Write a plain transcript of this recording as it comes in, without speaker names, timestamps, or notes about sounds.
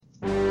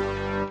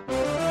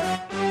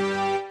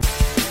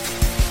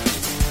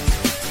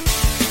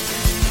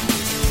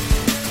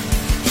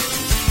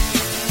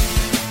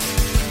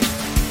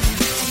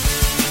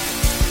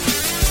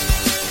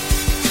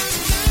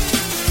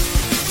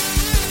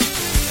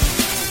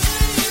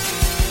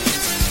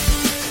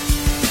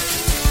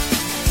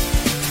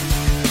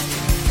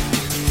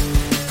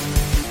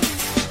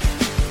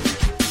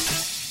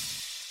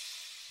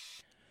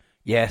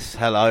Yes,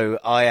 hello,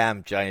 I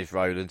am James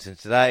Rowlands, and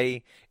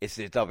today it's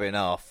the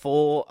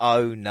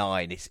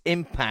WNR409. It's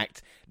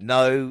Impact,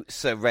 No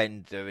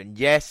Surrender. And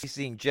yes, ladies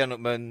and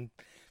gentlemen,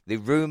 the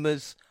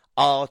rumours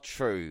are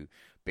true,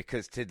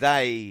 because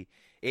today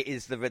it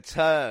is the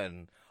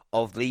return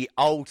of the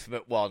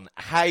Ultimate One.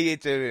 How you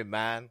doing,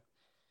 man?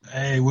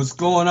 Hey, what's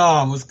going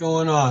on? What's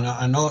going on?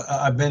 I know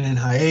I've been in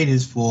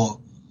hiatus for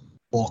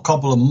a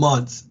couple of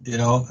months,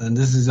 and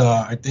this is,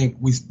 I think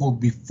we spoke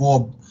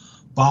before,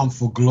 Bound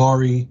for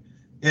Glory.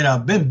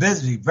 I've been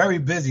busy, very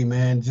busy,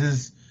 man.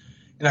 Just,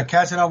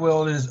 catching up with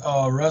all this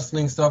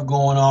wrestling stuff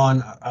going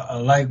on. I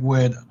like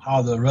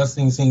how the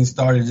wrestling scene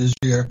started this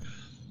year.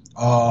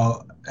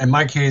 In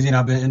my case,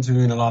 I've been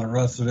interviewing a lot of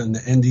wrestlers in the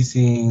indie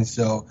scene.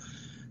 So,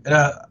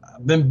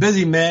 I've been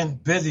busy,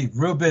 man. Busy,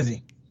 real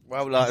busy.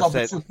 Well, like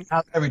I said,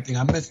 how's everything?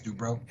 I missed you,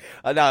 bro.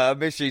 I know, I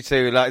miss you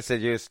too. Like I said,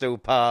 you're still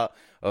part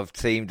of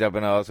Team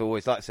WNR as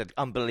always. Like I said,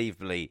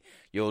 unbelievably,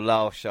 your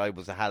last show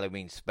was a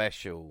Halloween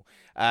special.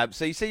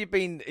 So you say you've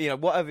been,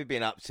 what have you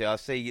been up to? I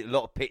see a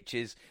lot of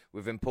pictures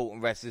with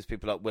important wrestlers,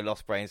 people like Will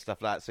Ospreay and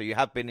stuff like that. So you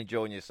have been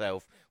enjoying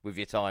yourself with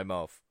your time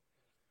off.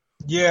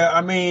 Yeah,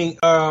 I mean,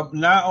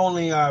 not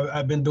only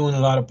I've been doing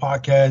a lot of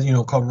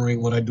podcasts,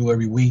 covering what I do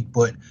every week,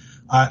 but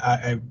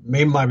I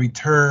made my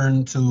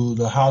return to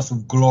the House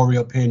of Glory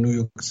up here in New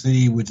York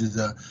City, which is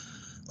a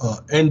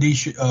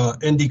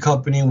indie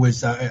company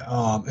which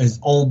is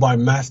owned by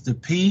Master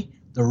P,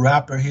 the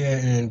rapper here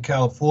in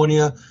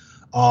California,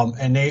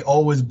 and they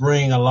always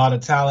bring a lot of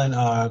talent.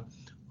 I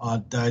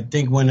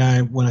think when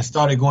I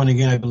started going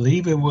again, I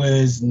believe it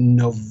was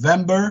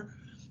November,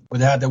 where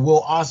they had the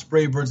Will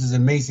Ospreay versus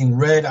Amazing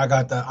Red. I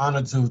got the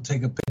honor to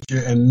take a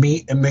picture and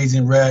meet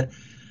Amazing Red.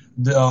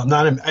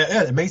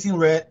 Amazing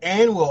Red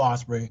and Will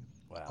Ospreay.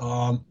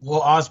 Wow. Will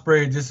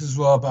Ospreay, this is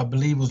I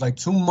believe was like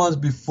 2 months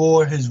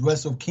before his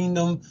Wrestle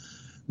Kingdom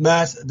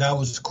match. That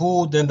was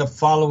cool. Then the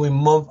following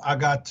month, I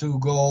got to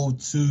go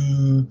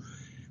to,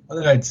 what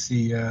did I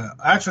see?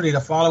 Actually,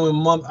 the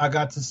following month, I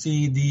got to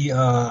see the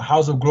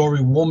House of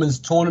Glory Women's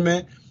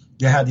Tournament.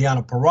 They had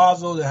Deonna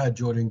Purrazzo. They had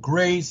Jordan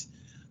Grace.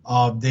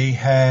 They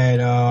had,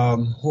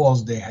 who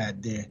else they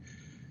had there?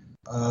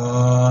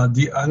 I know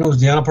it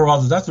was Deonna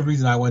Purrazzo. That's the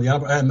reason I went.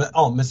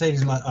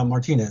 Mercedes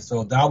Martinez.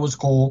 So that was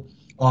cool.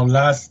 Matter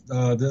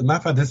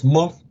of fact, this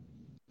month,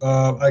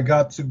 I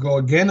got to go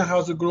again to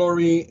House of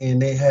Glory,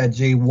 and they had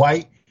Jay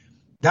White.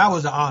 That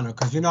was an honor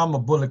because I'm a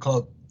Bullet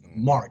Club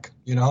mark,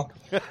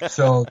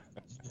 So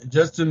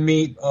just to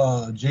meet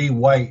Jay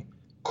White,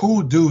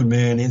 cool dude,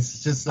 man.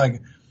 It's just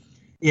like,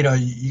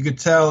 you could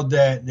tell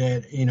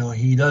that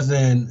he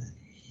doesn't.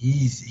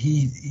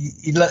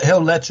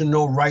 He'll let you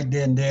know right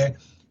then and there.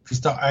 If you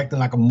start acting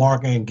like a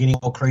mark and getting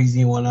all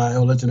crazy and whatnot,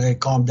 he'll let you know, hey,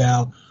 calm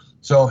down.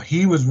 So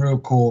he was real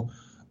cool.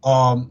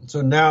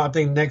 So now I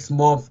think next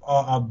month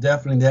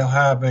they'll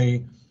have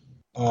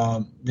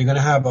they're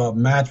gonna have a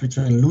match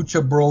between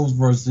Lucha Bros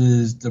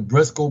versus the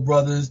Briscoe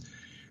Brothers,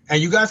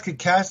 and you guys can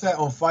catch that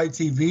on Fight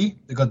TV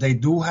because they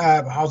do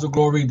have House of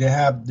Glory. They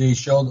have the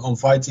shows on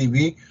Fight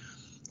TV.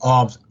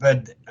 But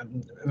let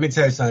me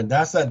tell you something.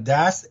 That's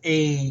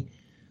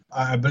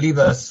I believe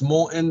a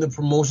small end of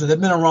promotion. They've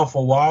been around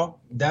for a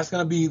while. That's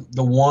gonna be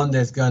the one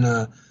that's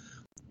gonna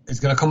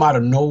come out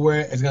of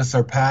nowhere. It's gonna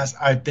surpass,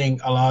 I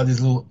think, a lot of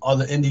these little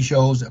other indie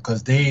shows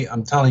because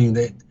I'm telling you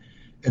that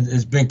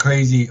it's been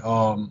crazy.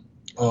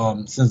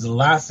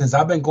 Since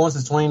I've been going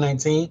since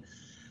 2019,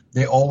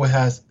 they always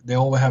have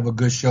a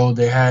good show.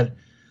 They had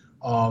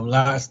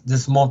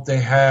this month they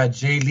had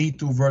Jay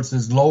Lethal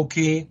versus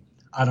Low-Key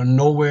out of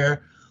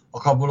nowhere. A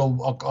couple of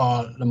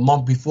the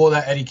month before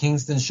that, Eddie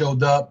Kingston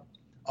showed up.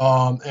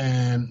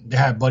 And they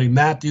had Buddy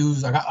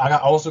Matthews. I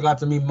also got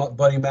to meet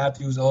Buddy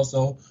Matthews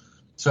also.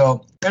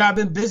 So, and I've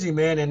been busy,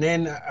 man. And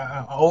then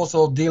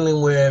also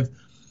dealing with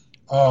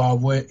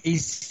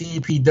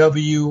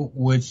ECPW,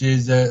 which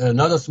is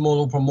another small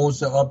little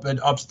promoter up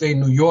in upstate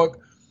New York.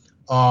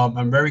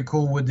 I'm very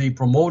cool with the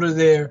promoter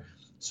there.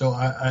 So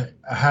I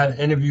had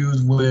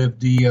interviews with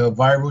the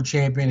viral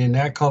champion in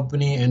that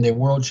company and the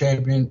world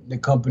champion, the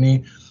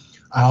company.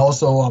 I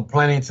also am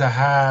planning to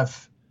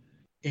have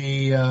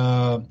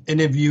a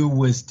interview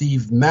with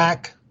Steve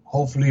Mack,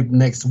 hopefully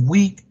next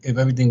week if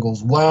everything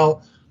goes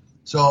well.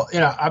 So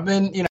I've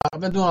been doing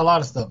a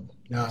lot of stuff.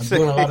 I'm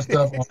doing a lot of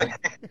stuff.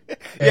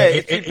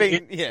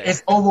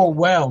 It's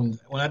overwhelmed.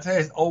 When I tell you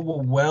it's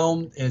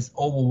overwhelmed.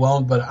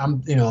 But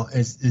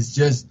it's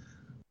just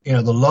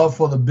the love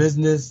for the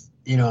business.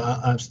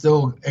 I'm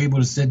still able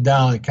to sit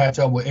down and catch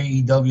up with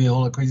AEW and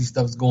all the crazy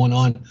stuff that's going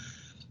on.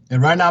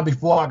 And right now,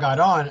 before I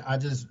got on, I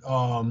just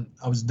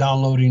I was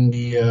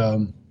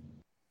downloading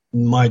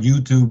my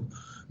YouTube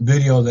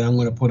video that I'm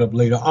going to put up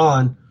later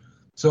on.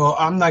 So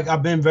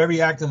I've been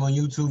very active on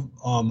YouTube.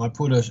 I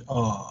put a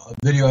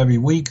video every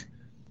week,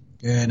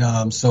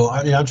 and so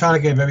I'm trying to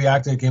get very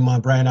active, get my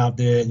brand out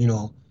there,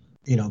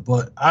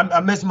 But I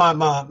miss my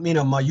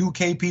my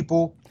UK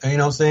people, what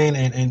I'm saying,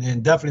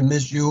 and definitely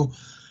miss you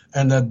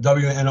and the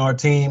WNR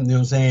team, you know what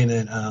I'm saying,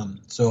 and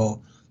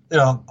so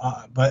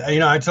But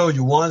I told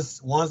you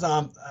once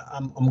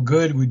I'm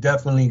good, we're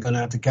definitely gonna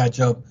have to catch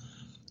up.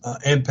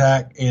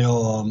 Impact,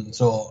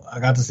 so I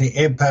got to see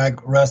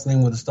Impact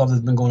Wrestling with the stuff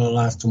that's been going on the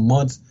last 2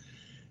 months,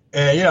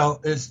 and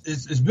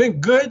it's been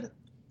good.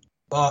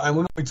 And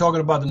we're gonna be talking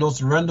about the No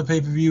Surrender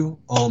pay-per-view.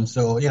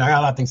 So I got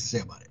a lot of things to say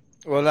about it.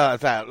 Well,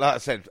 like I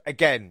said,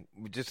 again,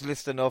 just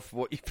listing off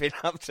what you've been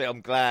up to.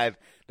 I'm glad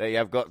that you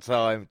have got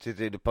time to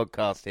do the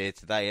podcast here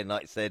today. And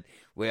like I said,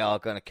 we are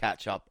going to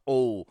catch up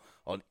all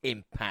on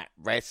Impact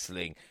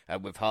Wrestling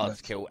with Hard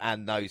to Kill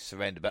and No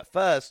Surrender. But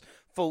first,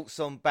 thoughts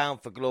on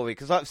Bound for Glory.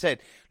 Because like I said,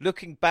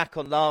 looking back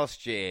on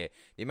last year,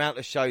 the amount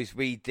of shows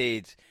we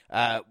did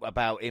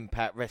about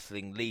Impact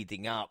Wrestling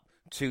leading up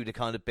to the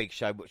kind of big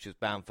show, which was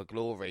Bound for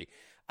Glory.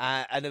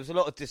 And there was a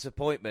lot of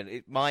disappointment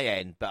at my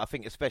end, but I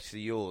think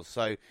especially yours.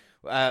 So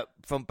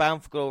from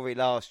Bound for Glory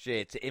last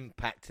year to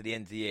Impact to the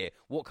end of the year,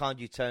 what kind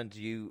of turned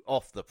you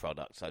off the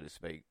product, so to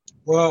speak?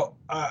 Well,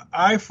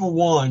 I for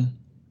one,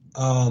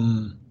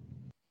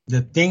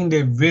 the thing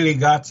that really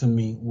got to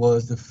me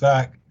was the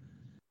fact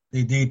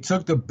that they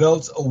took the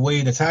belts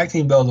away, the tag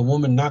team belt, the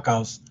woman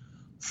knockouts,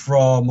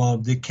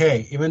 from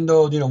Decay. Even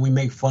though, we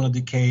make fun of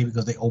Decay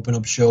because they open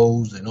up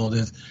shows and all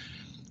this.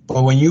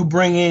 But when you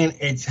bring in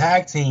a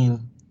tag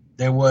team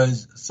that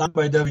was signed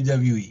by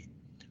WWE,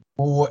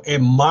 who,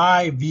 in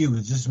my view,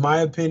 it's just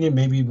my opinion,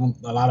 maybe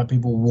a lot of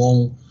people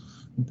won't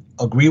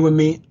agree with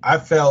me, I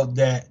felt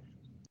that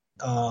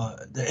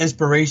the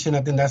Inspiration,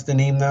 I think that's the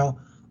name now,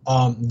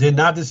 did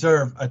not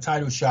deserve a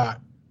title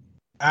shot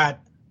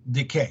at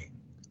Decay.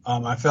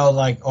 I felt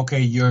like,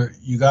 okay,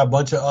 you got a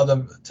bunch of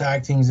other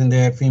tag teams in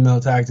there, female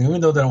tag teams,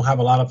 even though they don't have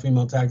a lot of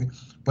female tag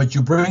teams, but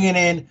you're bringing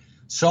in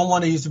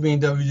someone that used to be in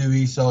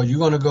WWE, so you're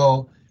going to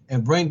go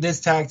and bring this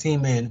tag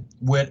team in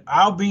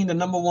without being the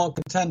number one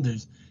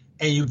contenders,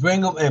 and you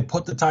bring them and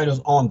put the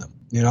titles on them.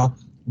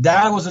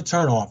 That was a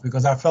turnoff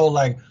because I felt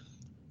like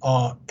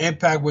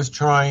Impact was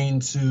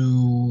trying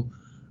to,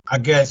 I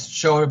guess,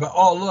 show everybody,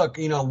 oh, look,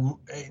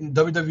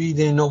 WWE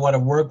didn't know how to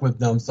work with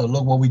them, so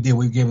look what we did.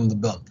 We gave them the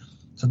belt.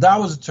 So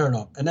that was a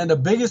turnoff. And then the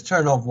biggest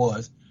turnoff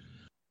was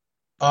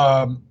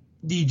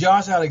the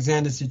Josh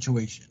Alexander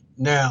situation.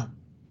 Now,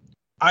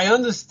 I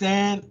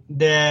understand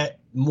that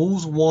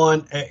Moose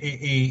won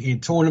a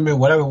tournament,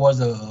 whatever it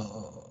was, I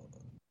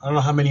don't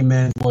know how many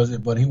men was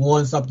it, but he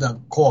won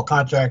something called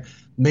contract,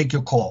 make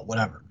your call,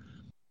 whatever.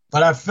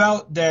 But I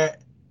felt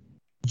that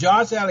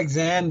Josh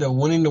Alexander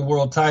winning the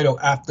world title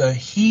after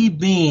he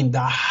being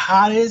the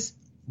hottest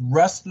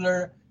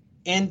wrestler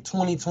in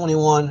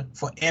 2021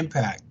 for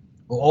Impact,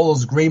 with all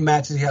those great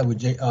matches he had with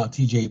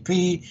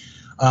TJP.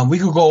 We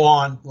could go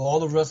on with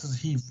all the wrestlers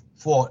he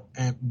fought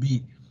and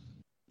beat.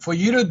 For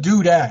you to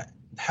do that,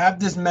 have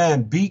this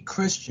man beat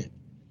Christian,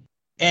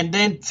 and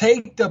then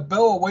take the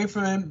belt away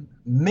from him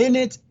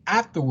minutes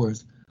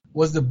afterwards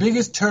was the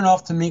biggest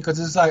turnoff to me, because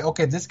it's like,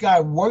 okay, this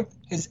guy worked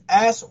his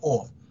ass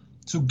off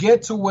to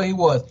get to where he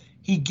was.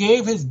 He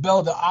gave his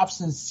belt the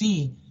option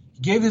C.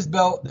 He gave his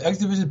belt, the X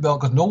Division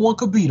belt, because no one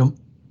could beat him.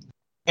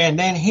 And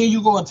then here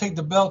you go and take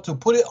the belt to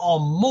put it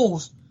on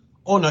Moose,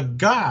 on a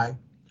guy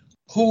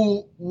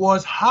who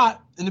was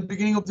hot in the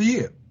beginning of the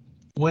year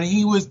when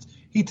he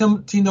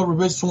teamed up with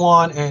Rich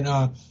Swann and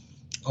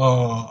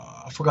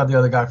I forgot the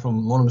other guy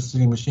from Motor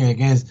City Machine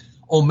against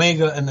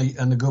Omega and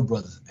the Good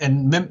Brothers.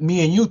 And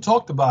me and you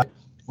talked about it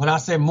when I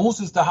said Moose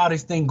is the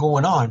hottest thing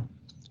going on.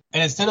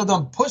 And instead of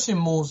them pushing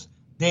Moose,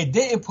 they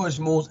didn't push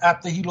Moose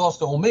after he lost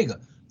to Omega.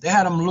 They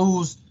had him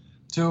lose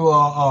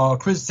to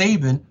Chris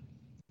Sabin.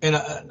 And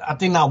I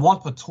think not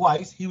once but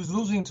twice. He was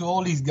losing to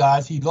all these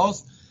guys. He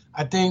lost,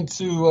 I think,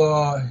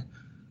 to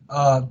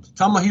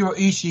Tomohiro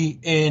Ishii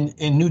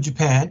in New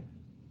Japan.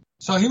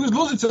 So he was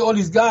losing to all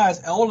these guys,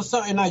 and all of a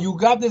sudden now you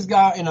got this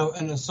guy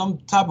in some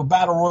type of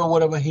battle royal or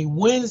whatever. He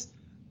wins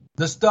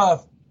the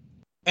stuff,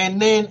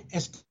 and then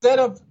instead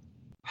of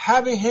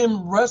having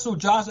him wrestle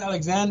Josh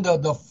Alexander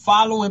the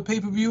following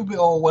pay-per-view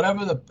or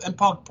whatever, the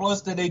Impact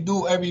Plus that they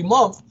do every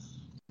month,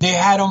 they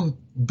had him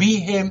beat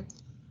him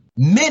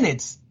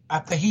minutes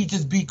after he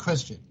just beat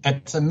Christian.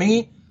 And to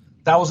me,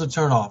 that was a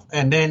turnoff.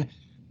 And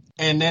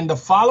then the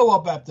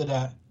follow-up after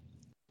that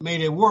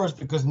made it worse,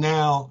 because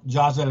now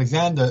Josh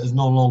Alexander is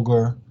no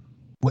longer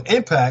with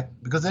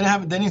Impact because they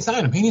didn't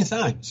sign him. He didn't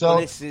sign.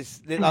 So this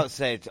is, like I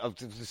said, I'll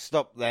just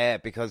stop there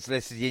because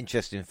this is the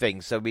interesting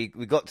thing. So we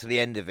got to the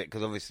end of it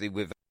because obviously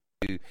with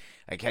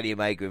Kenny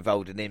Omega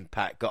involved in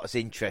Impact got us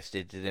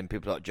interested, and then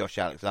people like Josh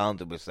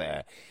Alexander was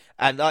there.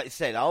 And like I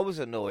said, I was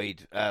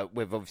annoyed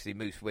with obviously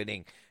Moose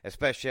winning,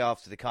 especially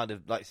after the kind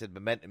of, like I said,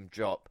 momentum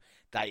drop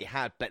that he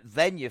had. But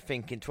then you're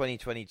thinking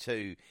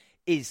 2022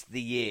 is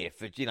the year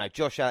for,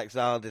 Josh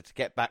Alexander to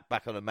get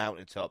back on a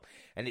mountaintop,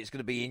 and it's going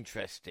to be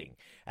interesting.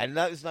 And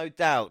there's no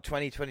doubt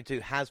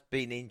 2022 has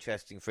been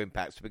interesting for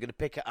Impact, so we're going to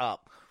pick it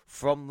up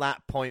from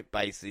that point,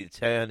 basically, the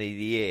turn of the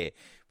year.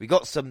 We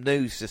got some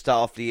news to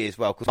start off the year as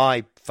well, because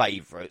my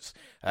favourites,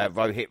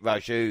 Rohit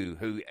Raju,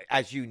 who,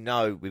 as you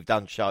know, we've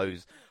done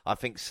shows, I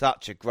think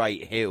such a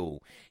great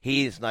heel.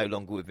 He is no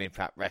longer with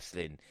Impact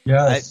Wrestling.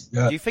 Yes.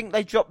 Do you think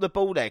they dropped the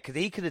ball there? Because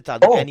he could have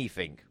done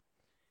anything.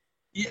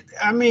 Yeah,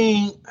 I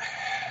mean,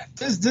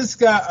 this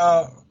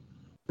guy,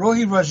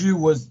 Rohit Raju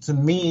was to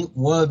me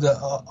one of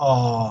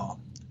the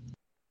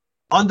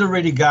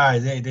underrated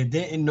guys. They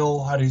didn't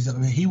know how to. I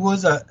mean, he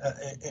was a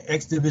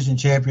X Division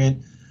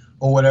champion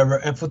or whatever,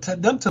 and for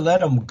them to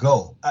let him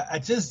go, I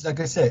just like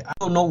I said, I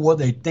don't know what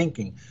they're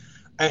thinking,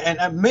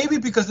 and maybe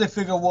because they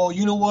figure, well,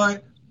 you know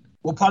what,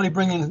 we'll probably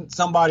bring in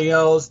somebody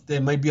else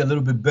that might be a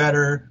little bit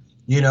better,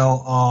 and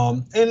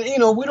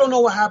we don't know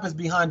what happens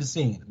behind the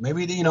scene.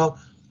 Maybe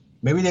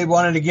maybe they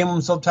wanted to give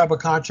him some type of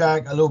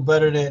contract a little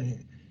better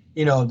than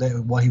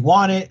what he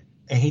wanted,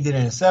 and he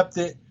didn't accept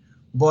it.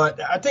 But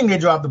I think they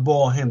dropped the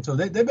ball on him too.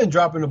 They've been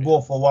dropping the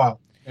ball for a while,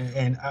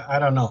 and I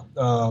don't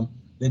know.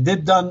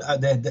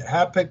 They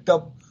have picked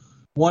up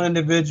one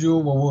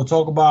individual. What we'll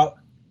talk about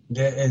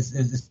that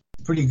is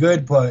pretty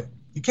good, but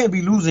you can't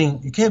be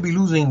losing. You can't be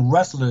losing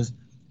wrestlers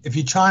if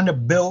you're trying to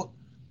build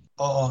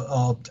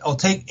or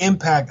take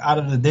Impact out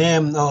of the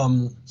damn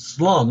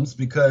slums.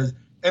 Because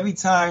every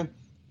time,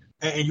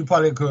 and you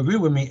probably could agree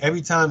with me,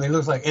 every time it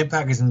looks like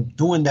Impact is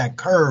doing that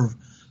curve,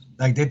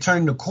 like they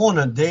turn the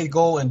corner, they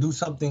go and do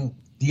something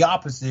the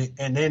opposite,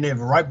 and then they're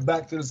right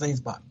back to the same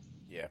spot.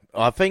 Yeah,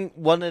 I think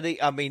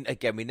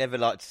again, we never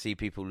like to see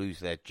people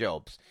lose their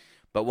jobs,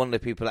 but one of the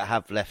people that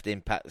have left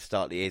Impact at the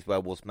start of the year as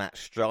well was Matt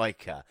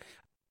Striker,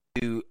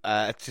 who,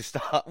 to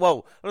start,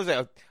 well,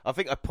 I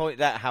think I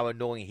pointed out how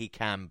annoying he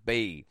can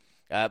be.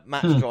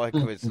 Matt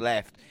Striker has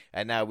left,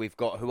 and now we've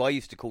got who I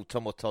used to call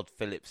Tom or Todd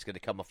Phillips, going to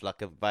come off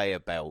like a conveyor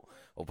belt,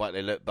 or what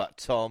they look. But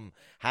Tom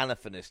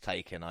Hannafin has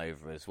taken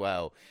over as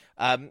well.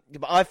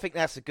 But I think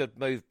that's a good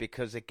move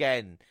because,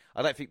 again,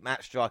 I don't think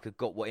Matt Striker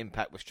got what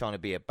Impact was trying to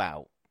be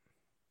about.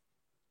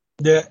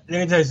 Yeah,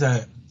 let me tell you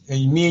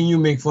something. Me and you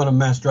make fun of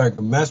Matt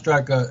Striker. Matt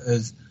Striker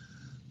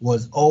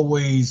was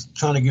always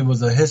trying to give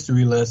us a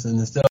history lesson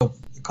instead of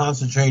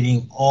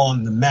concentrating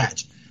on the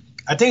match.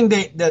 I think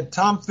that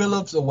Tom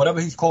Phillips or whatever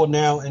he's called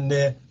now in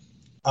there,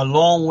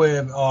 along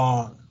with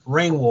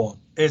Rainwald,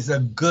 is a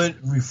good,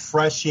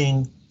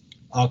 refreshing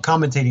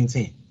commentating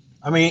team.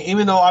 I mean,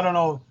 even though I don't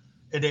know,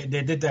 they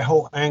did that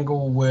whole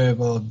angle with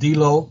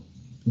D'Lo,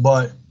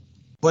 but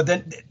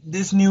then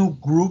this new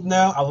group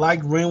now, I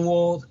like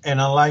Rainwald and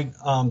I like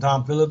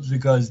Tom Phillips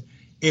because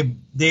if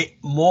they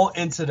more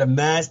into the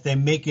match, they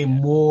make it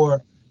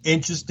more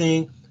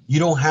interesting. You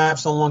don't have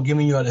someone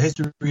giving you a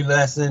history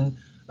lesson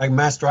like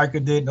Matt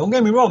Striker did. Don't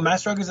get me wrong, Matt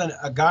Striker is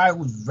a guy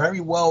who's very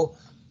well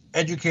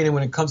educated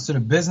when it comes to the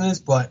business,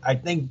 but I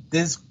think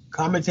this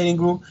commentating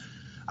group,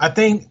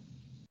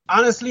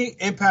 honestly,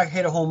 Impact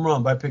hit a home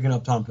run by picking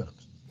up Tom Phillips.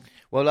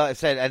 Well, like I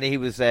said, and he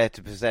was there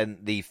to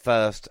present the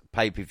first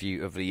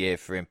pay-per-view of the year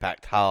for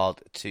Impact,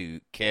 Hard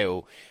to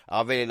Kill.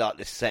 I really like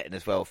the setting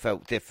as well.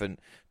 Felt different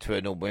to a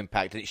normal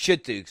Impact, and it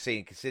should do,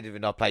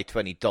 considering I paid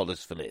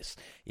 $20 for this.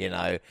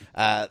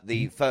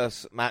 The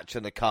first match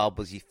on the card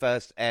was the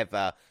first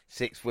ever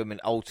 6-women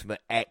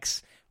Ultimate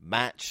X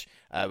match.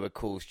 Of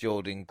course,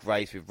 Jordan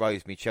Grace with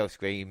Rose Michelle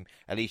Scream,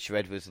 Alicia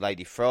Edwards,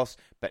 Lady Frost,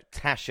 but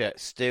Tasha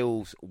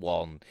Steelz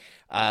won.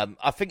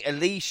 I think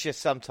Alicia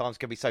sometimes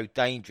can be so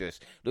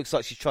dangerous. Looks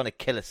like she's trying to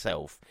kill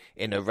herself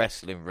in a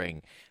wrestling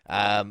ring.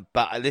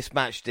 But this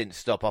match didn't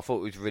stop. I thought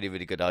it was a really,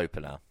 really good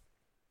opener.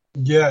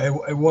 Yeah,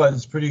 it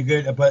was pretty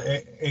good. But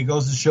it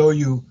goes to show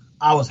you,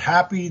 I was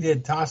happy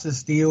that Tasha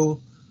Steelz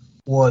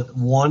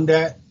won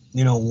that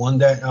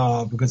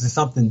because it's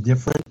something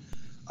different.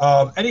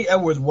 Eddie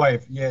Edwards'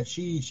 wife, yeah,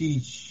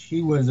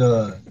 she was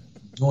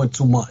doing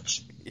too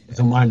much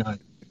to my knowledge,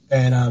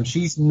 and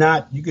she's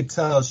not. You could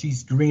tell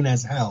she's green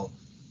as hell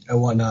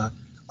and whatnot.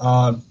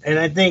 And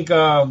I think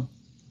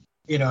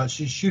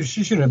she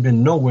should have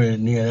been nowhere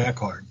near that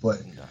card.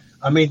 But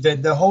I mean,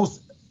 the whole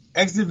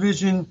X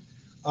Division,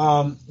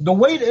 the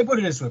way they put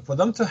it this way, for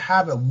them to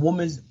have a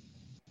women's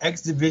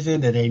X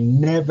Division that they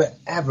never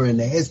ever in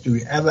their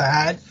history ever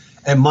had,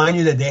 and mind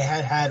you that they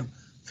had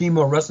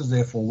female wrestlers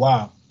there for a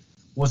while,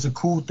 was a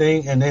cool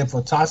thing. And then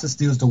for Tasha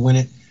Steelz to win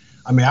it,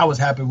 I mean, I was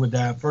happy with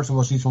that. First of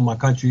all, she's from my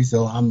country,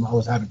 so I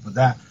was happy for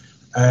that.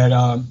 And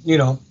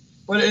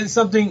but it's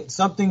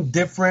something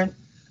different,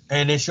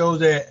 and it shows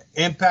that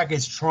Impact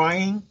is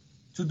trying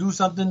to do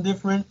something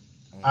different.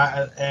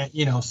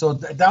 So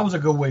that was a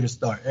good way to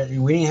start.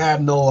 We didn't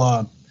have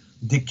no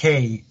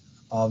decay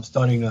of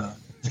starting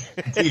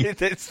It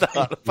did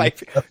start.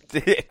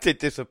 It did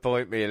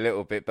disappoint me a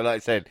little bit, but like I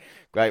said,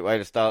 great way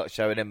to start the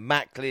show. And then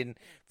Macklin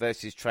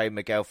versus Trey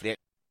Miguel for the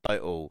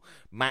title.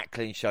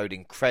 Macklin showed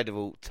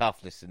incredible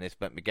toughness in this,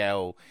 but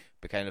Miguel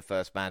became the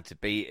first man to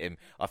beat him.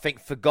 I think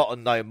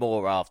Forgotten No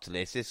More after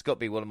this. This has got to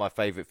be one of my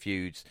favourite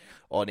feuds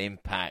on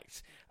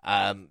Impact.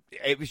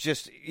 It was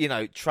just,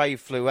 Trey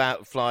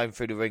flying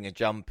through the ring and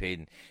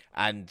jumping,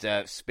 and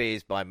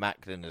spears by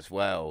Macklin as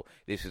well.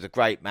 This was a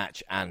great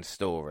match and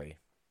story.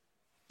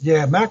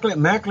 Yeah,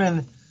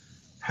 Macklin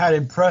had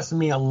impressed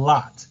me a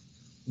lot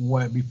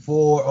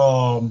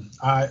before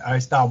I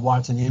stopped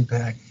watching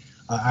Impact.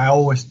 I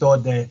always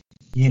thought that,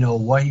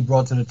 what he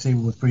brought to the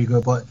table was pretty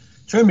good. But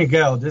Trey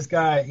Miguel, this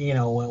guy,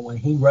 when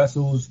he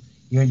wrestles,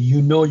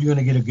 you're going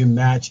to get a good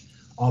match.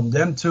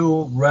 Them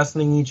two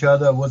wrestling each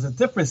other was a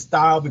different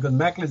style because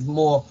Macklin's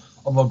more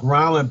of a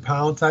ground and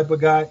pound type of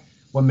guy,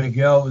 when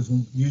Miguel was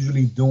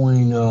usually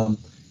doing,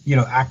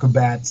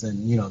 acrobats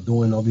and,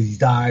 doing all these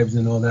dives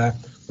and all that.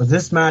 But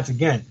this match,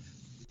 again,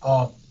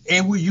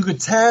 you could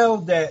tell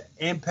that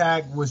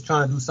Impact was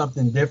trying to do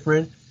something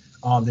different.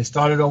 They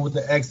started off with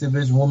the X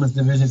Division, Women's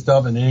Division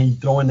stuff, and then you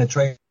throw in the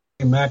Trey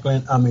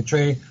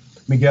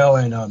Miguel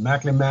and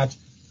Macklin match.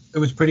 It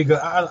was pretty good.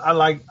 I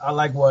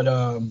like what,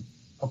 of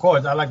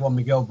course, I like what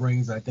Miguel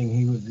brings. I think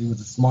he was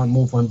a smart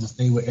move for him to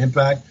stay with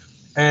Impact.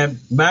 And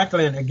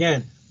Macklin,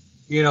 again,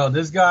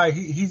 this guy,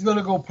 he's going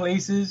to go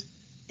places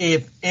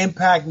if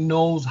Impact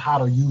knows how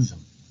to use him.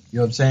 You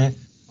know what I'm saying?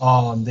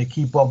 They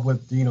keep up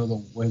with,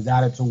 his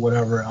attitude,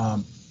 whatever.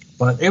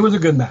 But it was a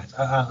good match.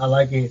 I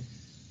like it.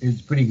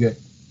 It's pretty good.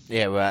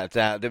 Yeah, without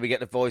doubt. Then we get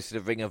the voice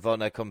of the Ring of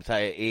Honor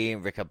commentator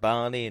Ian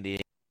Riccaboni and the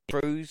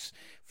Crews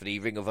for the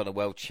Ring of Honor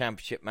World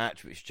Championship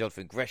match, which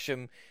Jonathan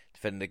Gresham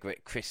defending the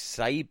great Chris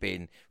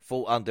Sabin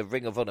fought under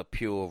Ring of Honor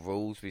pure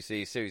rules. We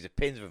see a series of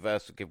pins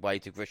reversal give way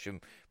to Gresham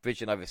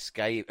bridging over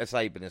Sabin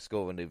and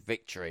scoring the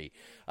victory.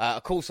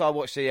 Of course, I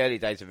watched the early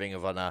days of Ring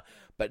of Honor,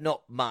 but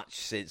not much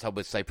since, I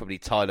would say, probably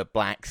Tyler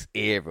Black's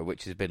era,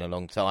 which has been a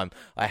long time.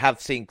 I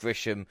have seen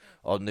Gresham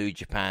on New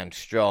Japan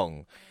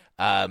Strong.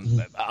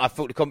 I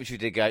thought the commentary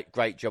did a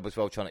great job as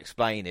well trying to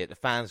explain it. The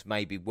fans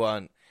maybe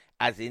weren't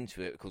as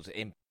into it because of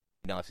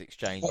nice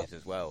exchanges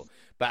as well.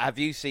 But have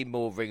you seen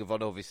more Ring of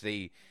Honor,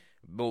 obviously,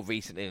 more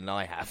recently than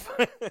I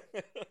have?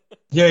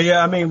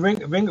 Yeah. I mean, Ring.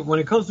 When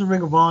it comes to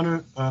Ring of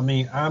Honor, I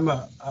mean,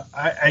 I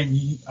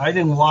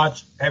didn't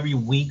watch every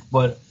week,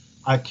 but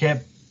I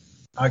kept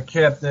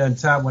on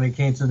top when it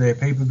came to their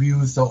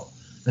pay-per-views. So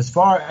as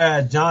far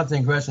as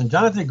Jonathan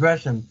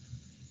Gresham,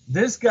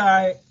 this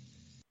guy,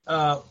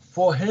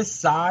 for his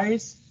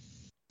size,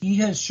 he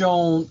has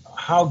shown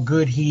how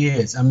good he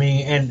is. I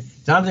mean, and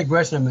Jonathan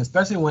Gresham,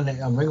 especially when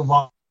Ring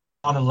of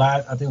Honor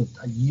last, I think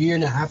a year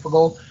and a half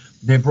ago,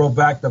 they brought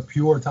back the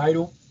pure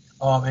title,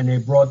 and they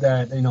brought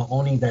that,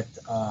 only that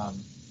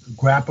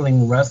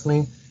grappling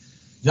wrestling.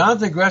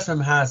 Jonathan Gresham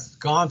has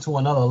gone to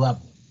another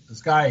level.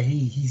 This guy,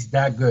 he's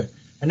that good.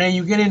 And then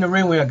you get in the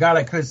ring with a guy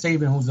like Chris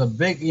Sabin, who's a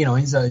big,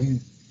 he's a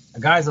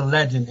guy's a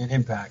legend in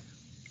Impact.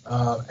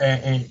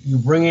 And you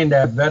bring in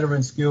that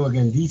veteran skill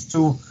again. These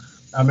two,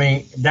 I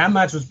mean, that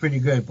match was pretty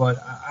good, but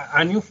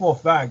I knew for a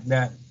fact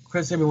that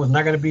Chris Sabin was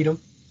not going to beat him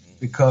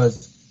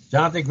because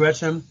Jonathan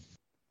Gresham,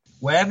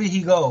 wherever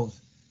he goes,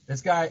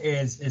 this guy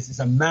is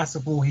a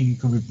masterful. He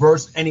can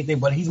reverse anything,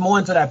 but he's more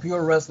into that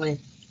pure wrestling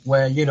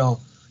where, you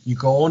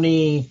can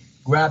only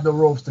grab the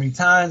ropes 3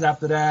 times.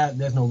 After that,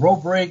 there's no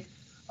rope break.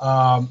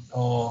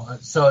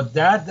 So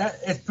that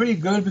it's pretty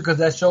good because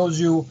that shows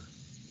you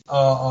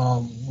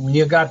when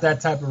you got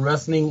that type of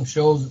wrestling,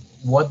 shows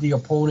what the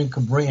opponent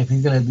could bring if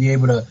he's going to be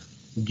able to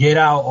get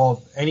out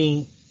of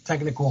any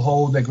technical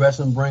hold that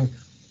Gresham brings.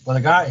 But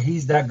the guy,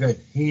 he's that good.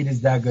 He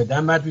is that good.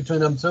 That match between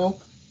them two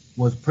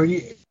was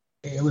pretty.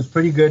 It was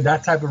pretty good.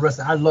 That type of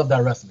wrestling, I love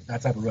that wrestling.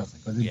 That type of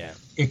wrestling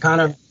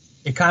because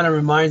it kind of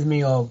reminds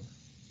me of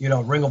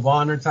Ring of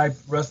Honor type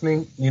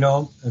wrestling.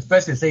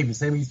 Especially Sabin.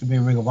 Sabin used to be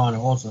in Ring of Honor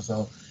also.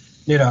 So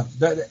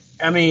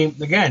I mean,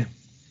 again,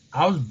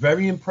 I was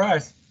very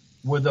impressed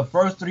with the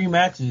first 3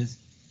 matches.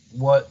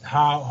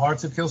 How Hard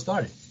to Kill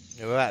started.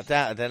 Without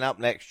doubt. Then up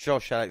next,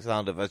 Josh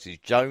Alexander versus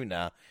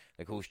Jonah.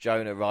 Of course,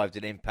 Jonah arrived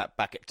in Impact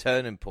back at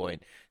Turning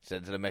Point,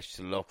 sent the message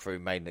to the locker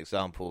room, made an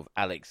example of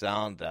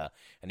Alexander,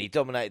 and he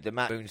dominated the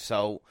match.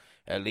 Moonsault,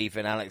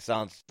 leaving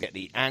Alexander to get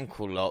the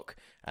ankle lock,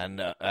 and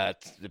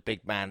the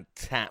big man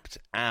tapped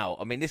out.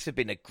 I mean, this had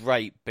been a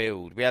great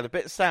build. We had a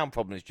bit of sound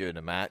problems during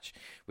the match,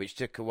 which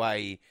took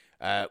away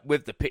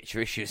with the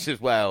picture issues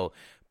as well.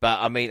 But,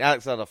 I mean,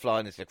 Alexander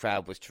flying into the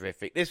crowd was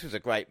terrific. This was a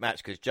great match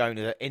because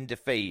Jonah, in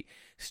defeat,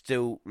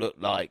 still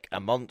looked like a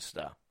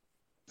monster.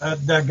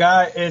 That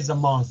guy is a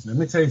monster. Let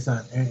me tell you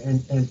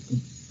something. And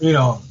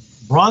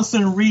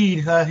Bronson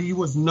Reed, how he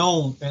was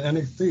known at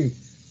NXT,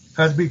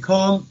 has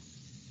become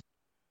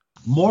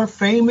more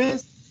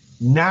famous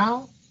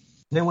now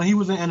than when he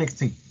was in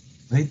NXT.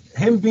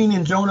 Him being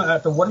in Jonah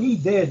after what he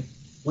did,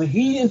 when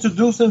he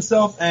introduced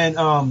himself in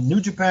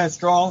New Japan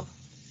Strong,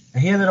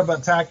 and he ended up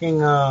attacking,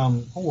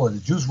 who was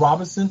it, Juice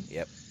Robinson?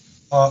 Yep.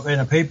 In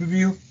a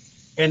pay-per-view.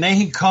 And then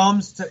he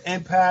comes to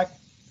Impact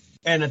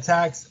and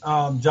attacks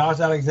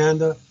Josh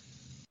Alexander.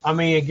 I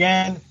mean,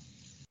 again,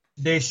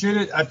 I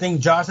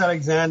think Josh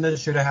Alexander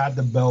should have had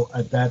the belt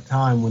at that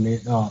time when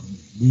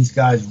these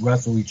guys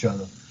wrestle each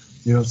other.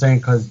 You know what I'm saying?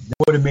 Because they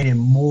would have made it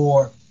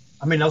more.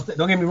 I mean, don't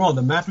get me wrong.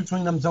 The match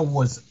between them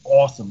was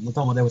awesome. We're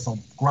talking about there was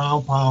some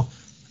ground pound.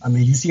 I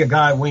mean, you see a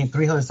guy weighing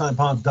 300-something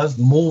pounds does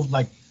move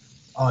like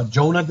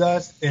Jonah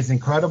does. It's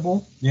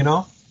incredible,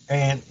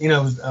 And, it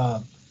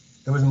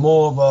was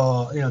more of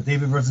a,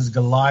 David versus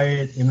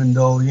Goliath, even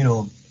though,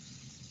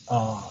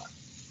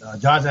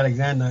 Josh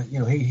Alexander,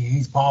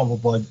 he's powerful,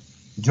 but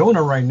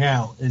Jonah right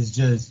now is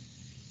just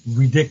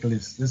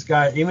ridiculous. This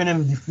guy, even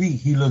in defeat,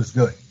 he looks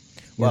good.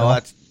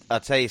 Well, I'll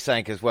tell you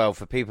something as well,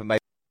 for people maybe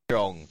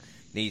strong,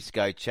 needs to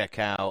go check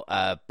out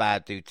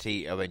Badu,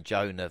 Tito, and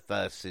Jonah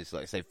versus,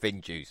 like I say,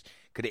 Finjuice,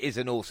 because it is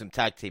an awesome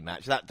tag team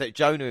match. That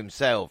Jonah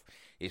himself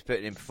is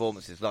putting in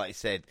performances, like he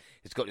said,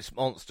 it's got this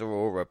monster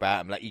aura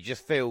about him. Like, you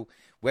just feel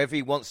wherever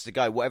he wants to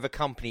go, whatever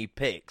company he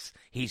picks,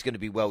 he's going to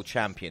be world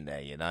champion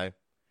there, you know?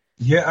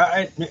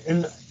 Yeah,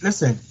 and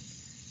listen,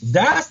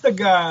 that's the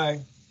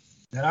guy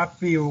that I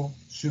feel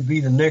should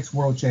be the next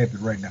world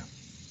champion right now.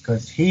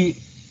 Because he's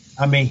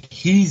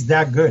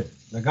that good.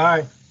 The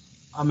guy,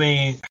 I'm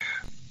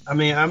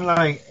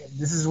like,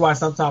 this is why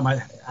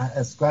sometimes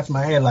I scratch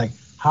my head, like,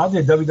 how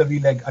did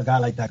WWE let a guy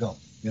like that go?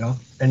 You know?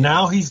 And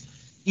now he's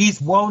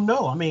well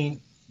known.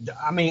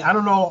 I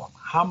don't know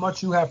how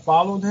much you have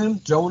followed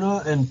him,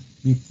 Jonah, and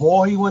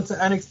before he went to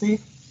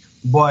NXT,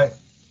 but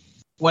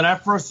when I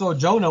first saw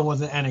Jonah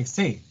was in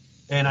NXT,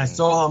 and I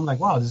saw him, like,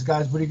 wow, this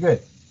guy's pretty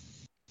good.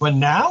 But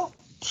now,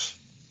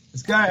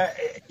 this guy,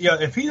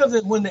 if he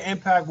doesn't win the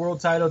Impact World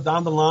title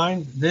down the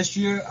line this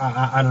year,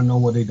 I don't know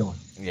what they're doing.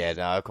 Yeah,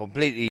 no,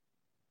 completely.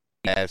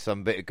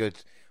 Some bit of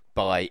good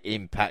by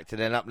Impact.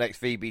 And then up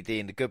next, VBD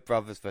and the Good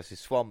Brothers versus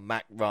Swan,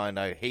 Mac,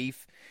 Rhino,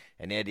 Heath,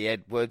 and Eddie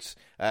Edwards.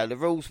 The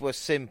rules were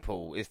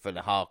simple. It's for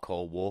the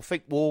hardcore war.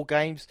 Think war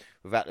games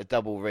without the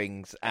double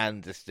rings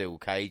and the steel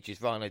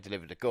cages. Rhino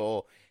delivered the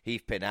gore.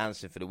 Heath pinned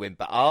Anderson for the win.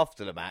 But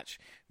after the match,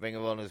 Ring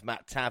of Honor's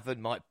Matt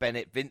Tavern, Mike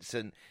Bennett,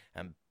 Vincent,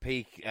 and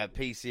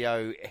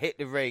PCO hit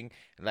the ring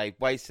and laid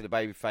waste to the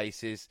baby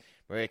faces.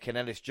 Maria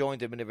Kanellis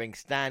joined them in the ring,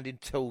 standing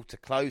tall to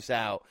close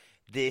out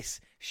this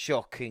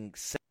shocking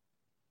set.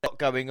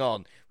 Going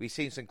on. We've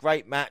seen some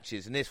great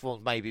matches, and this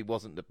one maybe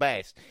wasn't the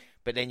best.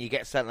 But then you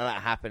get something like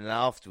that happening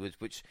afterwards,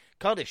 which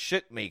kind of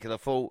shook me because I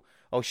thought,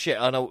 oh shit,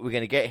 I know what we're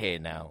going to get here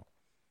now.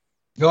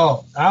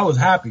 Yo, I was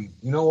happy.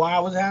 You know why I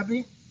was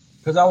happy?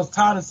 Because I was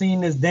tired of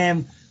seeing this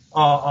damn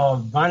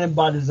Violent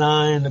by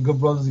Design, the Good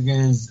Brothers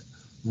against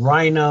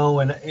Rhino,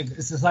 and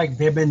it's just like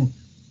they've been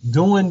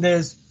doing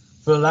this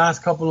for the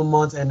last couple of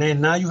months, and then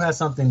now you have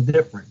something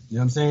different. You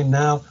know what I'm saying?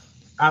 Now,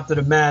 after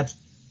the match,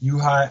 you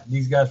had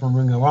these guys from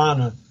Ring of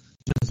Honor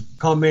just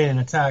come in and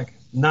attack.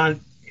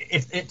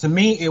 To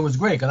me, it was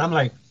great because I'm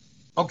like,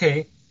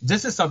 okay,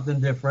 this is something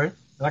different.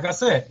 Like I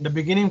said, the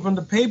beginning from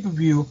the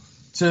pay-per-view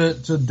to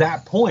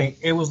that point,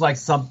 it was like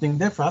something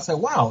different. I said,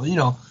 wow,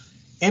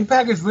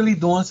 Impact is really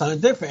doing something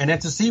different. And then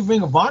to see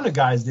Ring of Honor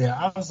guys there,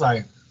 I was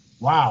like,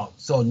 wow.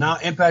 So now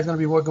Impact's going to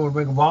be working with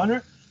Ring of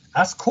Honor.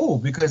 That's cool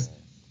because,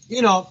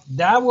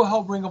 that will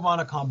help Ring of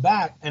Honor come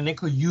back and they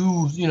could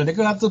use, they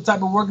could have some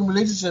type of working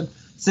relationship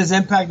since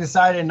Impact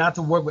decided not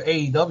to work with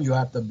AEW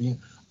after being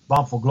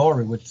Bound for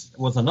Glory, which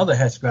was another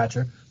head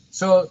scratcher.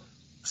 So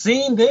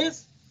seeing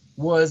this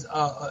was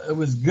it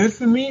was good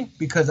for me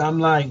because I'm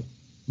like,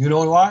 you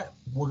know what?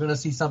 We're gonna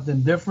see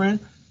something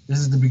different. This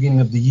is the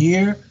beginning of the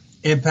year.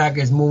 Impact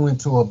is moving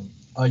to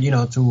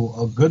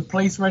a good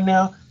place right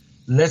now.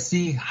 Let's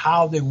see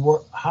how they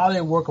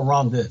work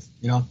around this.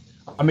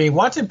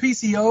 Watching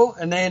PCO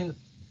and then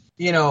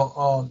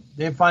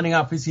then finding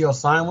out PCO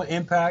signed with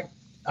Impact.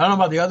 I don't know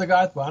about the other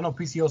guys, but I know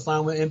PCO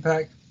signed with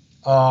Impact.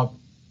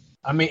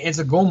 It's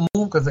a go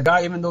move because the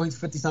guy, even though he's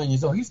 50-something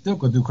years old, he still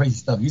could do crazy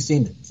stuff. You've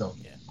seen it, so.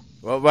 Yeah.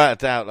 Well, without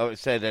doubt, like I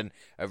said, and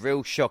a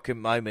real shocking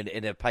moment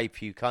in a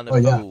pay-per-view kind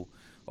of full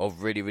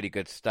of really, really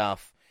good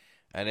stuff.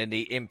 And in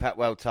the Impact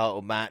World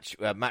title match,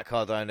 Matt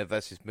Cardona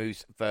versus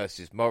Moose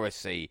versus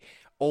Morrissey,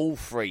 all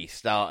three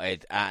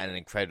started at an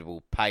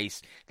incredible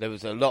pace. There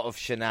was a lot of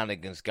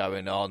shenanigans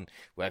going on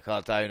where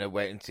Cardona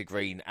went into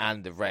green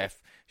and the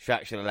ref.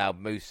 Distraction allowed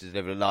Moose to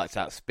deliver a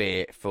lights-out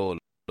spear for.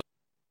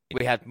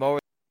 We had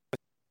Morrissey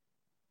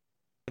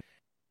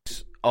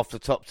off the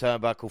top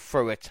turnbuckle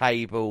through a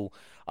table.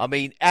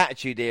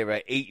 Attitude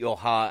Era, eat your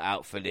heart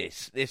out for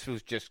this. This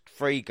was just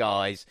three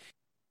guys,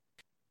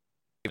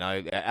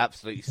 they're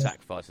absolutely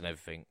sacrificing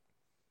everything.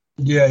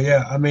 Yeah.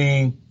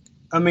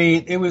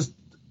 It was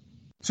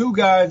two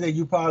guys that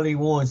you probably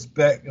won't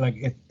expect, like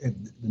if the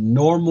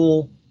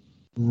normal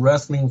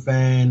wrestling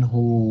fan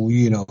who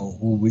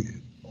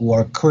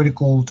are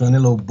critical to any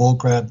little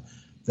bullcrap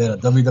that a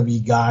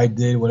WWE guy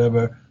did,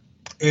 whatever.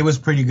 It was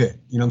pretty good.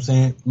 You know what I'm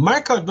saying?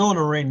 Mike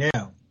Cardona right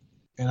now,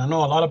 and I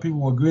know a lot of people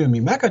will agree with me,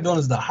 Mike Cardona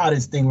is the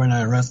hottest thing right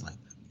now in wrestling.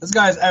 This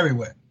guy's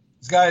everywhere.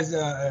 This guy's,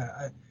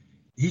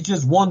 he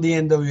just won the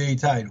NWA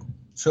title.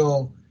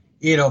 So,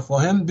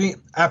 for him being,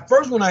 at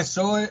first when I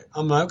saw it,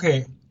 I'm like,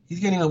 okay, he's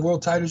getting a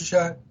world title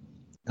shot.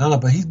 I don't know,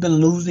 but he's been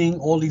losing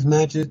all these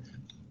matches.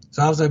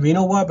 So I was like, you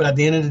know what? But at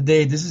the end of the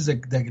day, this is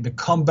the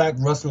comeback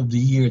wrestler of the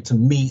year to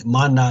me,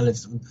 my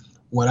knowledge,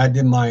 when I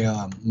did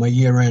my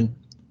year-end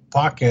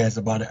podcast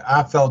about it,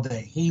 I felt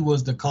that he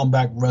was the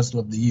comeback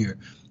wrestler of the year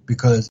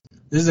because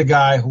this is a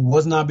guy who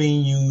was not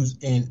being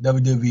used in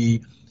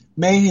WWE,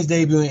 made his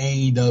debut in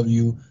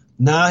AEW.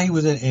 Now he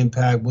was in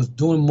Impact, was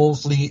doing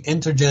mostly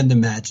intergender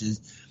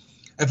matches.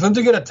 And for him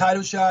to get a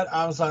title shot,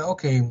 I was like,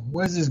 okay,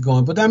 where's this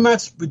going? But that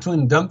match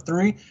between them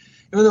three, even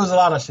though there was a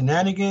lot of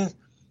shenanigans,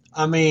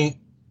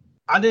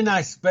 I did not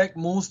expect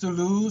Moose to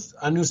lose.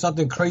 I knew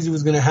something crazy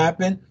was going to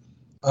happen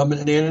at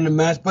the end of the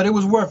match, but it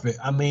was worth it.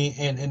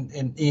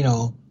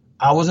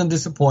 I wasn't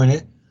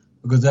disappointed.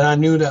 because then I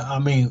knew that,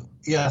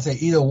 I said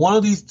either one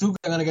of these two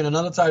are going to get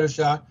another title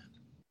shot,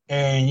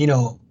 and,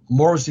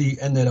 Morrissey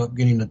ended up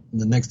getting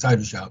the next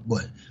title shot.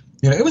 But,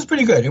 it was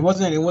pretty good. It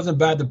wasn't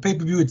bad. The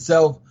pay-per-view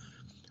itself,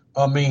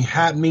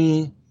 had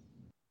me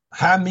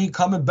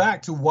coming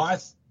back to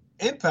watch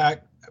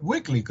Impact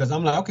weekly, because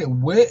I'm like, okay,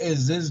 where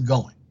is this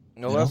going?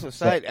 No, that's what I'm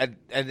saying.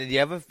 And the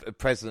other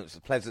pleasant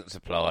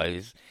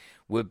surprise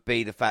would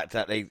be the fact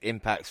that they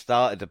Impact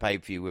started the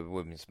pay-per-view with a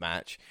women's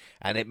match,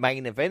 and it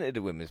main evented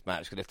the women's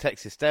match with a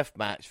Texas Death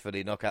match for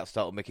the knockout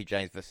style of Mickie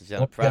James versus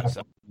Deonna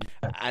Purrazzo.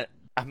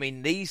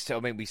 And these two,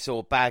 we saw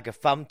a bag of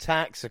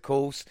thumbtacks, of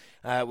course,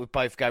 with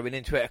both going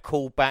into it, a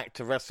callback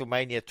to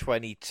WrestleMania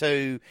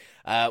 22.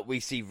 We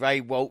see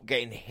Ray Walt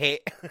getting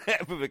hit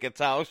with a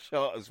guitar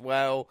shot as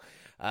well.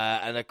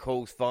 And of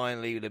course,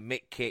 finally, the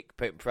Mick kick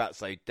putting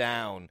Purrazzo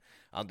down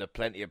under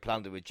plenty of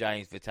plunder with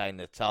James retaining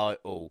the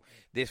title.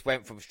 This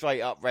went from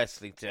straight up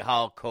wrestling to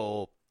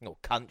hardcore, or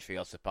country,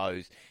 I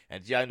suppose.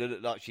 And Deonna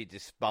looked like she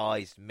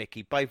despised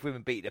Mickie. Both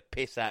women beat the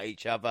piss out of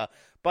each other.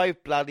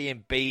 Both bloody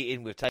and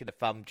beating with taking the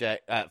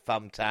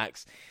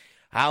thumbtacks.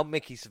 How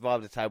Mickie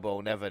survived the table,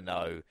 I'll never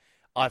know.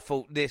 I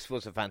thought this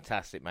was a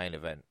fantastic main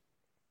event.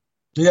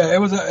 Yeah, it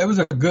was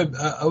a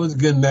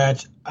good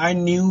match. I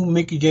knew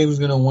Mickie James was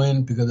going to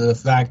win because of the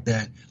fact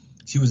that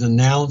she was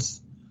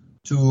announced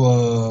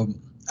to.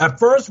 At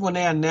first, when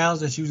they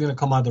announced that she was going to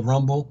come out the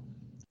Rumble,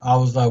 I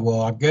was like,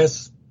 well, I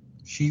guess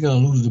she's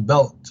going to lose the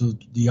belt to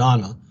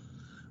Deonna.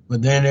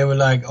 But then they were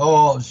like,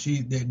 oh,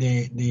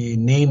 they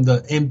named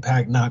the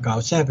Impact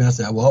Knockout Champion. I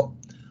said, well,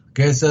 I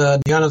guess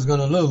Deonna's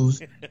going to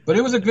lose. But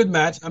it was a good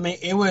match.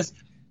 It was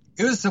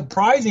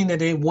surprising that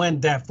they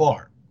went that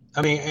far.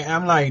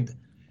 I'm like,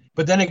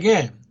 but then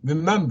again,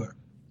 remember,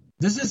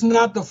 this is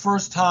not the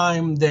first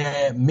time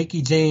that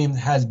Mickie James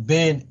has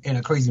been in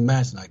a crazy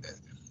match like this.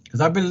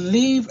 Because I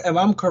believe, if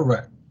I'm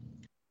correct,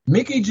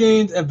 Mickie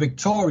James and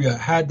Victoria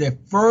had their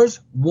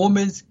first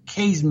women's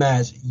cage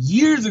match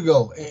years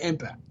ago in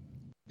Impact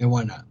and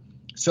whatnot.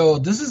 So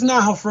this is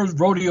not her first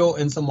rodeo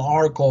in some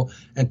hardcore.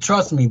 And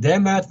trust me,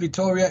 that match,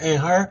 Victoria and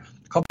her,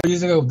 a couple of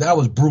years ago, that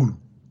was brutal.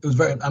 It was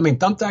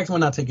thumbtacks were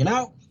not taken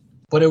out,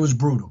 but it was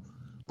brutal.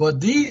 But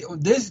these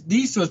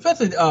two,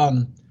 especially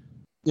Deonna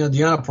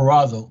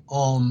Purrazzo,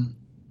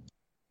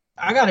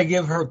 I gotta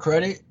give her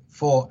credit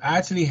for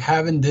actually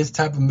having this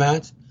type of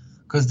match,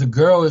 because the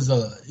girl is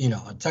a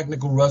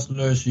technical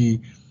wrestler.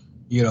 She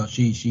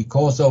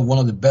calls herself one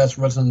of the best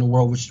wrestlers in the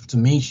world, which to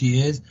me she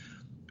is.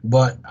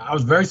 But I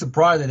was very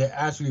surprised that they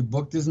actually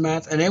booked this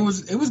match, and it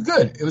was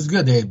good. It was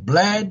good. They had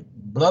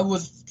blood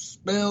was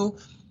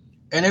spilled,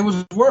 and it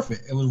was worth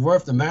it. It was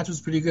worth. The match was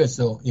pretty good.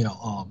 So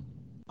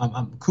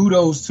I'm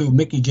kudos to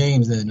Mickie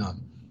James and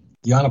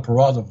Deonna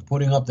Purrazzo for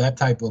putting up that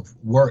type of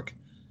work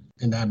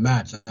in that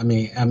match.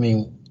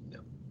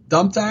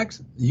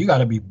 Thumbtacks, you got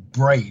to be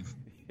brave.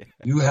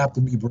 You have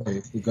to be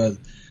brave, because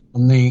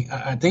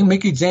I think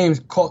Mickie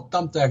James caught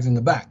thumbtacks in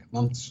the back.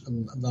 I'm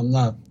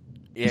not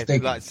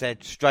mistaken. Like I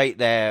said, straight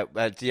there.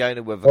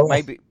 Deonna with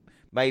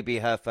maybe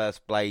her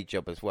first blade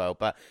job as well.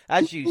 But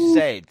as you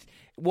said,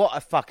 what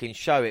a fucking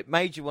show! It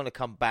made you want to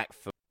come back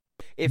for.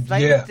 If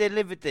they had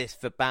delivered this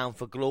for Bound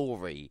for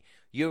Glory,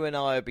 you and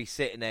I would be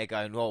sitting there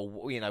going, "Oh,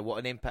 what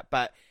an impact!"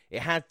 But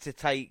it had to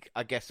take,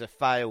 I guess, a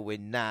fail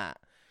in that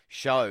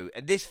show,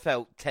 and this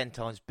felt 10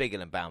 times bigger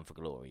than Bound for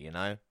Glory.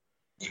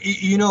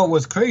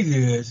 What's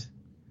crazy is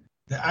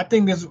that I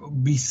think this,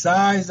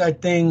 besides, I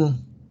believe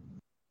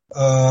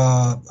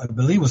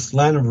it was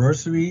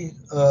Slammiversary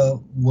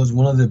was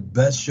one of the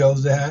best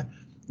shows they had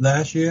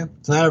last year.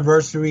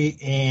 Slammiversary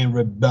and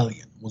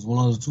Rebellion was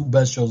one of the two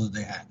best shows that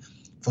they had.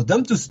 For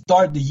them to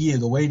start the year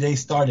the way they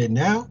started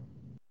now,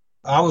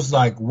 I was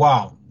like,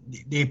 wow,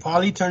 they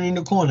probably turning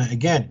the corner.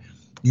 Again,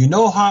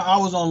 how I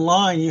was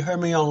online. You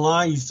heard me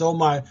online. You saw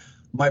my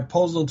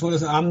post on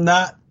Twitter. I'm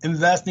not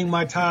investing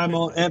my time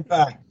on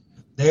Impact.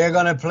 They're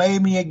going to play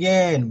me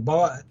again.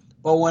 But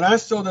when I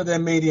saw that they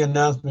made the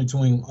announcement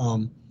between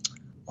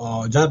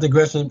Jonathan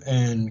Gresham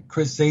and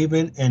Chris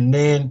Sabin, and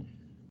then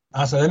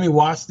I said, let me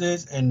watch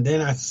this. And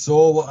then I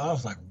saw I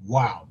was like,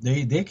 wow,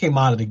 they came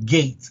out of the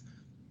gate.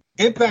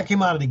 Impact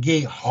came out of the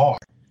gate hard.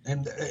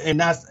 And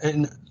not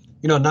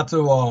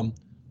to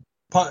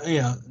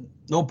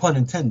no pun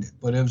intended,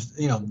 but it was,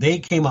 they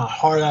came out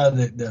hard out of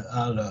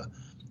the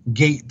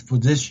gate for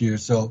this year.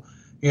 So,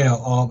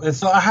 and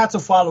so I had to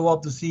follow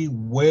up to see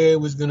where it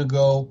was going to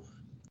go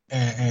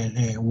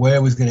and where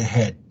it was going to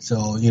head.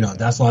 So,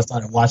 that's why I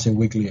started watching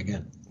weekly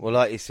again. Well,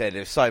 like you said,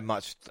 there's so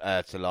much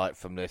to like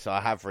from this.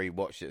 I have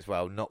rewatched it as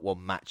well. Not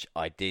one match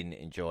I didn't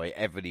enjoy.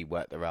 Everybody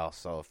worked their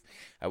ass off.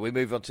 We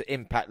move on to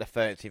Impact the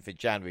 13th of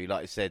January.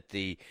 Like I said,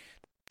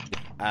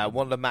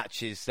 one of the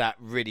matches that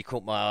really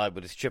caught my eye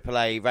was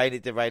AAA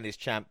reigning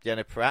champ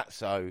Deonna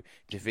Purrazzo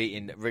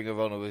defeating Ring of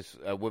Honor's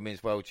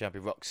Women's World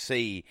Champion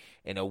Roxy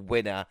in a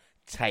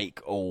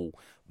winner-take-all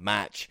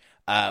match.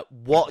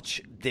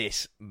 Watch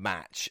this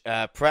match.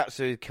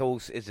 Purrazzo, of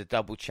course, is a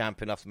double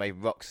champion after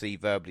making Roxy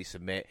verbally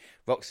submit.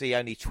 Roxy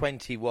only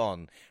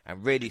 21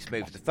 and really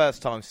smooth. For the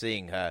first time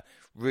seeing her,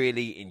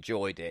 really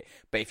enjoyed it.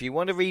 But if you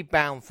want to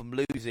rebound from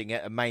losing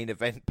at a main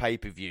event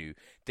pay-per-view,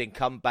 then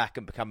come back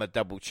and become a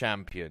double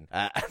champion.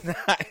 And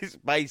that is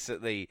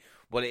basically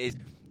what it is.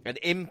 And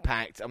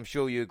Impact, I'm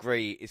sure you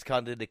agree, is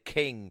kind of the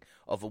king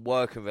of a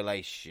working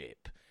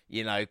relationship.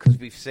 You know, because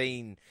we've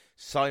seen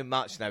so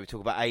much now. We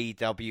talk about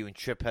AEW and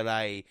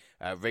AAA,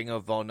 Ring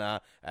of Honor,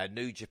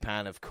 New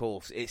Japan, of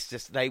course. It's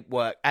just they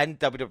work, and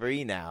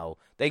WWE now,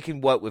 they can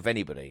work with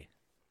anybody.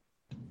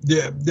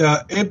 Yeah,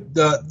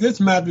 this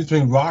match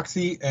between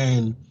Roxy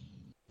and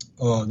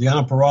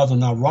Deonna Purrazzo.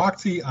 Now,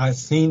 Roxy, I've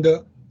seen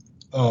her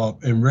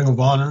in Ring of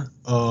Honor.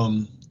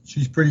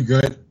 She's pretty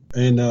good.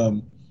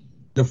 And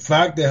the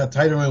fact that her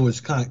title reign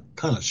was kind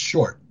of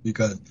short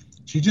because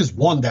she just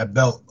won that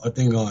belt, I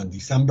think, on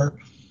December.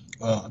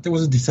 I think it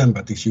was in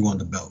December. I think she won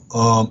the belt.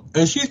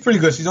 And she's pretty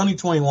good. She's only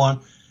 21.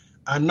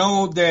 I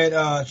know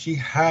that she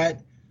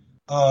had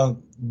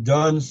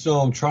done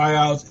some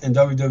tryouts in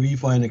WWE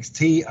for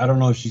NXT. I don't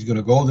know if she's going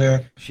to go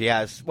there. She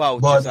has. Well,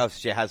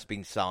 just she has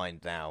been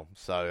signed now.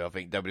 So I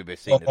think WWE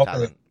seen the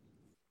talent.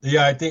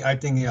 Yeah, I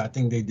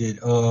think they did.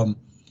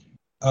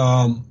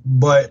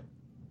 But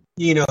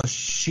you know,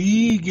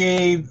 she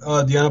gave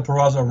Deonna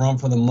Purrazzo a run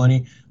for the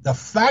money. The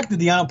fact that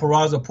Deonna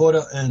Purrazzo put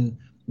her in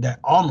that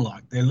arm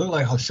lock, it looked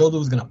like her shoulder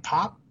was going to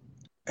pop,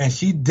 and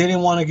she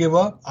didn't want to give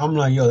up. I'm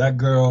like, yo, that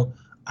girl,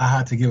 I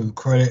had to give her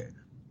credit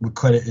where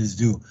credit is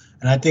due.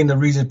 And I think the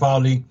reason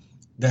probably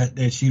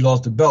that she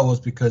lost the belt was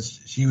because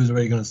she was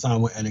already going to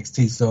sign with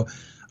NXT. So,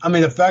 I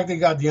mean, the fact they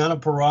got Deonna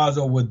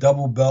Purrazzo with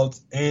double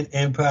belts and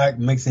Impact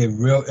makes it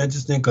real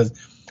interesting because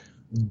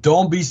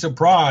don't be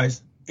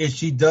surprised if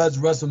she does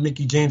wrestle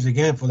Mickie James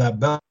again for that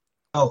belt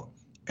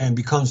and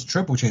becomes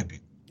triple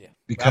champion. Yeah.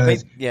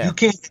 Because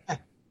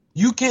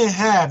you can't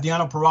have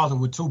Deonna Purrazzo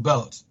with two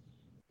belts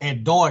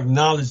and don't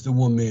acknowledge the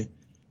woman,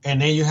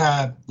 and then you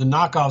have the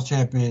Knockouts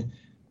champion,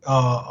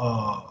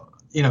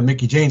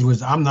 Mickie James,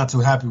 which I'm not too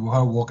happy with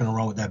her walking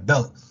around with that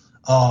belt.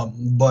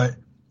 But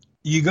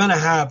you're gonna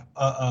have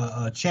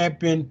a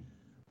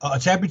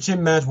championship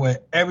match where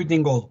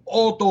everything goes.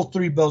 All those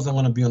three belts are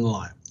gonna be on the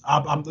line.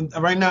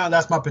 Right now,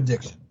 that's my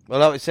prediction. Well,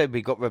 like I said,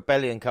 we've got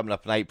Rebellion coming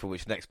up in April,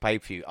 which next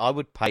pay-per-view. I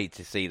would pay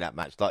to see that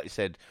match. Like you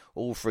said,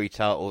 all three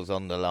titles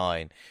on the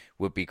line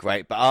would be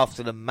great. But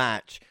after the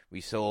match,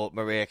 we saw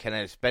Maria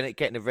Kanellis-Bennett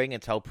get in the ring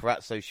and told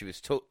Purrazzo she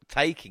was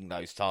taking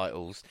those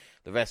titles.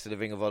 The rest of the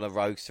Ring of Honor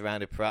Rogue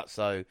surrounded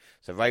Purrazzo.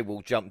 So Ray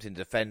Wall jumped in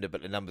defender,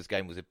 but the numbers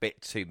game was a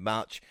bit too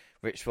much.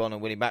 Rich Swann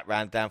and Willie Mack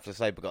ran down for the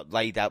save, but got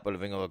laid out by the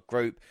Ring of Honor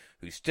group,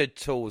 who stood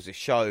tall as the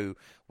show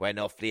went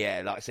off the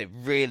air. Like I said,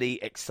 really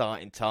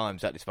exciting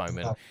times at this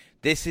moment.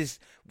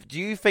 Do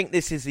you think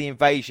this is the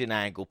invasion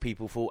angle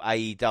people thought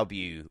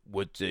AEW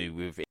would do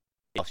with it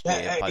last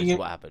year opposed to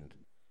what happened?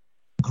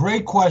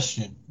 Great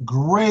question,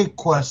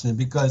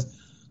 because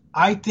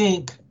I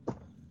think,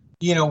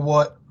 you know,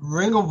 what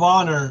Ring of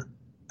Honor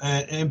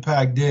and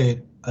Impact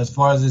did as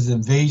far as this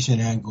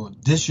invasion angle,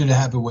 this should have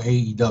happened with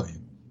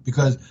AEW,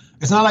 because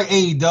it's not like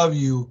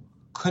AEW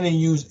couldn't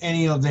use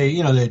any of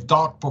their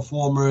dark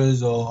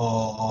performers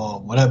or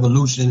whatever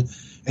Evolution,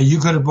 and you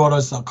could have brought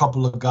us a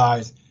couple of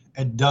guys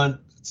and done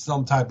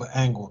some type of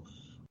angle.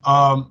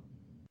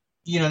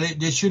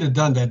 They should have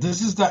done that.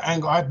 This is the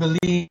angle. I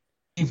believe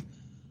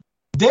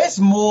there's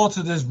more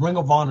to this Ring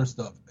of Honor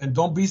stuff. And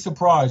don't be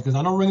surprised, because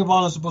I know Ring of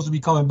Honor is supposed to be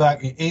coming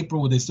back in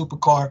April with a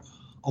Supercard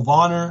of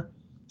Honor.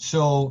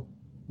 So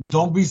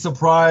don't be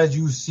surprised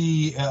you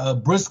see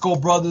Briscoe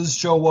brothers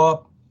show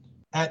up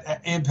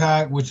at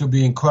Impact, which will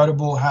be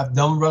incredible. Have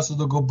them wrestle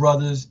the Good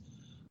Brothers.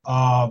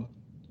 Let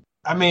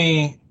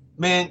me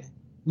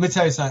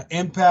tell you something.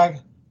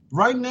 Impact,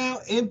 right now,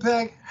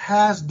 Impact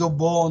has the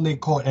ball in their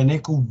court, and they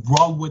could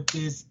run with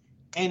this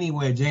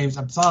anywhere, James.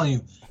 I'm telling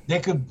you, they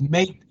could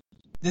make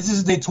 – this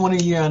is their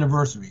 20-year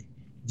anniversary.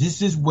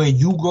 This is where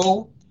you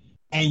go,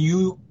 and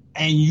you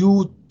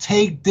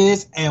take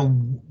this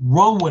and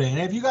run with it. And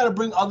if you got to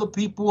bring other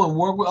people and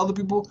work with other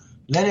people,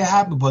 let it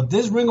happen. But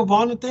this Ring of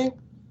Honor thing,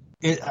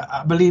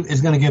 I believe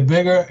it's going to get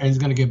bigger and it's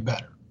going to get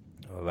better.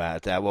 All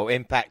right. Well,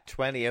 Impact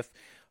 20th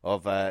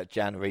of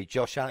January,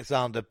 Josh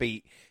Alexander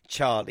beat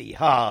Charlie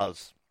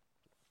Haas.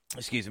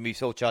 Excuse me, we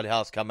saw Charlie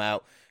Haas come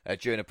out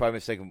during a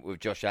promo segment with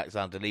Josh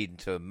Alexander leading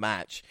to a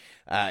match.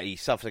 He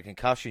suffered a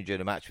concussion during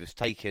the match, was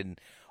taken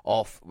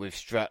off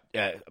with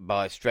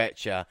by a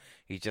stretcher.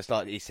 He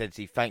said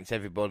he thanks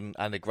everyone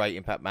and the great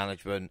Impact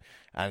management,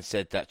 and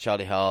said that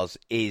Charlie Haas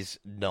is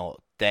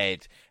not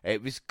dead.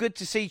 It was good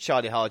to see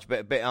Charlie Haas, but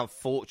a bit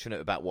unfortunate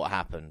about what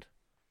happened.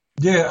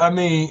 Yeah, I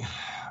mean,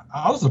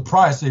 I was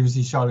surprised to even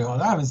see Charlie Haas.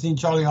 I haven't seen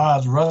Charlie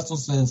Haas wrestle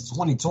since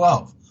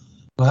 2012.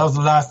 So that was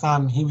the last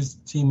time he was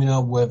teaming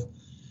up with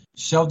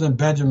Shelton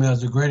Benjamin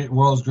as the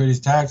world's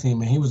greatest tag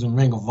team, and he was in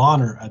Ring of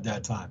Honor at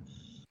that time.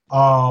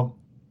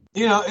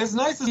 It's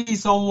nice to see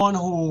someone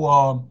who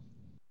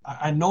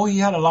I know he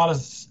had a lot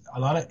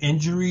of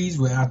injuries,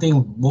 where I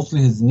think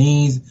mostly his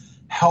knees,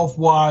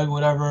 health-wise,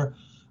 whatever.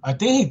 I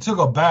think he took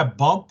a bad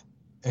bump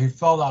and he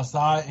fell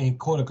outside and he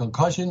caught a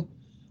concussion.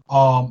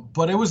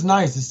 But it was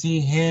nice to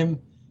see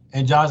him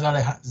and Josh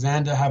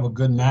Alexander have a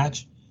good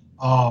match.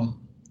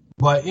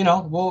 But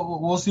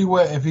we'll see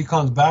if he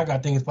comes back. I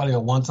think it's probably a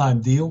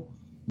one-time deal,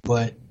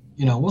 but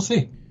we'll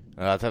see.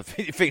 I don't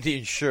think the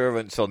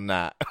insurance on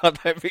that. I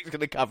don't think it's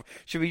going to cover.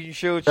 Should we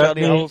insure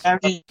Charlie Hulse?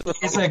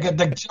 It's like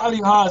the Charlie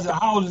Hulse.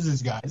 How old is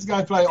this guy? This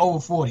guy's probably over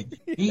 40.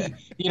 And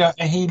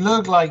he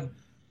looked like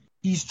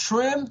he's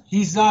trim.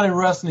 He's not in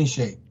wrestling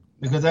shape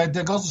because that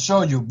goes to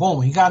show you.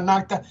 Boom, he got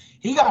knocked out.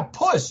 He got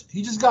pushed.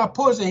 He just got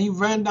pushed and he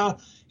ran down.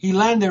 He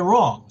landed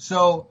wrong.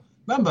 So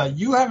remember,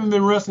 you haven't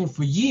been wrestling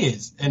for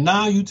years, and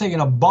now you taking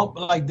a bump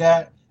like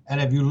that.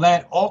 And if you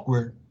land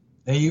awkward,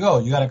 there you go.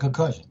 You got a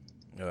concussion.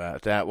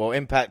 About that. Well,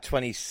 Impact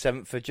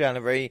 27th of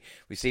January,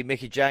 we see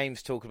Mickie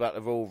James talk about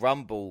the Royal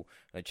Rumble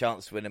and a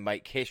chance to win and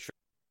make history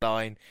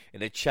line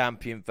in a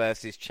champion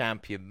versus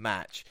champion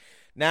match.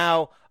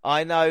 Now,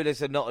 I know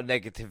there's a lot of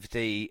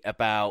negativity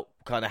about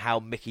kind of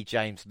how Mickie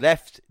James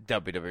left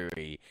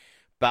WWE,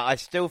 but I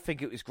still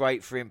think it was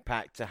great for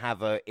Impact to have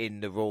her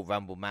in the Royal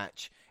Rumble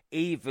match,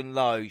 even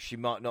though she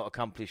might not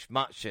accomplish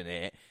much in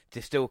it,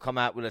 to still come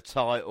out with a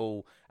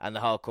title and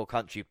the Hardcore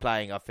Country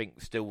playing, I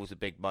think still was a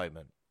big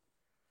moment.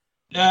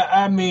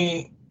 I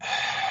mean,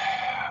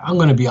 I'm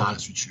going to be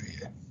honest with you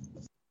here.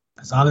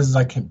 As honest as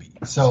I can be.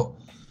 So,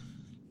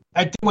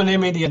 I think when they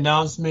made the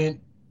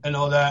announcement and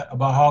all that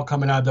about how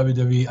coming out of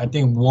WWE, I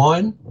think,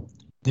 one,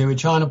 they were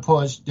trying to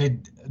push.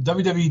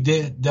 WWE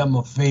did them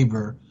a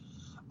favor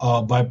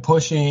by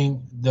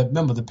pushing.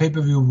 Remember, the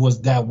pay-per-view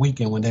was that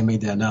weekend when they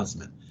made the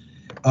announcement.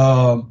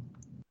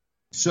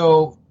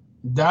 So,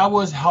 that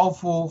was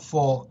helpful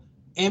for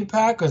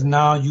Impact because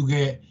now you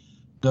get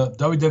the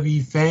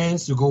WWE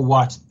fans to go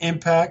watch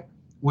Impact,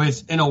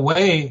 which in a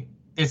way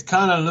is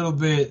kind of a little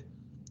bit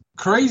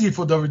crazy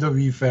for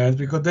WWE fans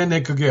because then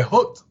they could get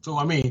hooked. So,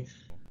 I mean,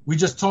 we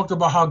just talked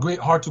about how great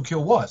Hard to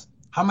Kill was.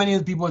 How many of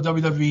the people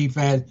WWE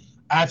fans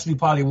actually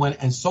probably went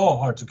and saw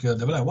Hard to Kill?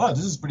 They were like, wow,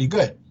 this is pretty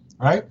good,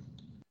 right?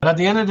 But at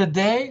the end of the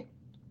day,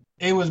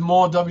 it was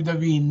more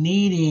WWE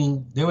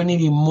needing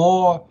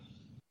more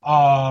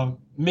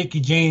Mickie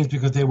James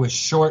because they were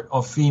short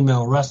of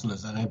female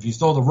wrestlers. And if you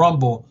saw the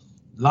Rumble,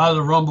 a lot of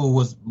the Rumble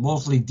was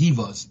mostly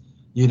divas,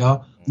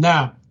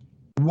 Now,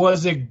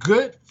 was it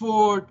good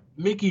for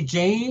Mickie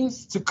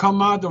James to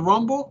come out the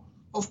Rumble?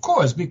 Of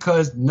course,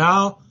 because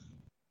now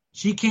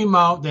she came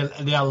out.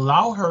 They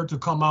allow her to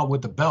come out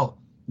with the belt.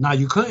 Now,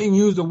 you couldn't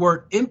use the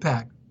word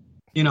Impact.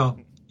 You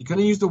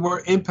couldn't use the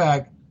word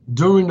Impact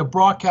during the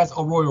broadcast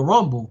of Royal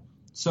Rumble.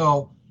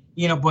 So,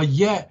 but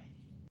yet,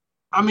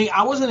 I mean,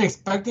 I wasn't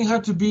expecting her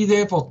to be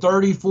there for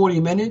 30, 40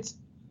 minutes.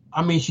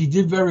 I mean, she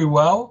did very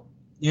well.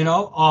 You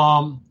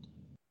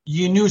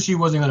knew she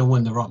wasn't going to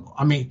win the Rumble.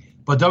 I mean,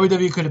 but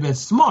WWE could have been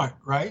smart,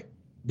 right?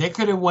 They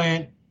could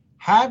have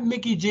have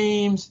Mickie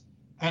James,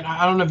 and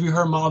I don't know if you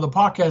heard my other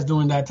podcast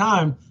during that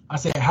time. I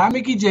said, have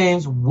Mickie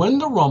James win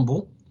the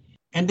Rumble,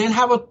 and then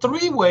have a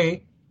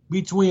three-way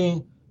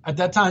between, at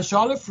that time,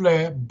 Charlotte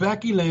Flair,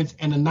 Becky Lynch,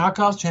 and the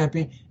Knockouts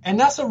champion, and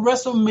that's a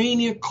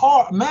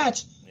WrestleMania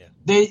match.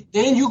 Yeah.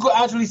 Then you could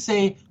actually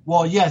say,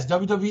 well, yes,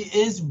 WWE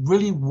is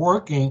really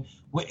working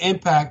with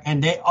Impact,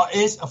 and there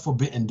is a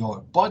forbidden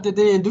door. But they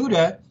didn't do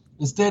that.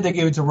 Instead, they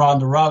gave it to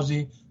Ronda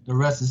Rousey. The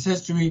rest is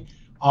history.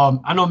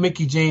 I know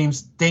Mickie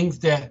James thinks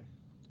that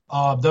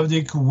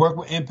WWE could work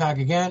with Impact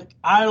again.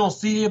 I don't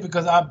see it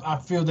because I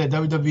feel that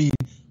WWE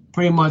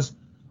pretty much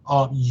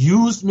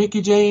used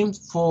Mickie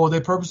James for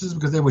their purposes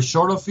because they were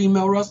short of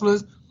female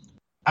wrestlers.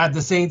 At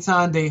the same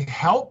time, they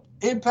help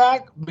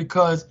Impact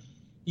because,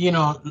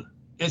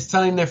 it's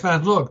telling their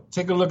fans, look,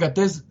 take a look at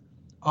this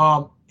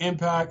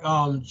Impact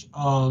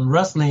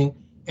wrestling,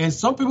 and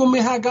some people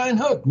may have gotten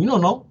hooked. You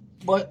don't know,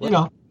 but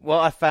what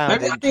I found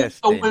maybe interesting, it's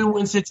a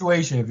win-win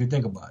situation if you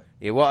think about it.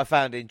 Yeah, what I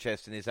found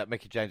interesting is that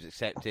Mickie James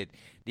accepted.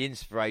 The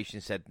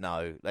Inspiration said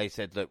no. They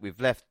said, look, we've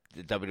left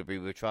the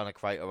WWE. We're trying to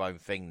create our own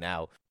thing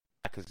now.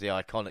 Because the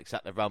Iconics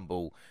at the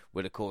Rumble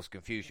would have caused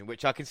confusion,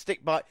 which I can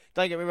stick by.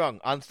 Don't get me wrong.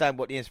 I understand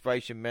what the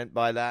Inspiration meant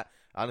by that.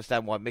 I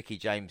understand why Mickie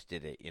James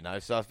did it,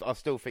 So I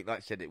still think, like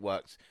I said, it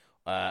works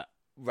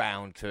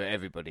round to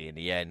everybody in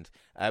the end.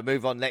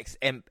 Move on next.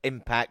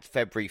 Impact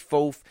February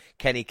 4th.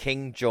 Kenny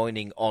King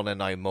joining Honor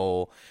No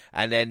More.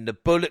 And then the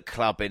Bullet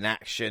Club in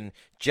action.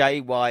 Jay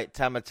White,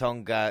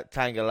 Tamatonga,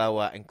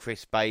 Tangaloa and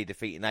Chris Bay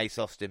defeating Ace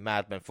Austin,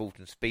 Madman,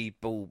 Fulton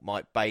Speedball,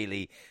 Mike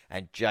Bailey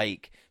and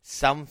Jake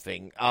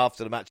Something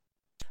after the match.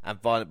 And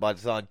Violent by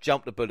Design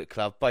jumped the Bullet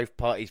Club. Both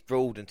parties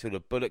brawled until the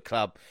Bullet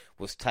Club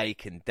was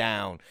taken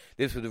down.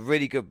 This was a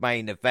really good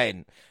main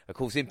event. Of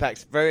course,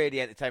 Impact's very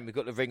entertaining. We've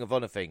got the Ring of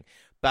Honor thing.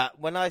 But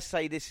when I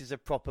say this is a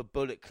proper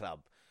Bullet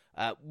Club,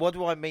 what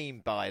do I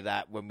mean by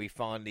that when we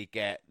finally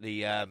get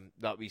the,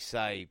 like we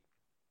say,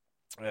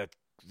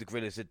 the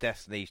Guerrillas of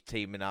Destiny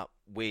teaming up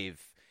with,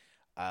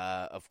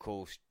 of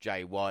course,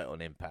 Jay White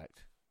on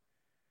Impact?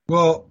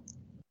 Well,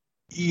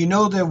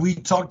 that we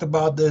talked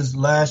about this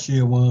last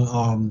year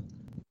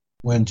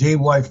when Jay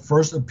White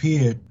first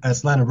appeared at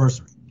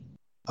Slammiversary.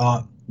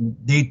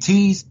 They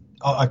teased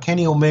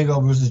Kenny Omega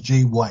versus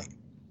Jay White.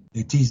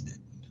 They teased it.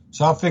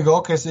 So I figured,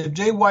 okay, so if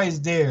Jay White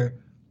is there,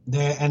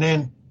 and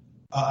then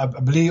I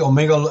believe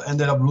Omega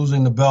ended up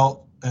losing the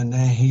belt and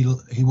then he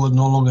was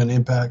no longer an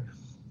Impact.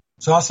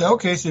 So I said,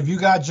 okay, so if you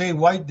got Jay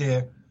White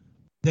there,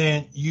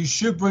 then you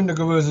should bring the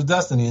Gorillas of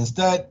Destiny.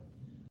 Instead,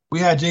 we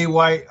had Jay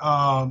White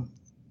brought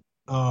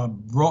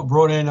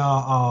in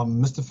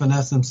Mr.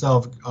 Finesse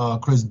himself,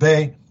 Chris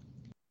Bay,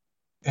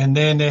 and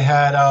then they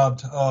had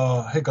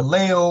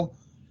Hikaleo.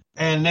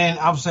 And then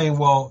I'm saying,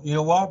 well, you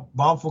know what?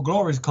 Bound for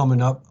Glory is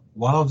coming up.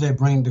 Why don't they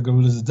bring the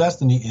Gorillas of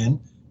Destiny in,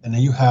 and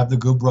then you have the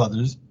Good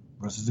Brothers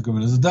versus the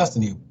Gorillas of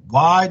Destiny.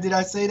 Why did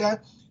I say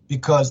that?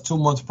 Because 2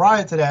 months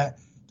prior to that,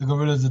 the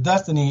Gorillas of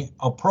Destiny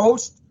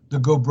approached the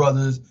Good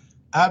Brothers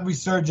at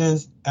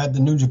Resurgence at the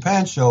New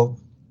Japan show,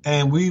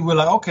 and we were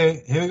like,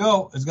 okay, here we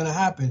go. It's going to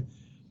happen.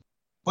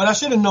 But I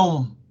should have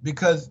known,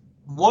 because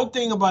one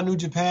thing about New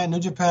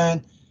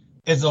Japan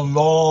is a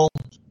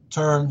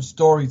long-term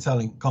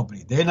storytelling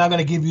company. They're not going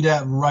to give you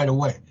that right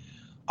away.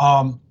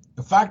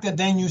 The fact that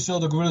then you saw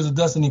the Gorillas of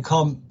Destiny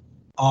come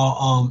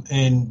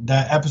in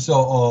that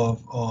episode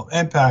of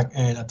Impact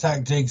and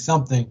attack Jake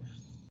something,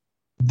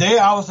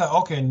 I was like,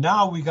 okay,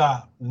 now we're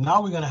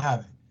gonna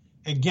have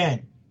it.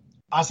 Again,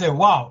 I said,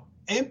 wow,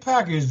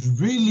 Impact is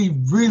really,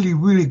 really,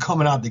 really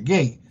coming out the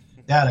gate.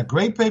 They had a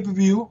great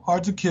pay-per-view,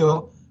 Hard to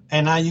Kill,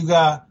 and now you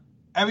got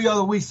every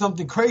other week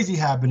something crazy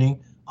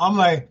happening. I'm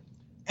like,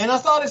 and I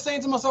started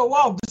saying to myself,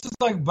 wow, this is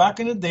like back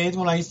in the days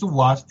when I used to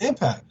watch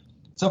Impact.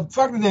 So the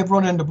fact that they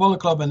brought in the Bullet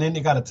Club and then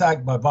they got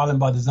attacked by Violent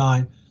by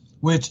Design,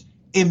 which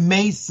it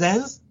made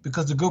sense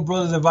because the Good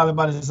Brothers and Violent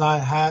by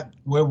Design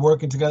were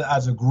working together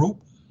as a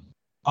group.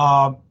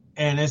 And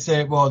they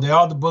said, well, they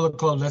are the Bullet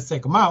Club, let's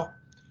take them out.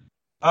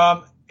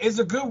 It's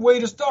a good way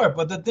to start.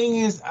 But the thing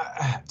is,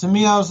 to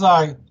me, I was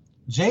like,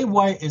 Jay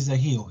White is a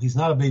heel. He's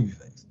not a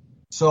babyface.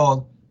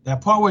 So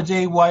that part where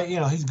Jay White,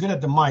 he's good at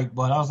the mic,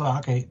 but I was like,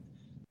 okay,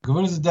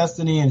 Gorillas of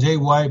Destiny and Jay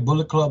White,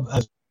 Bullet Club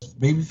as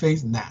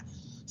babyface, nah.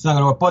 It's not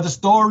going to work. But the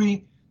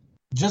story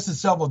just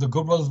itself of the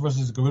Good Brothers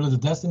versus the Gorillas of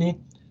Destiny,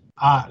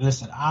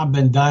 listen, I've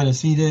been dying to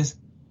see this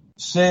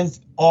since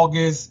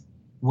August,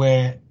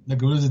 where the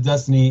Gorillas of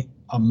Destiny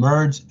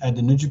emerged at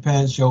the New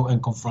Japan show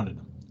and confronted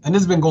them. And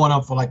this has been going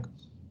on for like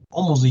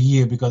almost a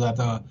year, because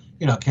after,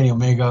 Kenny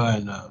Omega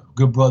and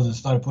Good Brothers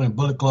started putting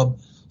Bullet Club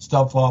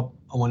stuff up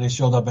when they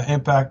showed up at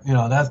Impact,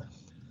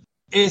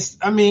 it's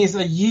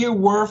a year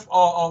worth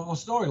of a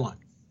storyline.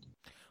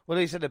 Well,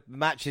 he said the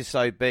match is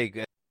so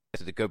big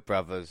to the Good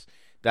Brothers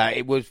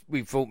that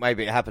we thought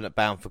maybe it happened at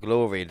Bound for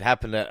Glory. It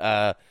happened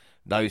at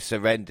No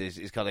Surrenders.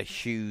 It's got a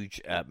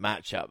huge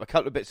matchup. A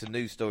couple of bits of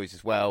news stories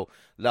as well.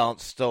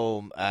 Lance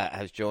Storm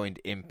has joined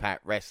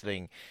Impact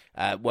Wrestling,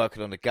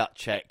 working on a gut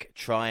check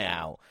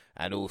tryout,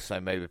 and also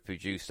maybe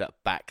produced that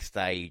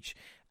backstage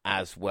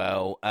as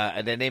well.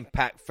 And then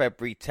Impact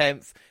February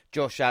 10th,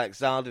 Josh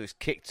Alexander has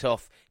kicked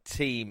off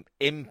Team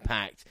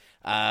Impact,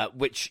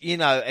 which,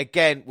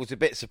 again, was a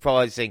bit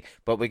surprising,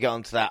 but we get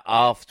onto that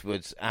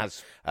afterwards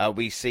as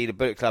we see the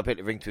Bullet Club hit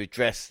the ring to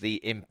address the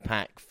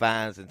Impact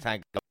fans and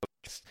tag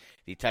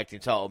the tag team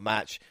title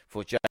match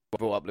for Joe.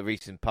 Brought up the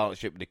recent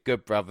partnership with the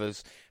Good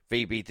Brothers.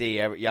 VBD,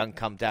 Eric Young,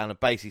 come down and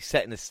basically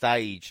setting the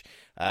stage,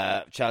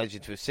 challenging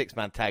to a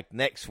six-man tag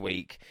next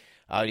week,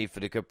 only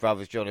for the Good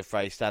Brothers, John and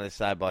Frey, standing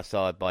side by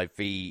side by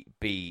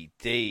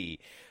VBD.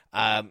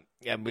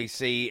 And we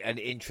see an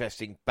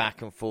interesting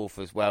back and forth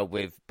as well,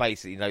 with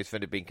basically no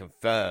defender being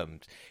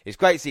confirmed. It's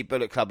great to see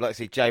Bullet Club, like I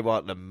see Jay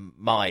White and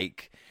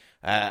Mike.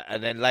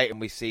 And then later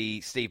we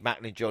see Steve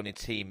Macklin joining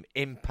Team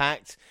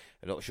Impact.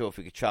 I'm not sure if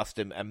we could trust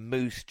him. And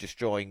Moose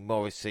destroying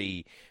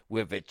Morrissey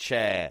with a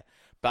chair.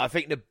 But I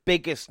think the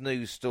biggest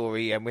news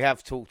story, and we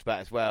have talked about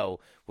as well,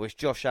 was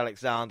Josh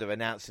Alexander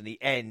announcing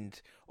the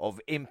end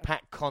of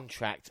Impact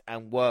contract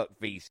and work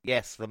visa.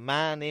 Yes, the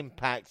man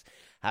Impact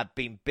have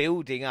been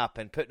building up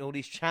and putting all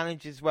these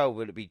challenges as well,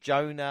 whether it be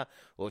Jonah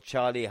or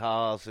Charlie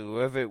Haas or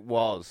whoever it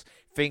was,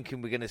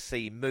 thinking we're going to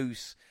see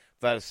Moose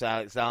versus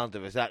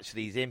Alexander, as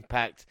actually his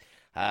Impact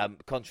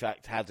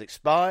contract has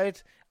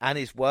expired and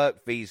his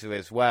work visa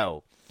as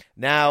well.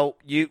 Now,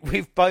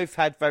 we've both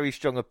had very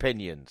strong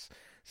opinions.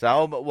 So,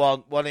 Helmet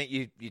One, why don't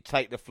you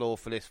take the floor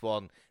for this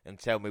one and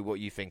tell me what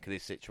you think of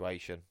this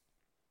situation?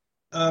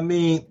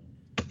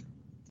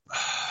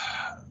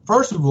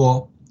 First of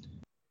all,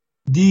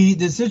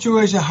 the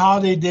situation, how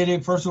they did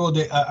it, first of all,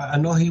 I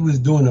know he was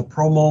doing a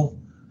promo,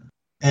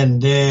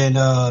 and then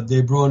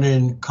they brought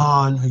in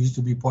Khan, who used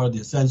to be part of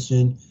the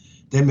Ascension.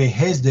 They made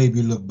his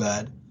debut look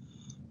bad.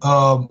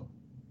 But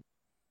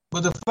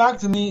the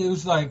fact to me, it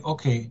was like,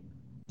 okay,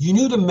 you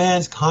knew the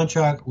man's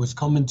contract was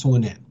coming to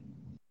an end.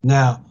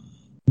 Now,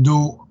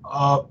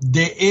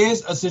 there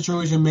is a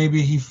situation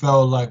maybe he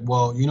felt like,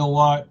 well, you know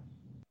what?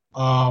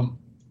 I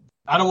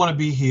don't want to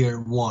be here,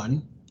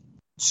 one.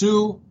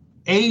 Two,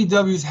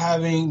 AEW is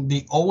having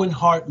the Owen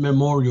Hart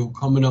Memorial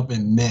coming up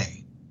in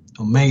May,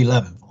 on May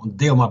 11th, on the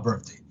day of my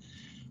birthday.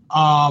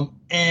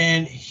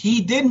 And he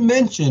did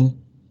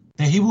mention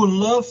that he would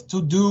love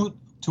to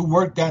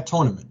work that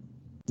tournament.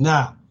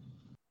 Now,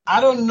 I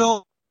don't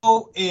know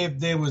if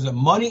there was a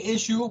money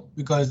issue,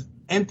 because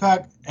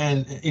Impact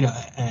and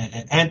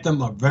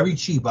Anthem are very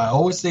cheap. I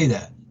always say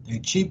that. They're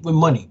cheap with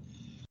money.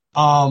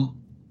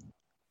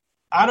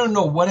 I don't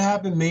know what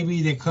happened.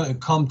 Maybe they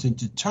couldn't come to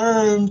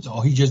terms,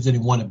 or he just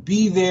didn't want to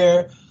be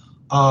there.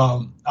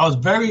 I was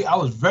very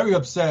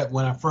upset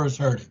when I first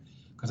heard it,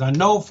 because I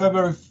know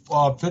February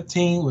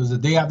 15 was the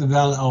day after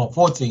Valentine's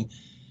 14.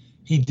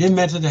 He did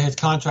mention that his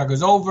contract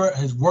was over.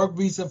 His work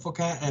visa from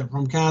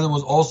Canada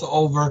was also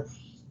over.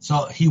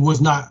 So he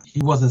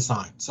wasn't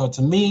signed. So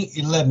to me,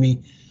 it led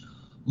me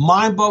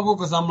mind bubble,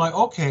 because I'm like,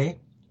 okay,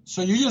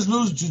 so you just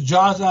lose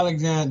Josh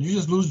Alexander. You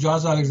just lose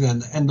Josh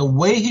Alexander. And the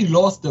way he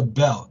lost the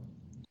belt,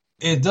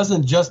 it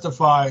doesn't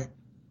justify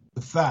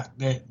the fact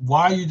that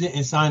why you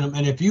didn't sign him.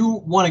 And if you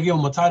want to give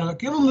him a title,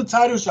 give him the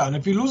title shot. And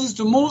if he loses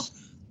to Moose,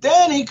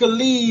 then he could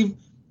leave.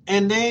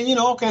 And then,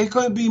 okay, he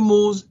couldn't be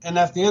Moose, and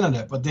that's the end of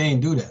that. But they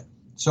didn't do that.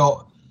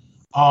 So,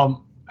 I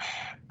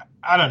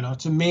don't know.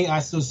 To me, I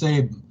still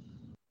say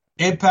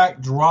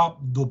Impact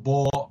dropped the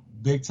ball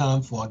big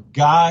time for a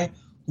guy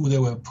who they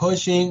were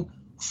pushing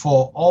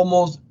for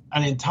almost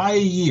an entire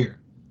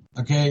year,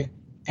 okay?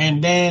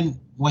 And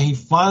then when he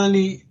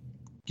finally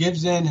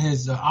gives in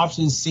his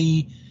option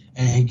C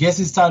and he gets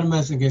his title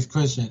match against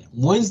Christian,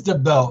 wins the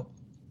belt,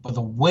 but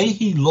the way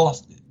he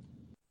lost it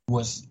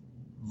was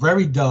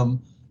very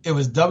dumb. It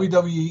was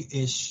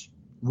WWE-ish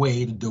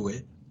way to do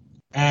it.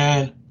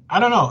 And I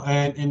don't know.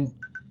 And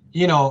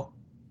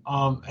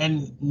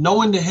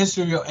knowing the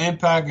history of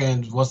Impact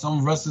and what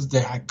some wrestlers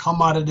that had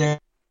come out of there,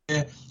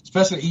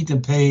 especially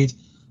Ethan Page,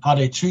 how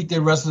they treat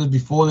their wrestlers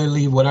before they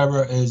leave,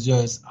 whatever, is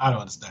just, I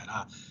don't understand.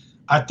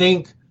 I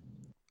think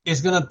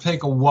it's going to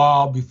take a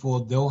while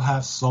before they'll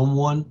have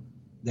someone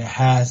that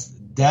has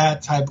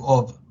that type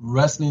of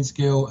wrestling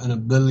skill and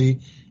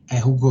ability, and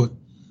who could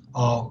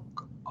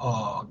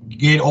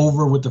get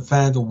over with the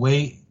fans the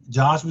way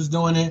Josh was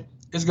doing it.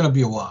 It's going to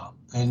be a while.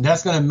 And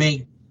that's going to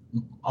make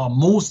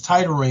Moose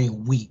title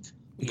reign weak,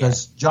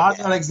 because Josh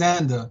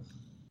Alexander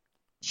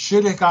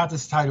should have got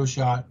this title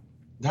shot.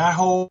 That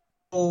whole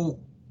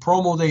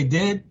promo they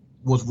did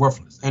was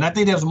worthless. And I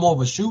think that was more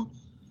of a shoot,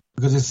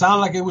 because it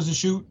sounded like it was a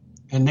shoot.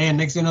 And then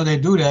next thing you know, they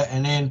do that.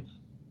 And then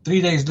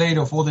 3 days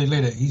later, 4 days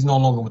later, he's no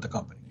longer with the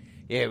company.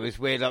 Yeah, it was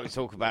weird. Like we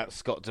talk about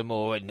Scott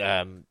D'Amore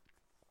and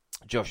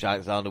Josh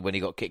Alexander when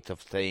he got kicked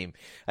off the team.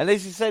 And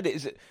as you said,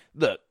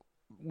 look,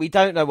 we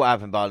don't know what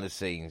happened behind the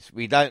scenes.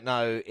 We don't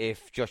know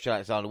if Josh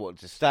Alexander wanted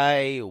to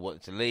stay or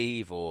wanted to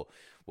leave, or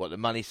what the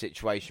money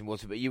situation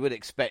was. But you would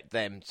expect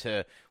them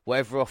to,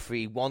 whatever offer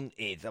he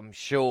wanted, I'm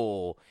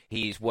sure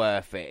he's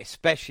worth it.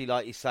 Especially,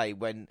 like you say,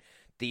 when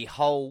the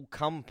whole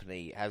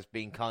company has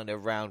been kind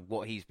of around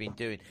what he's been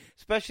doing.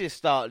 Especially at the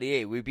start of the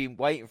year. We've been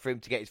waiting for him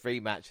to get his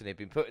rematch, and they've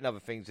been putting other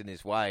things in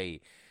his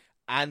way.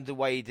 And the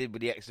way he did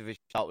with the X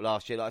Division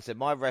last year. Like I said,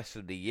 my rest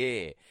of the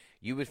year,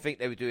 you would think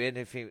they would do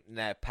anything in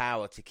their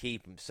power to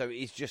keep him. So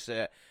it's just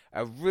a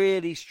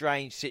really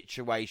strange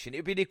situation. It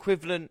would be the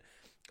equivalent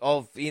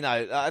of,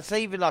 I'd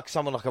say even like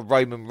someone like a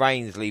Roman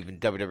Reigns leaving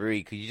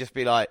WWE, because you just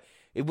be like,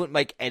 it wouldn't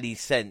make any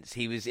sense.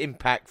 He was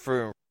Impact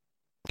through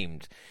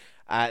and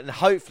and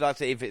hopefully, I'd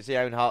say, if it's the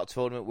Owen Hart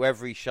tournament,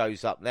 wherever he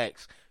shows up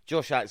next,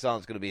 Josh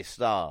Alexander's going to be a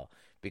star,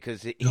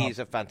 because he's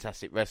a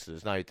fantastic wrestler,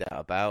 there's no doubt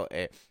about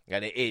it.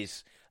 And it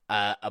is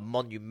a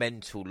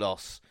monumental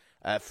loss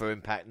for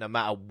Impact, no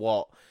matter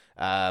what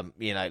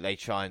they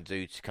try and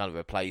do to kind of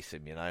replace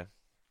him.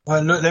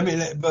 But look,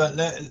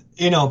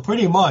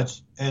 pretty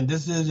much, and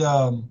this is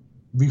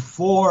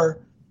before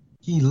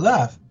he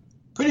left.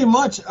 Pretty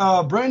much,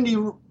 Brandy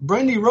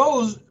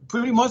Rose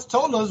pretty much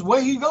told us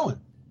where he's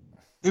going.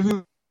 If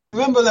you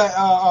remember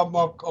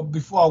that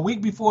before, a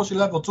week before she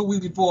left, or 2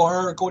 weeks before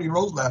her and Cody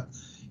Rhodes left,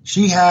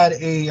 she had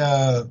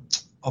a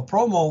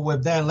promo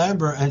with Dan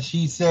Lambert, and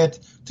she said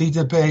to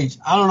Ethan Page,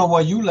 "I don't know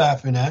what you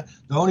laughing at.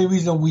 The only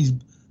reason we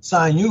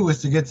signed you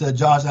is to get to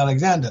Josh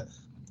Alexander."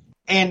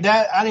 And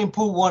that, I didn't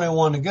put one and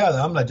one together.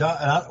 I'm like,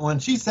 when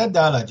she said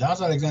that, like,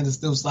 Josh Alexander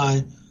still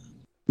signed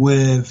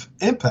with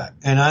Impact,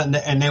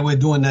 and they were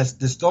doing this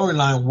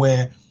storyline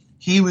where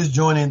he was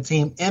joining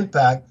Team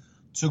Impact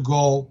to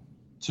go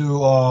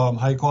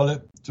to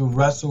to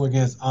wrestle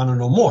against Honor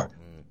No More.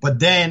 But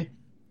then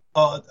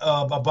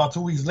about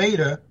 2 weeks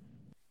later,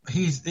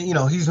 he's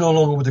no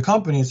longer with the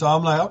company. So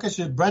I'm like, okay,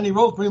 shit, Brandy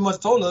Rose pretty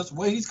much told us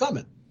where he's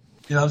coming.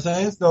 You know what I'm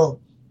saying? So,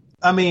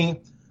 I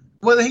mean,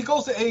 whether he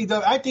goes to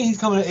AEW, I think he's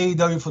coming to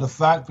AEW for the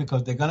fact,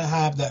 because they're going to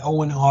have that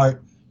Owen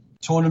Hart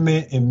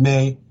tournament in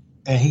May.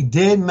 And he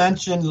did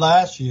mention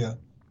last year,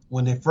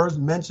 when they first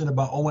mentioned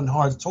about Owen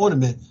Hart's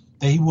tournament,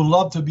 that he would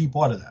love to be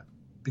part of that.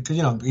 Because,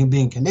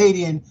 being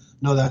Canadian,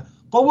 that.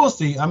 But we'll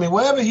see. I mean,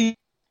 wherever he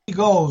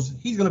goes,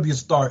 he's going to be a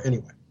star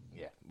anyway.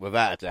 Yeah,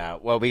 without a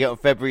doubt. Well, we got on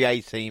February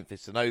 18th.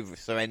 It's an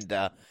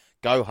over-surrender,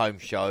 go-home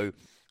show.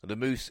 The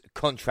Moose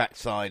contract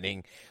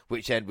signing,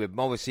 which ended with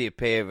Morrissey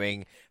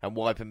appearing and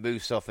wiping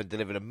Moose off and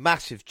delivering a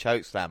massive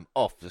chokeslam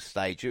off the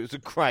stage. It was a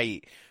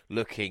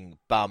great-looking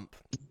bump.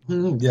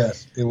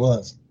 Yes, it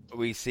was.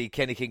 We see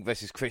Kenny King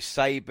versus Chris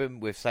Sabin,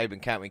 with Sabin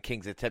countering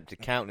King's attempted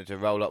counter to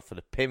roll up for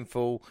the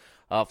pinfall.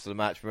 After the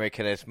match, Maria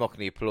Kanellis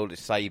mockingly applauded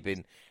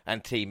Sabin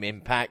and Team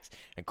Impact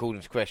and called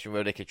into question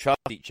whether they could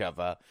trust each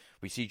other.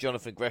 We see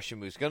Jonathan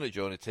Gresham, who's going to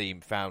join the team,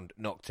 found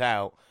knocked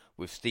out,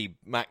 with Steve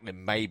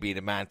Macklin maybe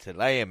the man to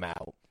lay him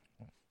out.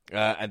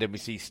 And then we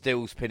see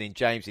Stills pinning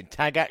James in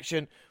tag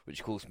action, which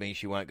of course means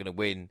she weren't going to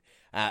win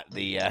at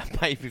the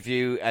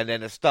pay-per-view. And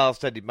then a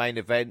star-studded main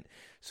event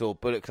saw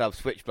Bullet Club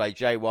Switchblade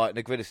Jay White and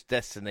the Grid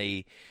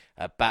Destiny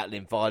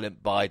battling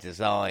Violent by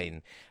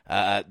Design.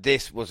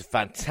 This was a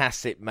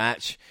fantastic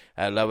match.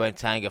 Low-end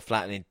Tanga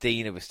flattening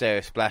Dina with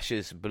stereo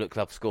splashes and Bullet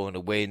Club scoring a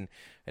win.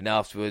 And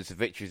afterwards, the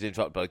victory was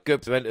interrupted by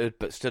Goobs, who entered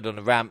but stood on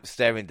the ramp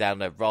staring down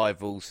their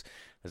rivals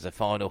as a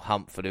final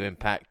hump for the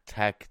Impact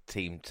Tag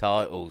Team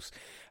titles.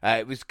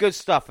 It was good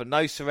stuff, and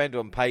No Surrender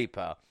on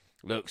paper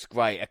looks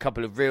great. A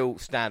couple of real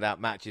standout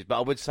matches, but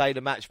I would say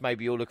the match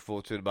maybe you're looking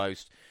forward to the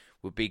most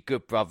would be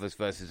Good Brothers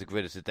versus the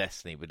Gritters of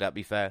Destiny. Would that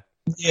be fair?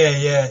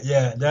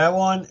 Yeah. That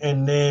one,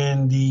 and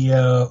then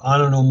the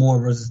Honor No More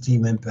versus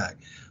Team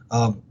Impact.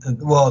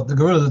 Well, the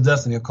Guerrillas of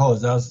Destiny, of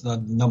course, that's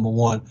number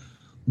one.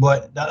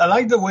 But I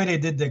like the way they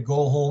did the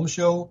Go Home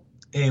show.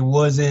 It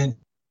wasn't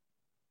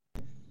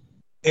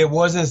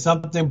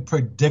something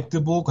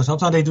predictable, because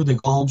sometimes they do the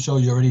Go Home show,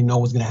 you already know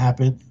what's going to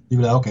happen.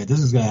 You're like, okay, this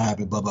is going to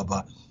happen, blah, blah,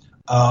 blah.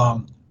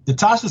 The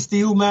Tasha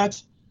Steele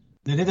match,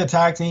 they did the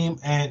tag team,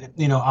 and,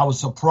 I was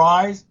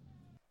surprised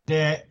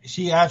that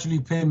she actually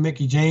pinned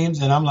Mickie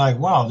James, and I'm like,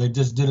 wow, they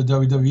just did a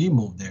WWE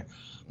move there.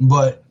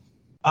 But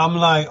I'm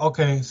like,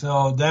 okay,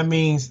 so that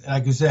means,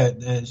 like you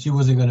said, that she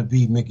wasn't going to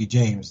beat Mickie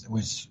James,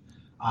 which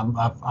I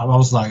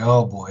was like,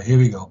 oh, boy, here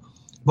we go.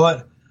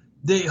 But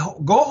the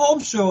Go Home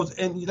shows,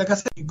 and like I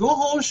said, Go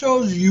Home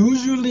shows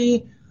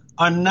usually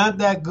are not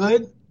that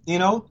good,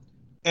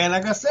 And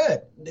like I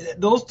said,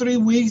 those 3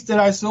 weeks that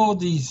I saw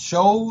these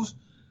shows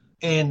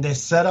and they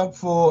set up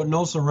for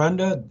No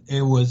Surrender,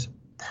 it was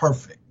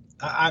perfect.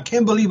 I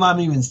can't believe I'm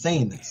even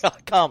saying this. I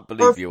can't believe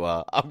perfect. You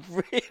are. I'm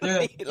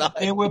really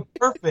They were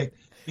perfect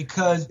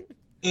because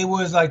it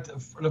was like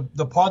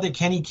the part that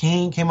Kenny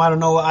King came out of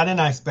nowhere. I didn't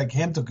expect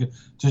him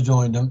to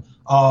join them.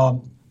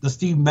 The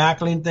Steve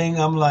Macklin thing,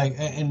 I'm like,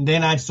 and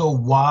then I saw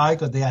why,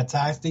 because they had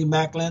tagged Steve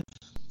Macklin.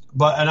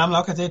 And I'm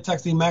like, okay, they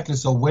tagged Steve Macklin,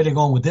 so where they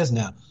going with this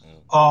now?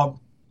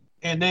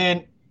 And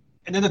then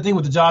the thing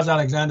with the Josh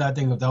Alexander, I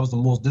think that was the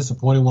most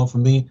disappointing one for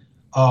me.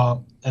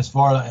 As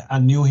far as I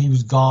knew he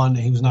was gone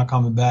and he was not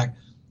coming back.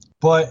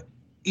 But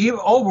even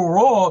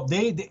overall,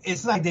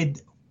 it's like they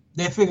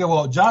figure,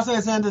 well, Josh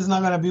Alexander is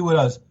not going to be with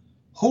us.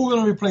 Who's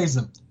going to replace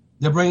him?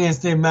 They bring in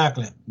Steve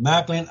Macklin.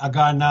 Macklin, a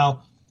guy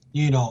now,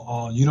 you don't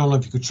know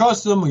if you could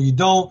trust him or you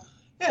don't.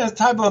 Yeah, it's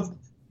type of,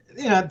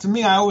 to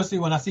me, I always say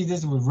when I see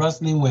this with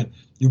wrestling, when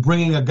you're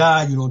bringing a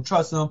guy, you don't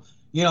trust him,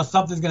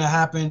 something's going to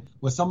happen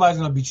where somebody's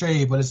going to betray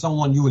you, but it's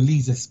someone you at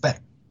least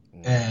expect.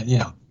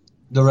 And,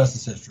 the rest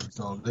is history.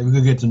 So we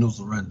could get to No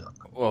Surrender.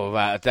 Well,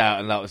 without a doubt,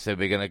 and like I said,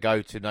 we're going to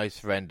go to No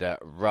Surrender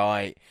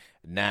right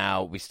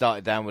now. We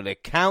started down with a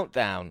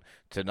countdown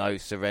to No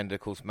Surrender.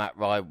 Of course, Matt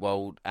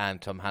Rydwald and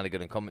Tom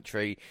Hannigan in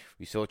commentary.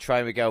 We saw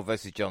Trey Miguel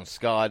versus John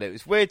Scott. It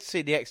was weird to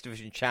see the X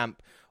Division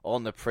champ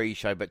on the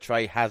pre-show, but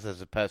Trey has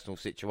as a personal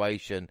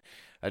situation.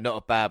 Not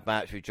a bad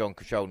match with John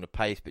controlling the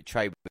pace, but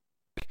Trey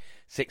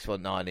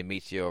 619 in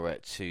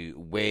Meteora to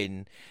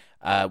win.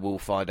 We'll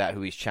find out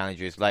who his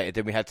challenger is later.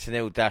 Then we had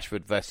Tennille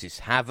Dashwood versus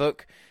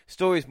Havoc.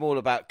 Story's more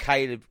about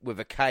Caleb with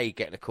a K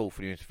getting a call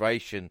for the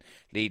inspiration,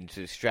 leading to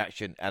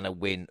distraction and a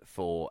win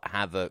for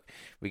Havoc.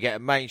 We get a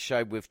main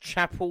show with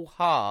Chapel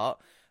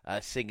Hart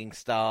singing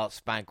Star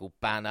Spangled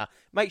Banner.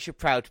 Makes you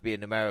proud to be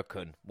an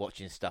American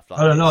watching stuff like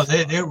this. I don't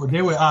know.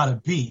 They were out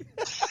of beat.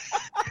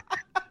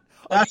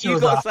 You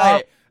got to say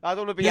it. I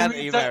don't want to be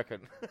anti-American.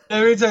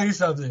 Let me tell you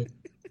something.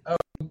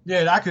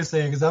 I can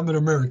say it because I'm an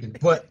American,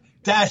 but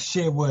that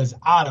shit was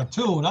out of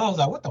tune. I was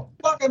like, what the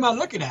fuck am I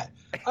looking at?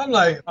 I'm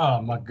like,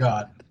 oh, my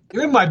God.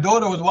 Even my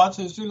daughter was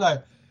watching. She's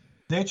like,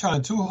 they're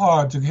trying too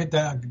hard to hit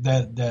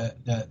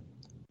that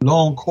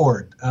long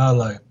chord. And I was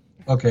like,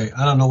 okay,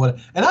 I don't know what.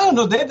 And I don't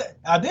know,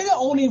 are they the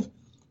only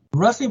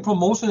wrestling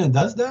promotion that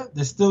does that?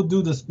 They still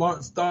do the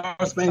Star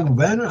Spangled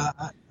Banner?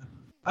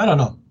 I don't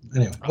know.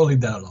 Anyway, we'll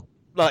leave that alone.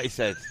 Like you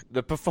said,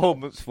 the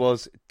performance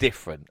was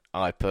different,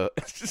 I put.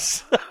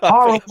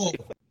 Horrible.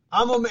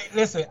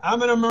 Listen,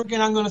 I'm an American,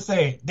 I'm going to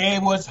say it. They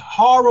was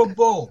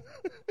horrible.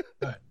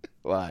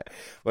 Right.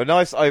 Well,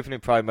 nice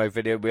opening promo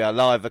video. We are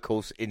live, of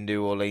course, in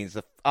New Orleans.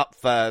 Up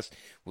first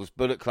was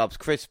Bullet Club's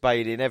Chris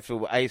Bailey,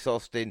 inevitable Ace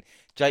Austin,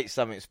 Jake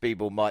Summit,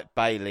 Speedball, Mike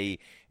Bailey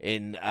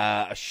in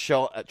a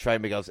shot at Trey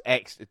Miguel's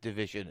X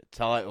Division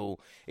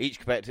title. Each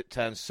competitor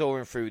turned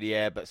soaring through the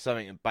air, but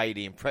Summit and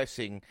Bailey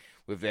impressing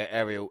with their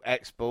aerial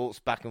exports.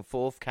 Back and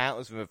forth,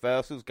 counters and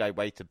reversals gave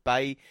way to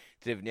Bay,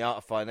 delivering the art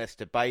of finesse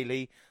to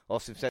Bailey.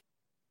 Austin set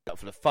up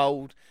for the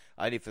fold,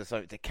 only for the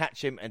Summit to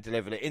catch him and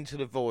deliver it into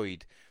the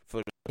void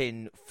for the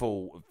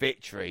pinfall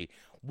victory.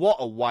 What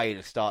a way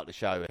to start the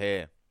show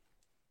here.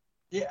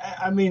 Yeah,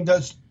 I mean,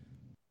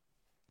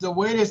 the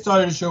way they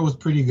started the show was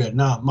pretty good.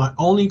 Now, my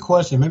only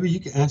question, maybe you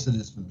can answer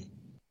this for me.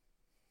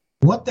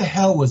 What the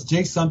hell was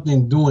Jake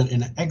Something doing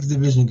in the X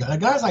Division? The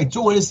guy's like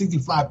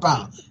 265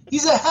 pounds.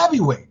 He's a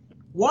heavyweight.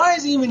 Why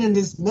is he even in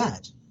this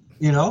match?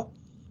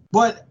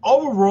 But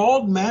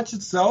overall, the match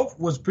itself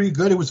was pretty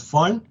good. It was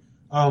fun.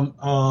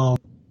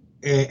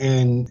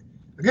 and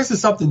I guess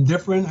it's something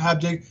different. Have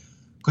Jake,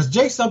 because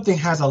Jake something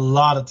has a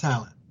lot of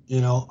talent.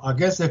 I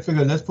guess they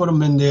figured let's put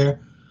him in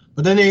there.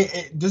 But then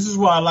this is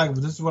what I like.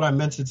 This is what I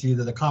mentioned to you,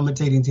 that the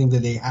commentating team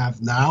that they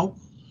have now,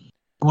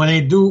 when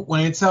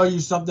they tell you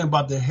something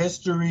about the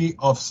history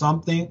of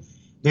something,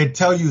 they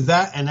tell you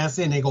that, and that's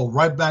it. And they go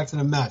right back to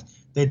the match.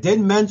 They did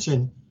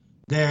mention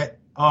that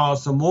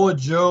Samoa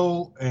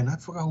Joe, and I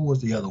forgot who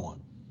was the other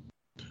one,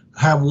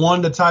 have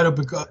won the title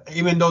because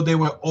even though they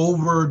were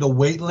over the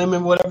weight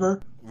limit,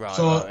 whatever. Right.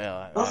 So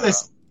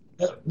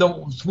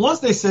once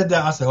they said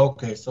that, I said,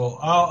 okay, so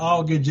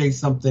I'll give Jake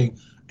something,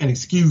 an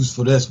excuse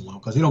for this one,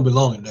 because he don't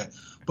belong in that.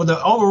 But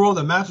overall,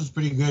 the match was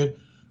pretty good.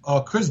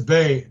 Chris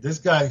Bay, this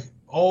guy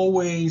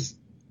always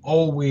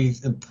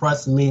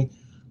impressed me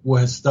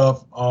with his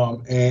stuff.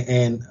 I'm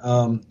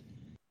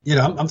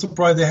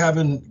surprised they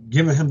haven't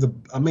given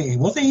him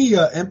wasn't he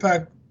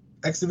Impact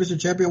X Division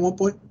champion at one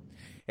point?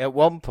 At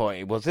one point,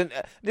 he wasn't.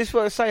 This is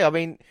what I say. I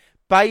mean,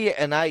 Bay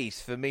and Ace,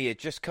 for me, are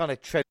just kind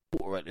of tread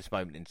water at this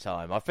moment in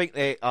time. I think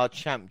they are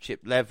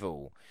championship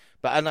level.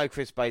 But I know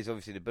Chris Bay's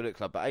obviously the Bullet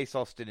Club, but Ace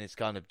Austin has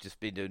kind of just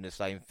been doing the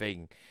same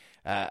thing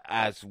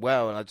as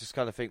well. And I just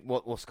kind of think,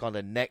 what's kind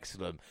of next to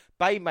them?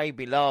 Bay made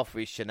me laugh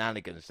with his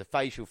shenanigans, the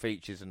facial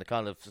features and the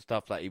kind of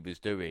stuff that he was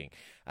doing.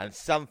 And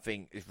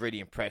something has really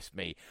impressed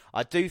me.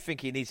 I do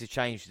think he needs to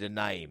change the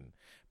name.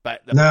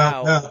 But the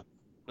power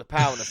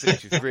and the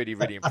finish is really,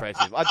 really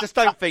impressive. I just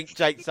don't think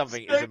Jake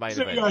something is the main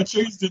event. I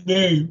changed the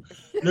name.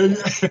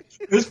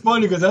 It's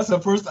funny because that's the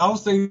first. I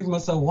was thinking to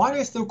myself, why are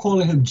they still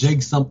calling him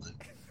Jake something?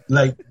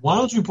 Like, why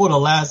don't you put a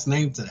last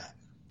name to that?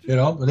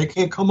 But they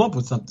can't come up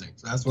with something.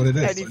 So that's what it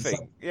is.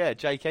 Anything. Yeah,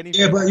 Jake, anything.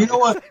 Yeah, but you know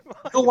what?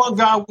 One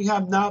guy we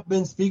have not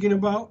been speaking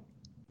about,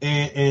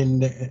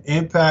 and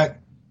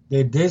Impact,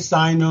 they did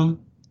sign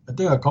him, I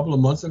think a couple of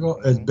months ago,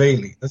 as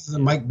Bailey. This is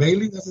Mike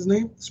Bailey, that's his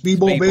name?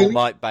 Speedball Bailey?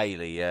 Mike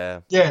Bailey,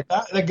 yeah. Yeah,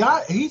 the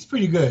guy, he's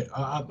pretty good.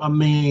 I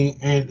mean,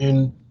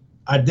 and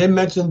I did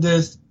mention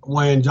this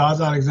when Josh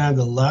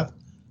Alexander left.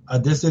 I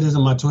did say this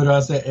on my Twitter.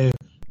 I said, if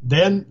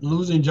then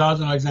losing Josh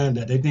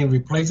Alexander, they think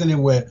replacing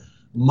him with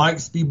Mike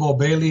Speedball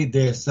Bailey,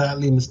 they're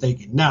sadly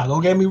mistaken. Now,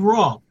 don't get me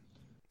wrong.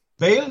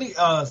 Bailey,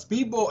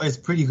 Speedball is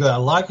pretty good. I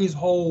like his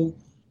whole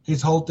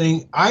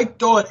thing. I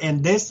thought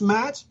in this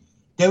match,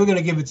 they were going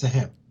to give it to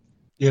him,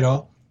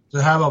 to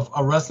have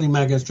a wrestling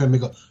match against Trey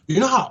Miguel.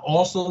 You know how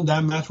awesome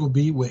that match would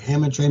be with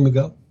him and Trey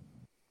Miguel?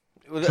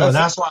 Well, so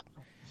that's why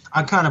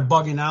I'm kind of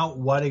bugging out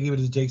why they give it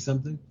to Jake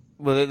something.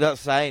 Well, that's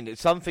saying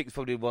something's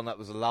probably one that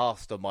was the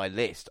last on my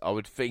list. I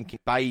would think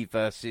Bay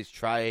versus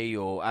Trey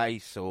or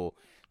Ace or,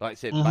 like I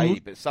said,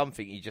 Bailey, but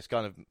something you're just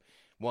kind of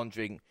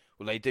wondering,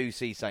 well, they do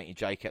see something in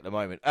Jake at the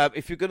moment.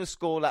 If you're going to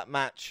score that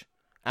match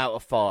out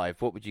of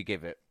 5, what would you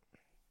give it?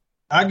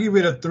 I give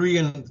it a 3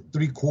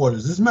 3/4.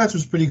 This match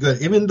was pretty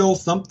good, even though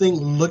something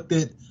looked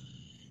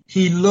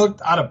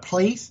out of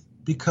place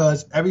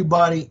because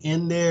everybody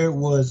in there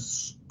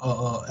was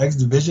X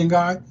Division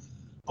guy.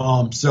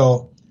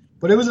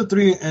 But it was a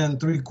 3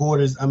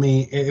 3/4. I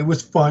mean, it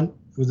was fun.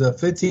 It was a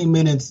 15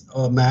 minutes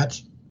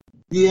match.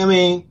 Yeah,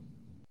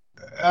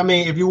 I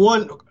mean, if you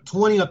want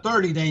 20 or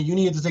 30, then you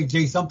need to take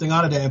Jay something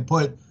out of that and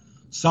put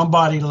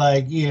somebody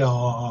like,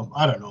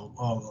 I don't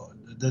know,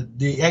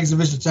 the X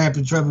Division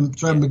champion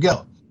Trevor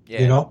Miguel.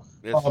 Yeah,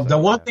 the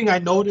one thing I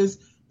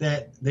noticed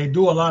that they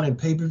do a lot in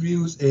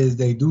pay-per-views is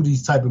they do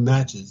these type of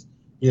matches.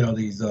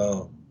 These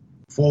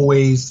 4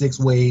 ways, 6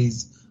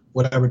 ways,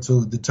 whatever,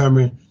 to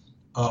determine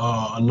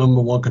a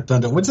number one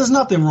contender, which is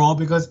nothing wrong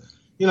because,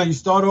 you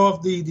start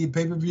off the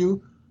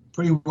pay-per-view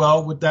pretty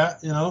well with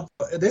that,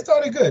 They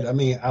started good. I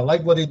mean, I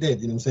like what they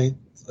did, you know what I'm saying?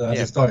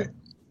 They started.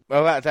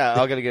 Well, that's that.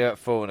 I'm going to give it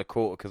 4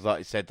 1/4 because, like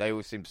you said, they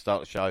always seem to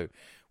start the show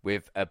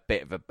with a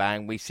bit of a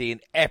bang. We see an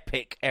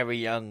epic Eric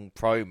Young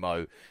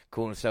promo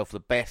calling himself the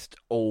best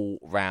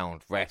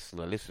all-round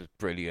wrestler. This was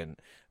brilliant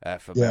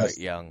from Eric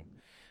Young,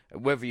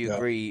 whether you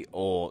agree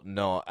or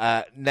not.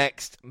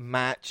 Next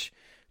match,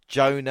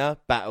 Jonah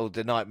battled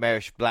the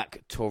nightmarish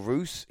Black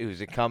Taurus, who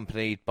was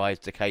accompanied by his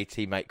decayed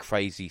teammate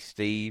Crazy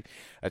Steve.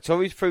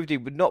 Taurus proved he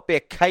would not be a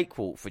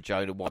cakewalk for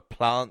Jonah while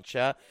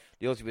plancher.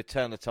 The Aussie would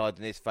turn the tide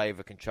in his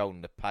favour,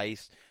 controlling the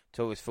pace.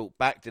 Taurus fought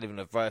back, delivering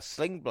a reverse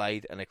sling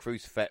blade and a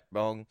crucifix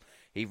bomb.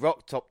 He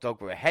rocked Top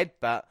Dog with a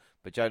headbutt,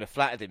 but Jonah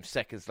flattered him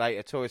seconds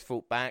later. Taurus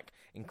fought back,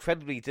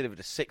 incredibly delivered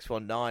a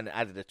 619 and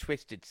added a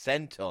twisted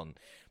senton.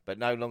 But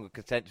no longer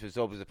content to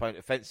absorb his opponent's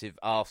offensive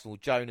arsenal,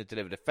 Jonah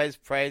delivered a Fez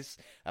Press,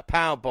 a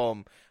power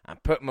bomb,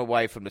 and put him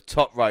away from the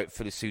top rope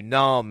for the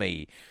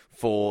tsunami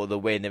for the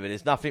win. I mean,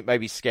 there's nothing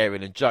maybe scarier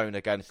than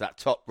Jonah going to that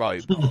top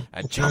rope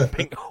and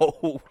jumping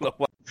all the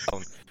way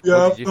down.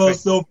 Yeah, I felt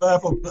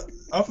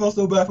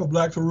so bad for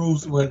Black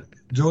Taurus when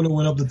Jonah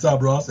went up the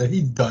top rope. I said,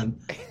 he's done.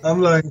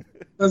 I'm like,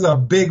 there's a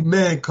big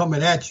man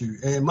coming at you.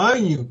 And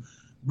mind you,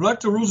 Black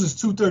Taurus is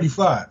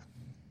 235.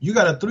 You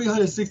got a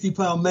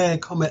 360-pound man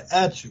coming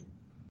at you.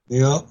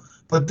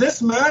 But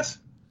this match,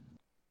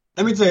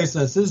 let me tell you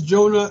something. Since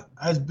Jonah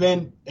has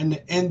been in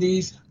the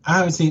Indies, I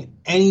haven't seen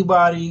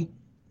anybody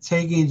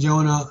taking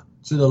Jonah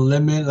to the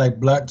limit like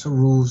Black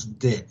Taurus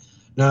did.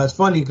 Now it's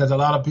funny because a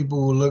lot of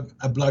people will look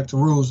at Black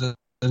Taurus and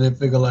they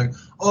figure like,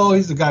 oh,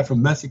 he's a guy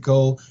from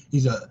Mexico.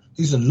 He's a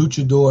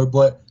luchador.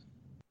 But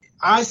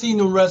I seen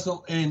him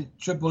wrestle in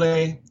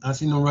AAA. I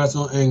seen him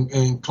wrestle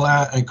in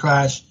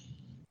Crash.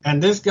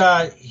 And this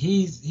guy,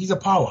 he's a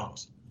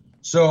powerhouse.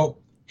 So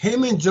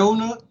him and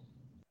Jonah,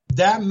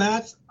 that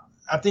match,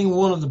 I think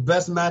one of the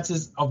best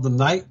matches of the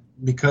night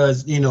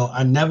because,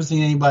 I never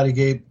seen anybody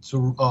give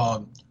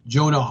to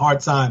Jonah a hard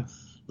time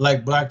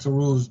like Black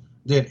Taurus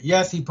did.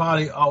 Yes, he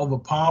probably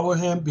overpowered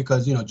him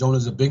because,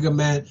 Jonah's a bigger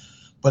man.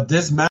 But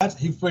this match,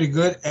 he's pretty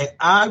good. And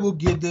I will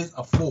give this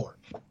a 4.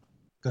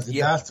 Because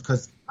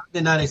I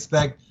did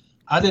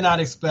not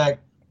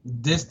expect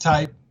this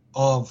type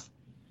of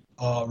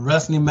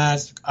wrestling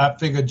match. I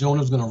figured Jonah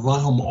was going to run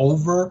him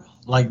over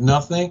like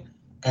nothing.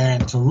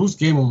 And Taurus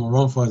gave him a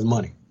run for his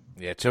money.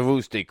 Yeah,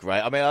 Taurus did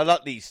great. I mean, I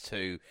like these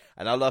two,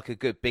 and I like a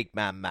good big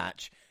man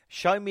match.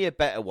 Show me a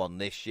better one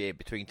this year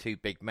between two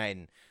big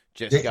men.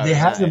 There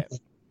hasn't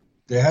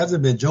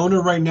been.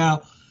 Jonah right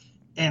now,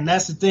 and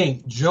that's the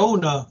thing.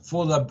 Jonah,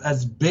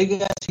 as big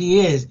as he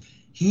is,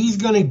 he's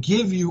going to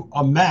give you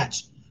a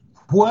match.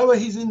 Whoever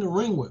he's in the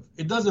ring with,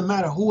 it doesn't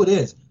matter who it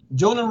is.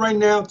 Jonah right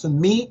now, to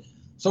me,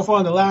 so far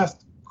in the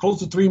last close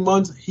to 3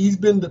 months, he's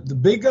been the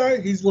big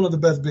guy. He's one of the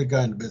best big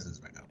guys in the business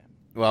right now.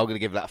 Well, I'm going to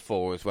give that a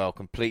 4 as well.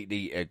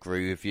 Completely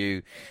agree with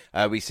you.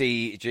 We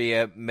see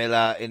Gia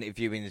Miller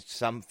interviewing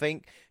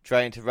something.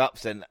 Trey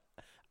interrupts, and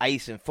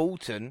Ace and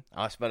Fulton.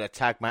 I smell a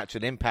tag match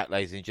on Impact,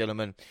 ladies and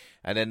gentlemen.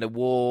 And then the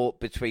war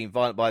between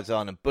Violent by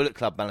Design and Bullet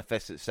Club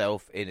manifests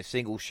itself in a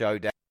single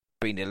showdown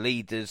between the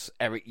leaders,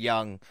 Eric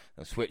Young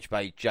and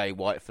Switchblade Jay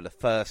White, for the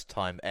first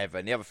time ever.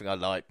 And the other thing I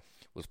liked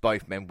was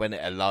both men went it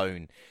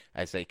alone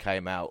as they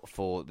came out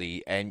for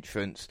the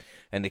entrance.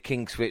 And the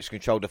King Switch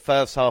controlled the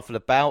first half of the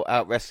bout,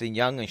 out wrestling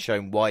Young and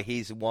showing why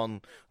he's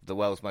one of the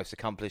world's most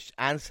accomplished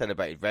and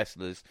celebrated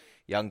wrestlers.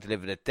 Young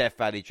delivered a Death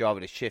Valley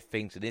driver to shift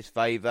things in his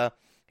favour.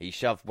 He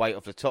shoved White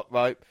off the top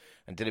rope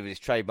and delivered his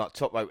trademark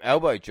top rope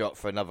elbow drop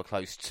for another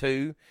close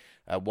 2.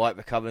 White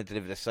recovered and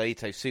delivered a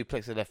Saito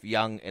suplex and left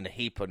Young in a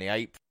heap on the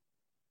apron.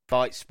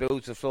 Fight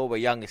spilled to the floor where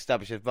Young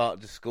established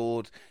advantage,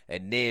 scored a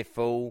near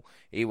fall.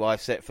 EY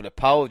set for the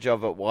pole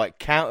driver, but White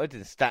countered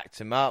and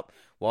stacked him up.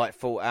 White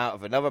fought out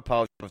of another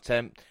pole driver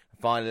attempt and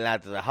finally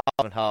landed a half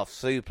and half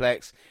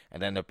suplex,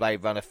 and then the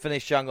Blade Runner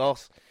finished Young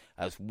off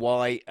as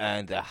White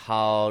earned a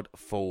hard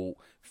fought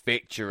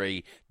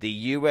victory. The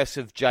US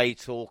of J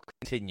tour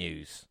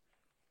continues.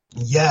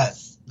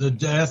 Yes, the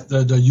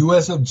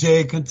US of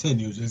J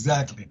continues,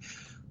 exactly.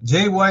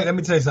 Jay White, let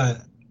me tell you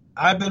something.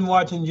 I've been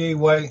watching Jay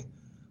White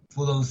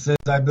since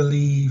I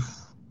believe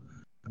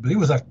it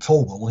was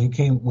October when he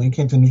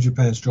came to New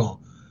Japan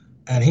Strong,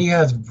 and he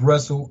has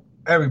wrestled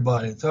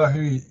everybody.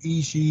 Tahiri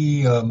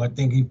Ishii, I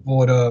think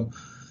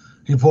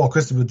he fought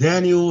Christopher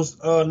Daniels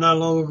not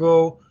long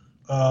ago.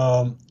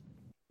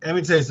 Let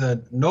me tell you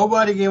something.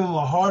 Nobody gave him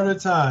a harder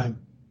time.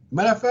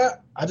 Matter of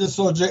fact,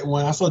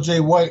 when I saw Jay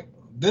White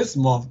this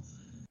month,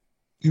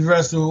 he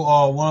wrestled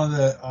one of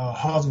the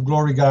House of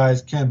Glory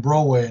guys, Ken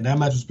Broway, and that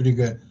match was pretty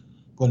good.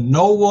 But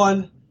no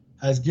one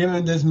has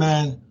given this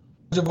man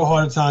much of a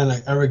harder time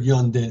like Eric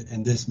Young did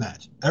in this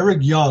match. Eric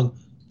Young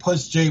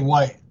pushed Jay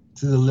White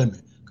to the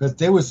limit because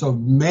there were so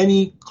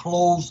many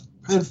close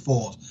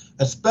pinfalls,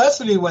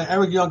 especially when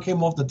Eric Young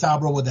came off the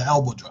top rope with the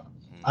elbow drop.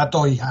 I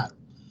thought he had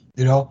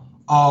it.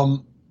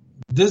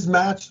 This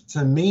match,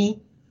 to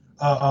me,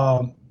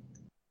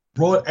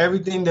 brought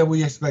everything that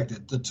we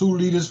expected. The two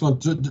leaders from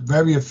the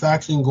various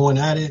factions going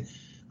at it.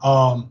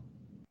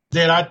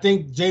 Did I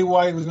think Jay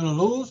White was going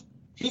to lose?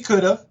 He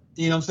could have.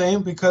 You know what I'm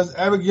saying? Because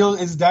Eric Young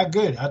is that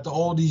good after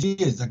all these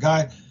years. The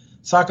guy,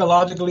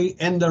 psychologically,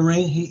 in the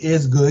ring, he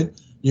is good,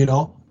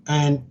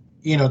 And,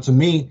 to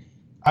me,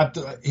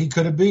 he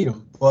could have beat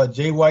him. But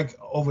Jay White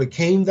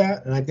overcame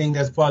that, and I think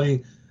that's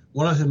probably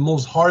one of his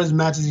most hardest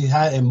matches he's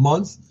had in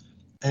months.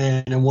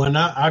 And when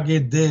I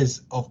give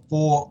this a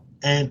 4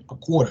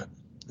 1/4.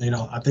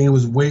 I think it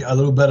was a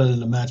little better than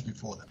the match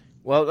before that.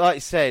 Well, like I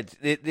said,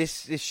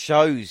 this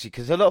shows,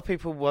 because a lot of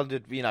people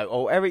wondered,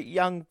 Eric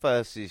Young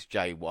versus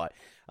Jay White.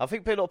 I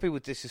think a lot of people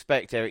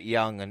disrespect Eric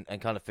Young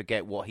and kind of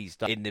forget what he's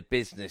done in the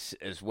business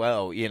as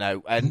well,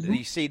 and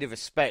you see the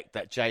respect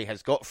that Jay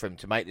has got for him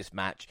to make this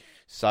match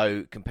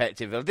so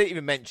competitive. I didn't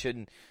even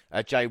mention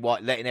Jay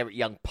White letting Eric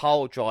Young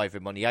pile drive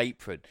him on the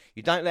apron.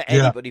 You don't let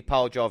anybody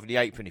pile drive on the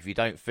apron if you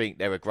don't think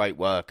they're a great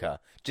worker.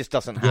 It just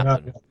doesn't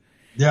happen.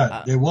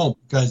 Yeah, they won't,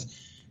 because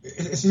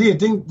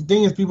the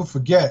thing is, people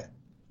forget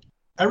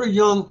Eric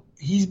Young,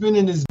 he's been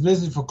in this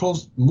business for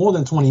more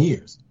than 20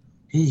 years.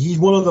 He's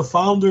one of the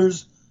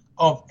founders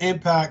of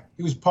Impact.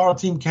 He was part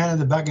of Team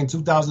Canada back in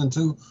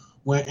 2002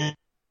 when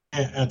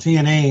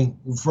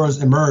TNA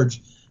first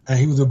emerged, and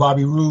he was with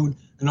Bobby Roode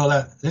and all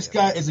that. This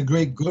guy is a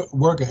great good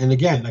worker. And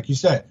again, like you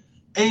said,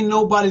 ain't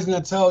nobody's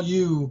going to tell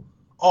you,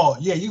 oh,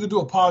 yeah, you can do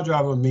a power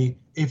drive with me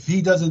if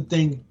he doesn't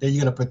think that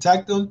you're going to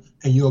protect him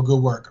and you're a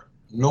good worker.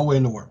 No way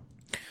in the world.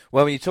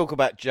 Well, when you talk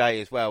about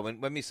Jay as well,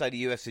 when we say the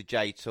USA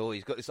J Tour,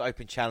 he's got this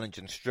open challenge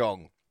and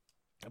Strong.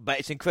 But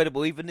it's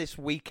incredible. Even this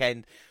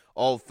weekend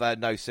of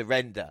No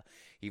Surrender.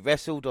 He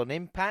wrestled on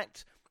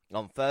Impact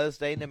on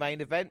Thursday in the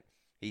main event.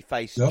 He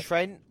faced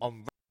Trent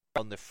on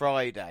the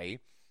Friday.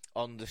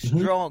 On the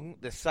Strong,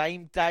 the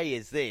same day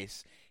as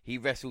this, he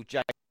wrestled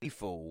Jay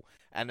Lethal,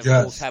 and of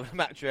course having a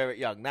match with Eric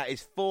Young. That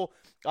is 4.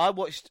 I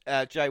watched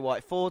Jay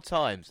White 4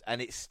 times,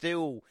 and it's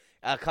still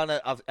I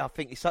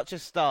think he's such a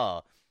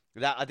star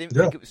that I didn't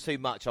think it was too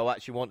much. I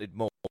actually wanted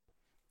more.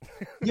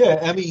 Yeah,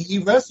 I mean, he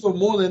wrestled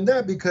more than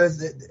that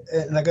because,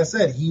 like I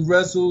said, he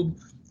wrestled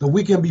the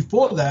weekend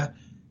before that.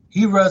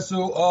 He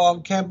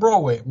wrestled Camp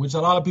Broadway, which a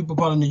lot of people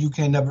probably in the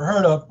UK never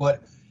heard of,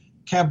 but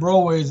Camp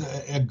Broadway is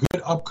a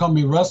good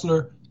upcoming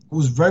wrestler who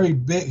was very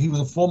big. He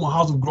was a former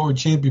House of Glory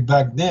champion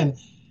back then.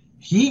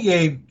 He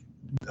gave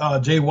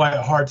Jay White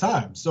a hard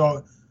time.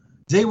 So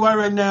Jay White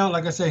right now,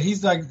 like I said,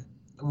 he's like,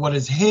 what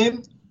is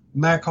him,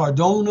 Matt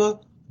Cardona,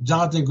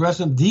 Jonathan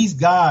Gresham, these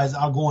guys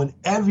are going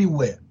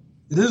everywhere.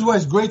 This is why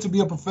it's great to be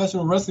a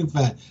professional wrestling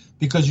fan,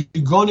 because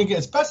you're going to get,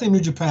 especially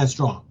New Japan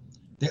Strong,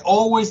 they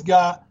always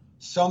got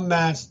some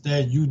match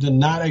that you did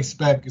not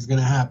expect is going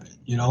to happen,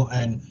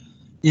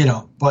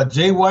 but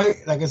Jay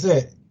White, like I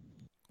said,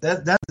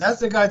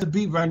 that's the guy to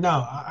beat right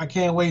now. I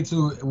can't wait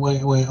to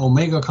when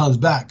Omega comes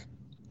back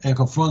and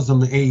confronts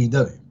him in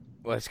AEW.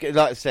 Well, like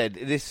I said,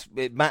 this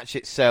match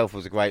itself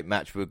was a great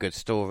match with a good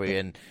story,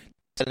 and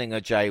telling a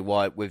Jay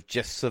White, we've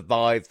just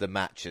survived the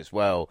match as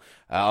well.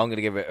 I'm going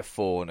to give it a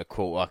 4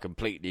 1/4. I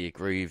completely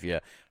agree with you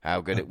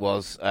how good it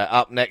was.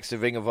 Up next, the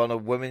Ring of Honor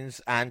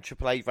Women's and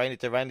Triple H reigning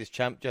defending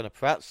champ Jenna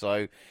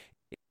Pratso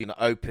in an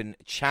open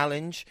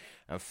challenge,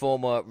 and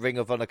former Ring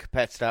of Honor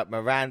competitor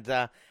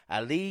Miranda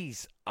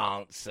Ali's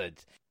answered.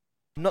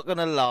 I'm not going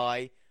to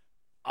lie,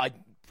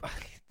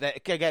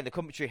 again, the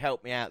commentary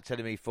helped me out,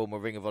 telling me former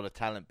Ring of Honor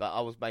talent, but I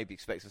was maybe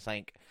expecting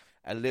something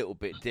a little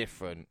bit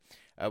different.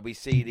 We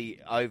see the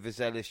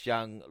overzealous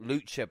young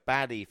Lucha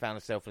baddie found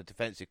herself in a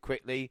defensive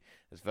quickly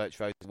as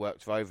Virtuosa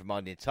worked to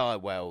overmind the entire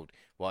world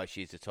while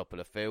she's the top of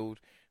the field.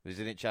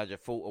 Resilient challenger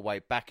fought her way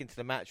back into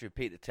the match,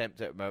 repeat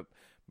attempt at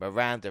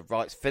Miranda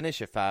Wright's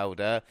finisher failed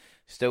her.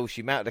 Still,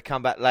 she mounted a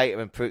comeback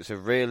later and proves a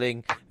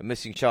reeling, a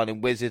missing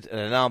Shining Wizard, and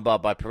an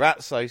armbar by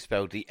Pratso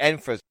spelled the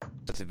end for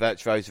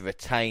Virtuosa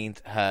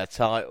retained her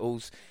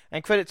titles.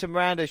 And credit to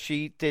Miranda,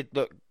 she did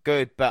look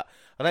good, but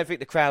I don't think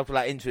the crowd were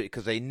that into it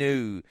because they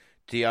knew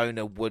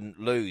Diona wouldn't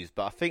lose.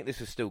 But I think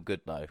this was still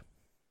good, though.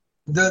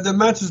 The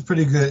match is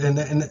pretty good,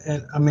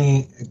 and I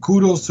mean,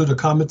 kudos to the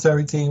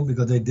commentary team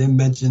because they did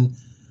mention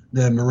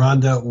that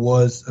Miranda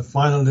was a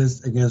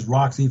finalist against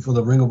Roxy for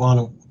the Ring of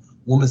Honor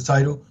Women's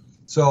title.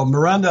 So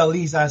Miranda, at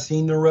least I've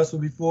seen her wrestle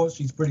before.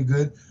 She's pretty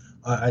good.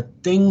 I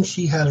think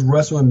she has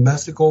wrestled in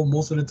Mexico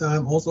most of the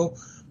time also.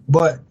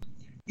 But,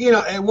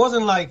 it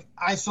wasn't like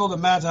I saw the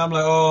match and I'm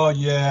like, oh,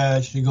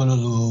 yeah, she's going to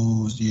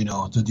lose,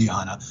 to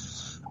Diana.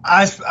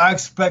 I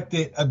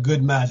expected a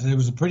good match. It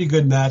was a pretty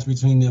good match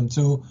between them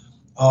two.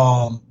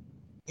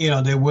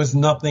 There was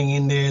nothing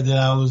in there that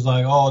I was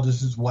like, oh,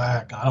 this is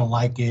whack. I don't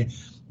like it.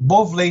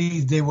 Both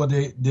ladies did what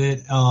they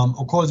did.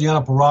 Of course,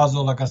 Deonna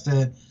Purrazzo, like I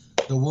said,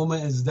 the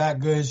woman is that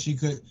good.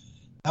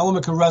 That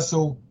woman can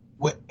wrestle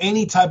with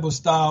any type of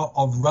style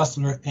of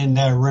wrestler in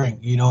that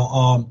ring.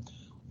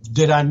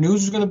 Did I knew she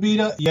was going to beat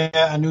her? Yeah,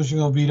 I knew she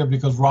was going to beat her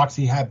because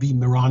Roxy had beat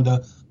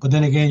Miranda. But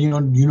then again, you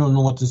don't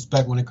know what to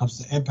expect when it comes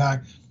to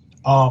Impact.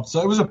 So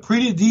it was a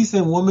pretty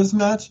decent women's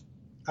match.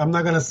 I'm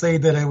not going to say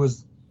that it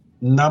was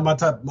not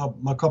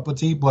my cup of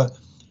tea, but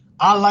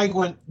I like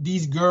when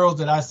these girls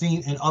that I've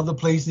seen in other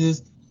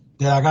places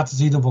that I got to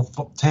see them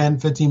for 10,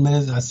 15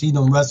 minutes. I see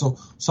them wrestle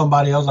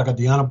somebody else like a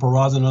Deonna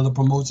Purrazzo, another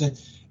promotion.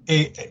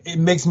 It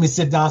makes me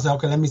sit down and say,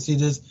 okay, let me see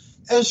this.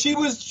 And she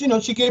was, she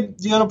gave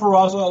Deonna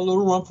Purrazzo a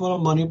little run for the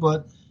money,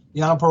 but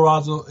Deonna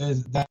Purrazzo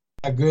is that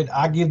good.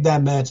 I give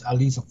that match at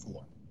least a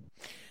 4.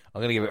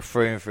 I'm going to give it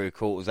 3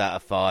 3/4 out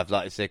of 5,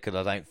 like I said, because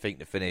I don't think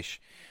the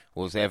finish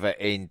was ever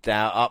in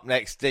doubt. Up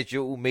next,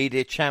 Digital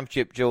Media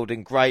Championship,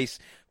 Jordan Grace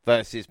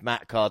versus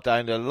Matt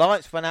Cardona. The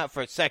lights went out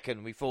for a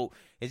second. We thought,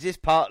 is this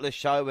part of the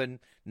show? And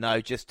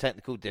no, just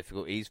technical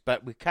difficulties.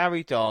 But we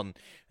carried on,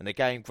 and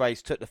again,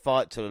 Grace took the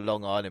fight to the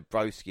Long Island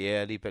Broski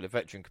early, but the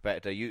veteran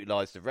competitor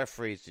utilised the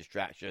referee's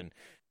distraction,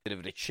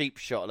 delivered a cheap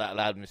shot that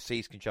allowed him to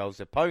seize control of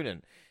his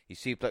opponent. He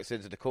suplexed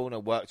into the corner,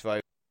 worked for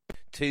over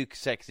 2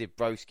 consecutive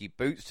Broski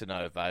boots to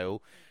no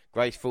avail.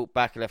 Grace fought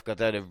back and left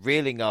Cardona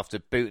reeling after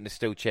booting the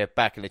steel chair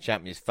back in the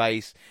champion's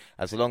face.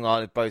 As the Long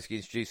Island Broski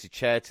introduced the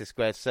chair to the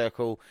square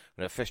circle,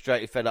 when a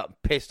frustrated, fed up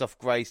and pissed off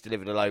Grace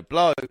delivered a low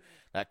blow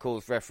that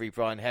caused referee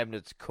Brian Hemner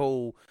to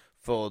call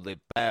for the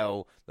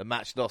bell. The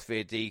match lost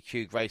via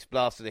DQ. Grace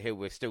blasted the heel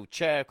with a steel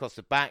chair across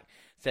the back,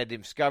 sending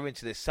him scurrying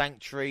to the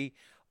sanctuary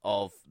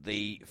of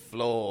the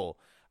floor.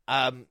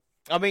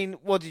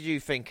 What did you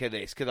think of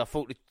this? Because I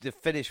thought the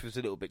finish was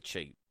a little bit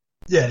cheap.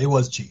 Yeah, it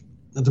was cheap.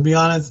 And to be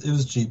honest, it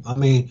was cheap. I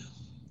mean,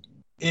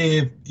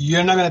 if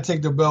you're not going to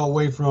take the belt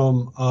away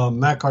from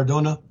Matt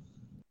Cardona,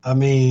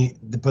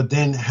 but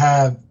then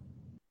have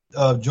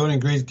Jordan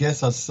Grace get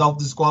herself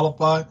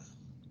disqualified,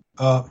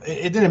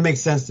 it didn't make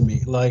sense to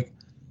me.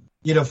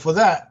 For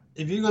that,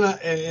 if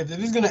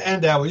he's gonna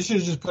end that way, you should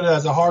have just put it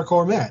as a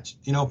hardcore match,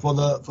 for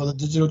the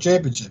digital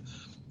championship.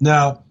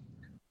 Now,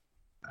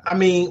 I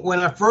mean, when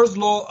I first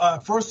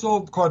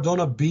saw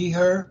Cardona beat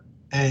her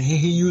and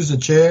he used a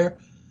chair,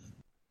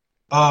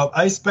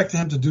 I expected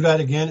him to do that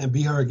again and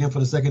beat her again for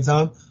the second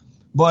time.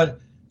 But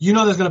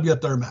there's going to be a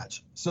third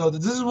match. So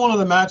this is one of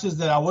the matches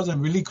that I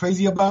wasn't really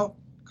crazy about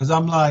because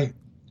I'm like,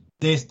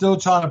 they're still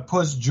trying to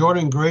push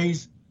Jordan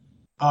Grace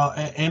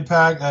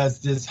Impact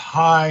as this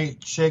high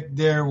chick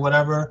there,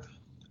 whatever,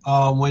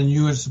 when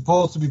you were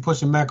supposed to be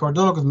pushing Matt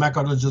Cardona because Matt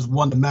Cardona just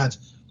won the match,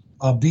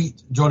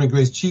 beat Jordan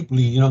Grace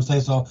cheaply, you know what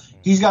I'm saying? So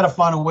he's got to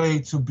find a way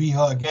to beat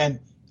her again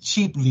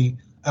cheaply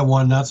at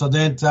one night. So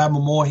then to have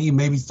more heat,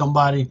 maybe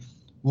somebody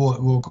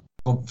will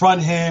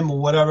confront him or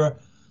whatever.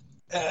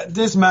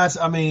 This match,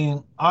 I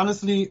mean,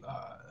 honestly,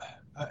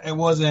 it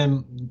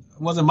wasn't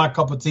my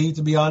cup of tea,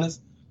 to be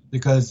honest,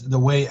 because the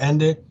way it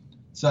ended.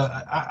 So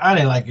I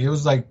didn't like it. It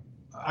was like,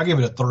 I give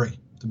it a 3,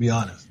 to be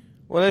honest.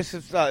 Well, this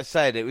is like I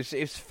said, it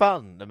was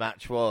fun. The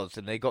match was,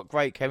 and they got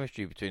great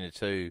chemistry between the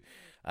two.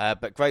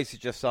 But Grace has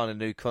just signed a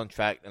new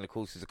contract, and of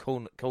course, is a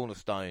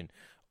cornerstone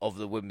of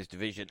the women's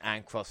division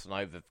and crossing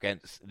over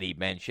against the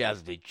men. She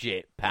has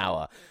legit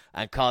power.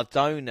 And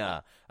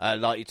Cardona,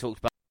 like you talked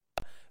about,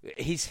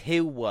 his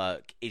heel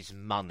work is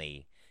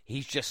money.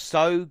 He's just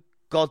so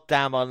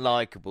goddamn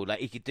unlikable that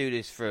he could do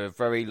this for a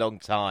very long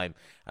time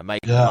and make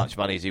as much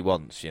money as he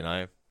wants,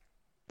 Yeah,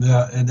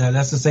 and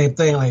that's the same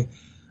thing. Like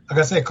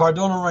I said,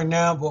 Cardona right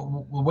now, but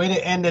the way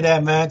they ended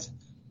that match,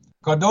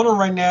 Cardona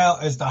right now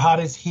is the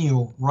hottest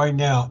heel right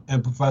now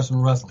in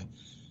professional wrestling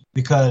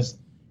because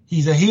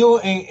he's a heel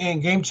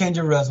in Game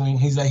Changer Wrestling.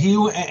 He's a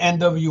heel in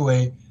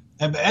NWA.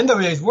 And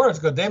NWA's worse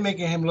because they're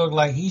making him look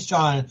like he's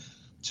trying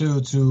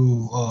to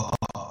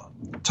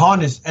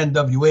tarnish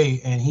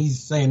NWA, and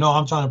he's saying, no,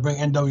 I'm trying to bring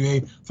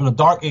NWA from the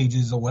dark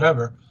ages or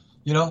whatever.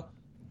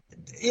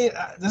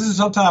 This is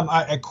sometimes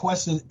I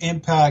question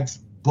Impact's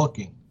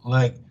booking.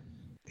 Like,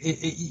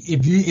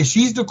 if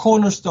she's the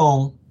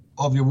cornerstone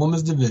of your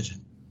women's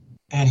division,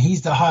 and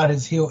he's the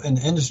hottest heel in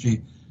the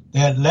industry,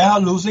 then let her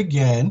lose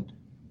again,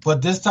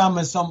 but this time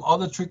in some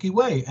other tricky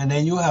way, and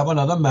then you have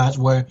another match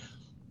where,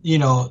 if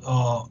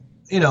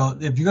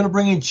you're gonna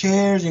bring in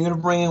chairs, you're gonna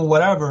bring in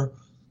whatever,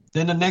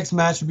 then the next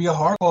match should be a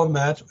hardcore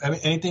match. I mean,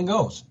 anything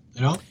goes,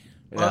 Yeah,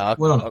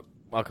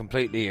 I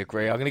completely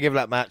agree. I'm going to give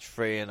that match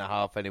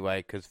 3.5 anyway,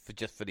 because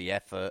just for the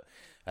effort.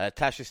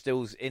 Tasha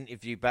Steele's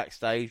interview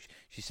backstage,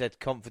 she said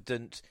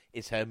confident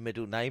is her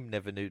middle name.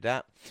 Never knew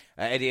that.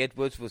 Eddie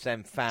Edwards was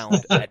then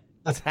found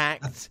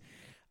attacked.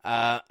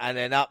 And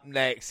then up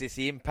next is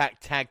the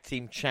Impact Tag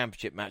Team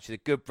Championship match. The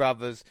Good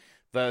Brothers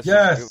versus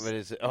the Good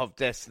Brothers of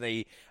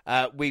Destiny.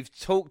 We've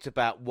talked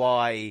about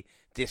why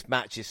this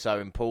match is so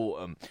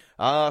important.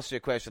 I'll ask you a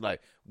question though,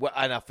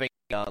 and I think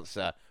the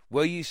answer.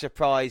 Were you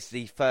surprised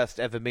the first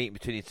ever meeting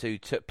between the two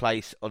took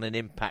place on an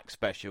Impact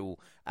special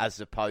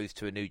as opposed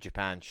to a New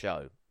Japan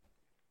show?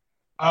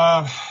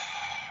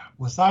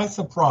 Was I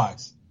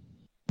surprised?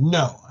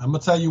 No. I'm going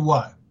to tell you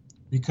why.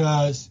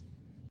 Because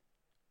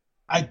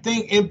I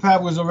think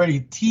Impact was already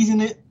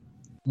teasing it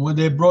when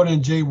they brought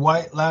in Jay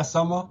White last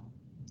summer.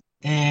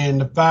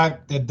 And the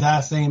fact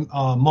that same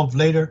month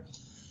later,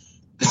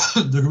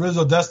 the Guerrillas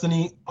of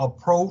Destiny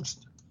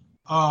approached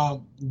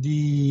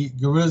the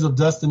Guerrillas of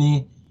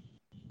Destiny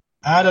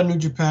at a New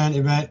Japan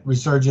event,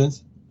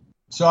 Resurgence.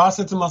 So I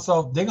said to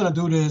myself, they're going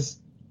to do this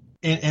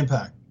in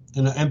Impact,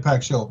 in an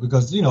Impact show,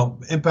 because,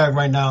 Impact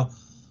right now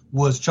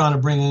was trying to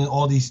bring in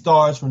all these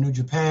stars from New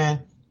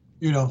Japan,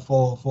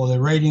 for the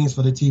ratings,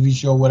 for the TV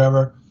show,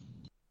 whatever.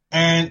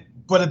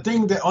 But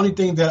the only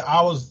thing that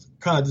I was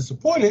kind of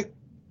disappointed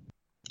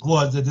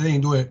was that they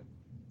didn't do it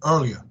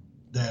earlier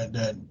than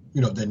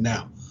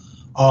now.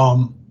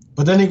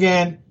 But then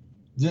again,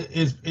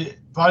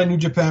 probably New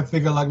Japan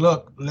figured like,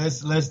 look,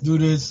 let's do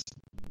this,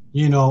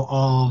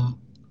 long-term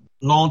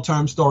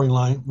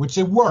storyline, which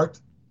it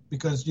worked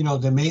because,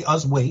 they made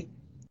us wait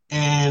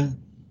and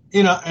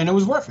it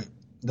was worth it.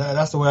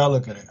 That's the way I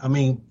look at it. I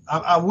mean,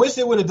 I wish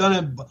they would have done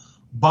it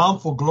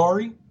Bound for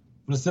Glory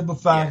for the simple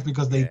fact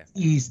because they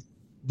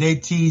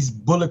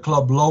teased Bullet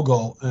Club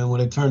logo, and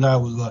when it turned out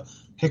it was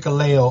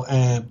Hikuleo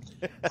and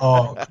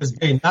Chris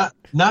Bay.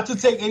 Not to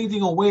take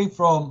anything away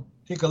from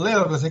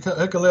Hikuleo, because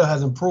Hikuleo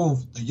has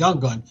improved the Young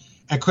Gun,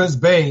 and Chris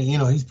Bay,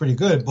 he's pretty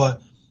good,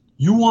 but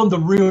you want the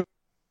real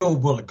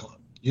Bullet Club.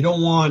 You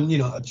don't want,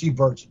 a cheap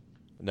version.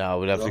 No, I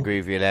would have to agree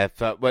with you there.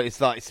 But,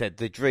 it's like I said,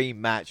 the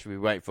dream match we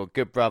wait for.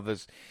 Good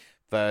Brothers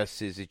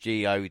versus the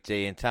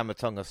G.O.D. and Tama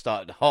Tonga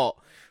started hot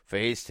for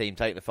his team,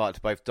 taking the fight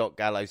to both Doc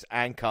Gallows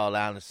and Carl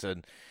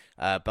Anderson.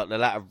 But the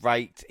latter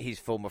raked his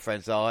former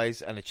friend's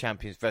eyes, and the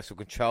champions wrestled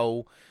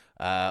control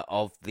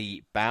of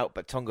the bout.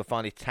 But Tonga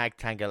finally tagged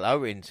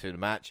Tangaloa into the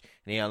match,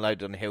 and he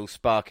unloaded on the heel,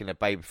 sparking a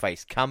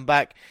babyface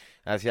comeback.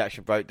 As the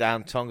action broke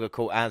down, Tonga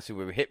caught Anderson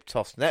with a hip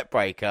toss net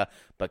breaker,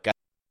 but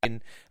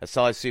in a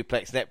side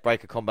suplex net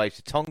breaker combo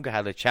to Tonga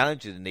had a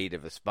challenge in the need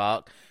of a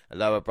spark,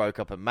 Aloha broke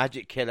up a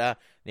Magic Killer.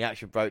 The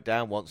action broke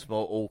down once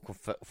more. All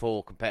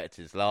four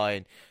competitors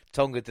lying.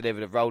 Tonga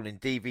delivered a rolling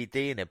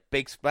DVD and a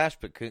big splash,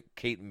 but couldn't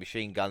keep the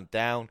machine gun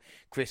down.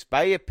 Chris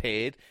Bay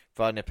appeared,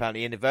 finding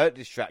apparently inadvertent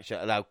distraction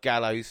that allowed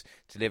Gallows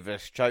to deliver a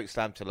choke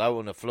slam to Low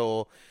on the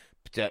floor.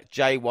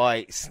 Jay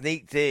White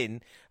sneaked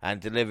in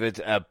and delivered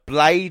a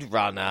Blade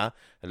Runner,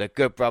 and the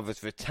Good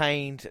Brothers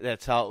retained their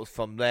titles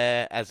from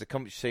there. As the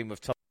commentary team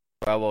of Tom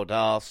Rawold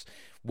asked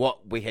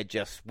what we had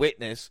just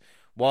witnessed,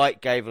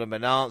 White gave them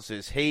an answer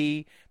as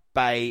he,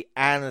 Bay,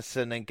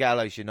 Anderson and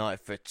Gallows united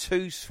for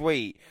 2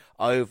 sweet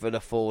over the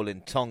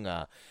fallen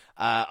Tonga.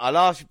 I'll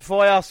ask you,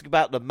 before I ask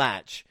about the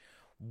match,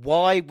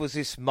 why was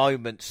this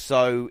moment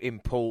so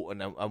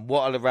important, and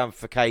what are the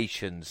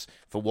ramifications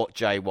for what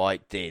Jay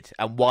White did,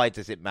 and why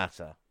does it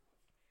matter?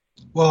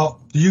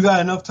 Well, do you got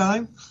enough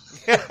time?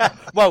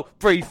 Well,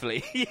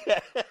 briefly.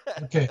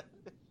 Okay.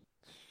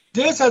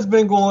 This has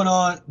been going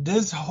on.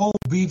 This whole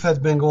beef has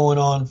been going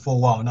on for a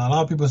while. Now, a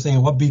lot of people are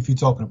saying, what beef are you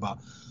talking about?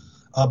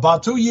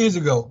 About 2 years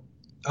ago,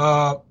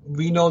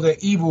 we know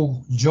that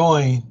Evil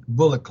joined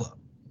Bullet Club,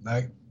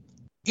 right?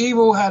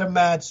 Evil had a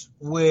match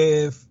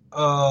with,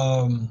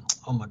 oh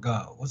my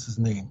God, what's his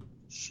name?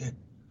 Shit.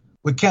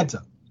 With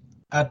Kenta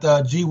at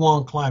the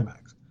G1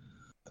 Climax.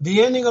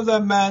 The ending of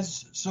that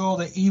match saw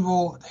that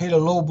Evil hit a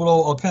low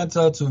blow on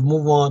Kenta to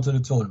move on to the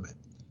tournament.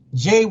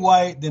 Jay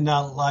White did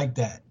not like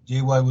that.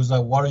 Jay White was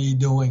like, what are you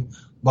doing?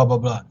 Blah, blah,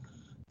 blah.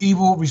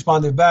 Evil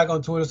responded back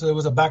on Twitter, so it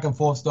was a back and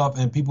forth stuff,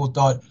 and people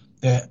thought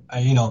that,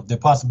 the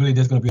possibility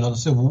there's going to be another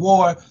civil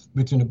war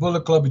between the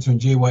Bullet Club, between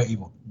Jay White and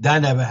Evil.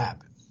 That never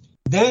happened.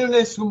 Then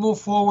let's move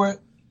forward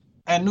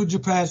at New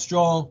Japan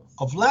Strong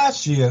of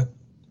last year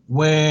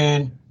before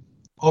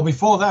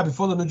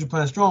the New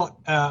Japan Strong,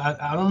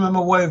 I don't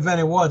remember what event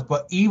it was,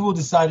 but Evil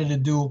decided to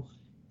do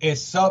a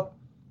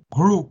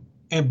sub-group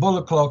in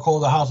Bullet Club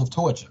called the House of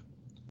Torture.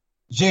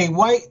 Jay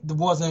White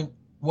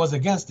was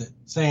against it,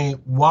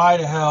 saying, why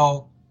the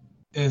hell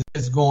is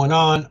this going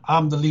on?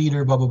 I'm the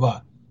leader, blah, blah,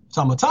 blah.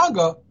 Tama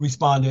Tonga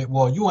responded,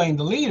 well, you ain't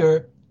the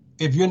leader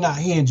if you're not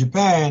here in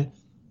Japan,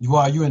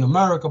 you in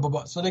America, blah,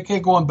 blah. So they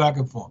kept going back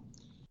and forth.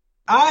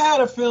 I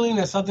had a feeling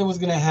that something was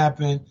going to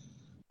happen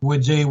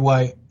with Jay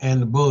White and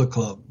the Bullet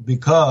Club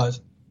because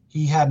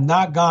he had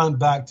not gone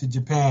back to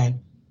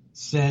Japan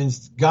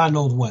since God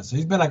knows when. So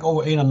he's been like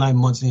over 8 or 9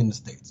 months in the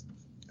States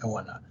and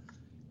whatnot.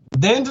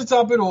 Then to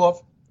top it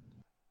off,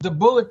 the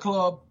Bullet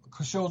Club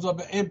shows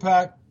up at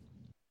Impact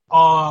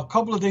a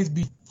couple of days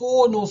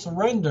before No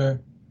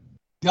Surrender.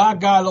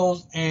 God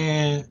Gallows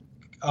and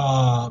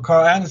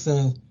Carl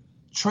Anderson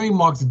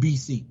trademarks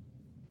BC.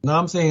 Now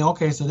I'm saying,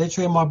 okay, so they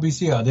trademark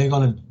BC. Are they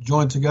going to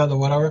join together,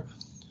 whatever?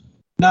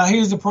 Now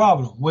here's the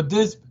problem. With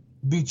this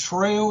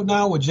betrayal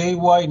now, with Jay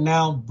White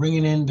now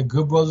bringing in the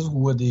Good Brothers, who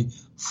were the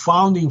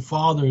founding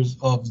fathers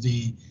of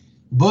the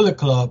Bullet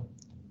Club,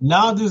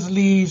 now this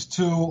leads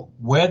to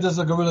where does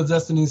the Guerrilla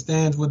Destiny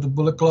stand with the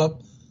Bullet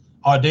Club?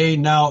 Are they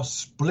now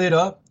split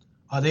up?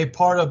 Are they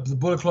part of the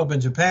Bullet Club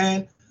in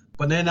Japan,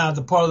 but they're now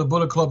the part of the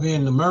Bullet Club here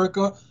in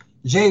America?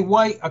 Jay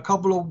White, a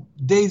couple of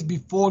days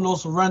before No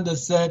Surrender,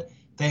 said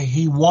that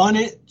he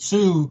wanted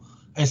to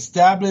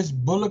establish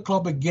Bullet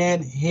Club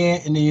again here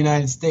in the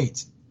United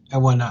States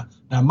and whatnot.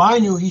 Now,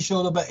 mind you, he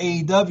showed up at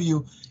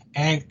AEW,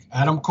 and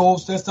Adam Cole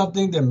said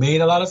something that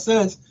made a lot of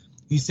sense.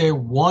 He said,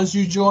 once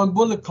you join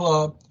Bullet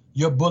Club,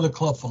 you're Bullet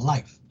Club for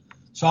life.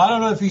 So I don't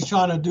know if he's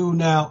trying to do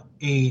now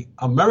a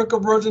America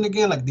version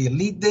again, like the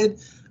Elite did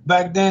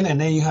back then, and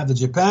then you have the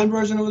Japan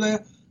version over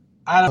there.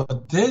 I don't know.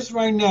 But this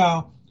right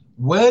now,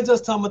 where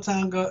does Tama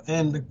Tonga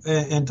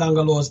and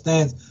Tonga Loa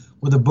stand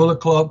with the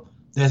Bullet Club?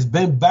 There's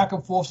been back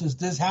and forth since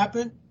this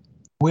happened.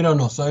 We don't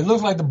know. So it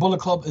looks like the Bullet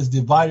Club is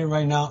divided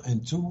right now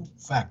in 2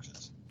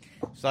 factions.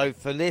 So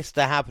for this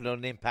to happen on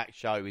an Impact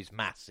show is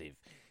massive.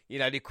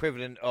 The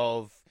equivalent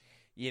of,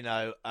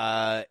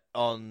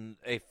 on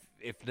if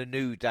the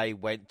New Day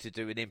went to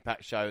do an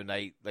Impact show and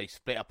they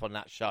split up on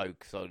that show,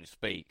 so to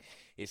speak,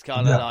 it's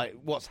kind of like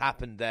what's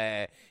happened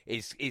there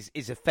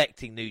is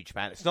affecting New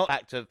Japan. It's not the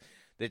fact of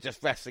they're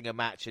just wrestling a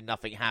match and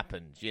nothing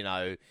happens.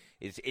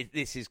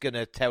 This is going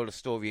to tell the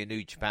story of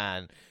New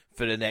Japan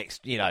for the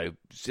next, like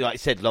I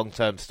said,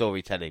 long-term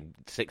storytelling,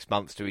 6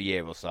 months to a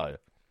year or so.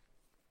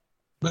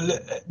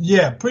 But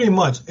yeah, pretty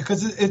much,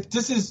 because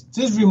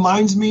this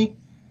reminds me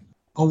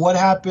of what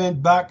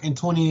happened back in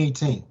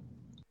 2018,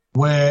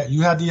 where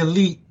you had the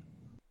Elite,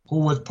 who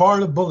was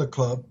part of the Bullet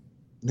Club,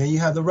 then you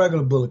had the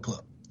regular Bullet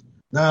Club.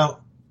 Now,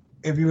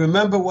 if you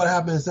remember what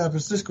happened in San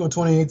Francisco in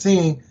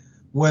 2018,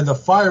 when the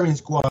firing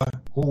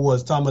squad, who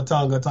was Tama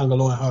Tonga, Tonga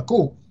Loa, and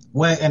Haku,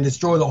 went and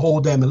destroyed the whole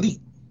damn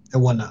Elite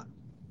and whatnot.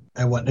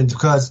 And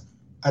because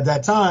at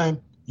that time,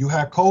 you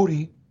had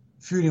Cody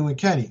feuding with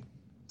Kenny.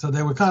 So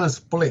they were kind of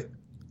split.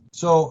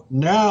 So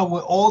now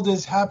with all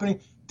this happening,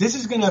 this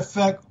is going to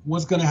affect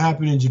what's going to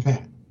happen in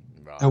Japan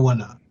and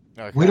whatnot.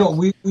 Okay. We don't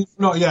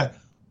know yet.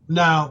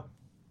 Now,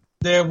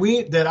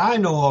 that I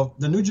know of,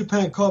 the New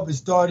Japan Cup is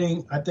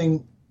starting, I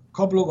think a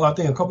couple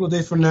of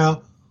days from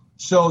now.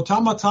 So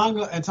Tama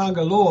Tonga and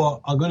Tonga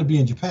Loa are going to be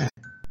in Japan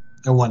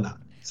and whatnot.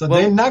 So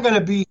they're not going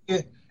to be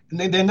here.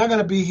 They're not going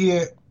to be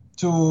here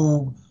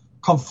to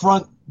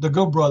confront the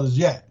Good Brothers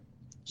yet.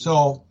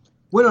 So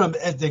we don't know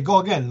as they go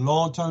again.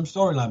 Long-term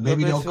storyline.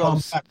 Maybe they'll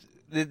come back.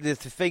 The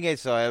thing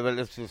is,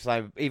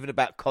 even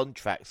about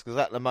contracts, because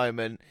at the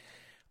moment,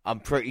 I'm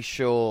pretty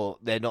sure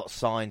they're not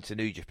signed to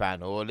New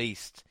Japan, or at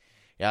least,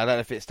 I don't know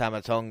if it's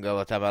Tamatonga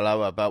or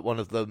Tamaloa, but one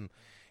of them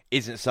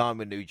isn't signed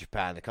with New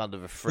Japan. They're kind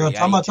of a free agent.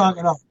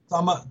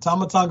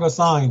 Tamatonga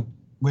signed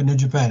with New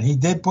Japan. He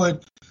did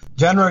put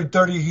January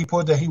 30th. He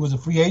put that he was a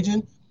free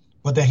agent,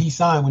 but that he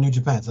signed with New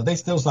Japan. So they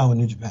still signed with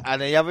New Japan. And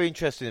the other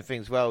interesting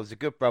thing as well is the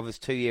Good Brothers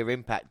 2-year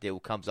Impact deal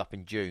comes up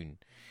in June.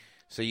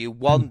 So you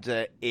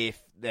wonder if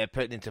they're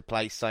putting into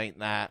place something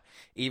that,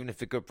 even if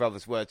the Good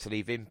Brothers were to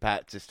leave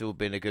Impact, there's still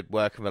been a good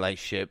working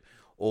relationship,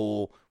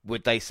 or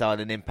would they sign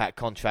an Impact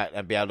contract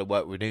and be able to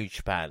work with New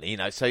Japan?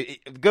 So the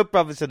Good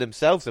Brothers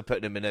themselves are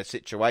putting them in a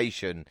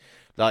situation,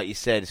 like you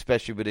said,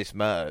 especially with this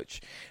merch,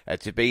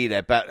 to be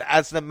there. But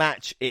as the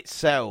match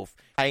itself,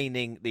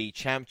 retaining the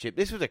championship,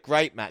 this was a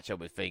great match, I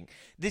would think.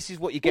 This is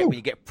what you get when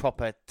you get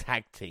proper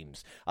tag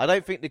teams. I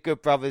don't think the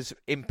Good Brothers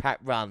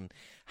Impact run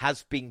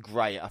has been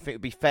great. I think it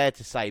would be fair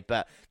to say,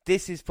 but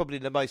this is probably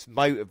the most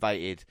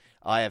motivated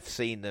I have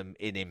seen them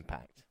in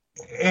Impact.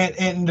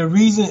 And the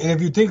reason,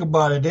 if you think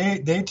about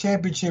it, their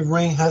championship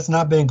reign has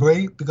not been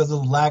great because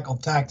of the lack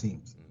of tag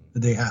teams that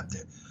they have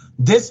there.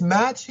 This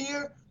match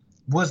here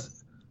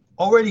was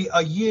already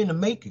a year in the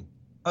making.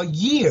 A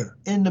year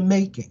in the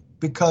making.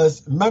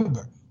 Because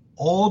remember,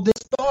 all this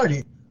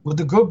started with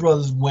the Good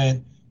Brothers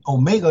when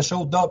Omega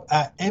showed up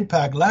at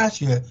Impact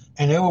last year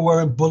and they were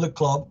wearing Bullet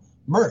Club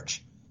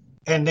merch.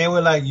 And they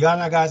were like, y'all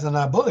not guys are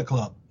not Bullet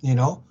Club,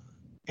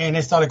 And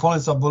they started calling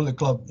themselves Bullet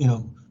Club,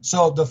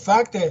 So the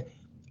fact that,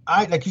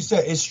 like you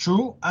said, it's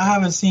true. I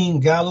haven't seen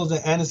Gallows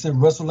and Anderson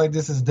wrestle like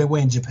this as they were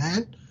in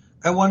Japan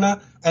and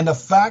whatnot. And the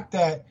fact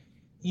that,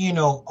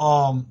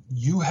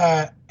 you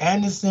had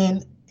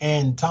Anderson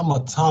and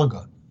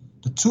Tamatonga,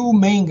 the two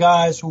main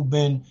guys who've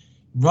been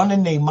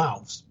running their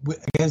mouths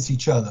against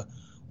each other,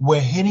 were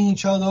hitting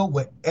each other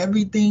with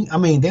everything. I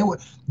mean,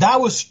 that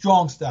was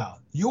strong style.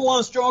 You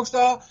want strong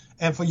style?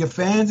 And for your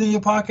fans in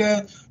your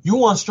podcast, you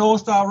want strong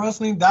style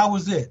wrestling? That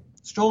was it.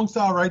 Strong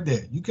style right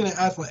there. You couldn't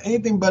ask for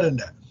anything better than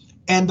that.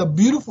 And the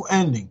beautiful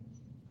ending,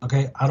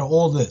 okay, out of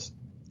all this,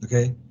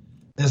 okay,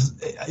 is,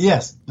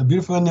 yes, the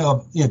beautiful ending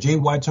of Jay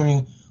White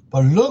turning.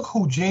 But look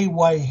who Jay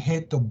White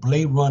hit the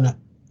Blade Runner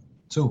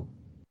to.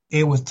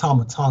 It was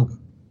Tamatonga.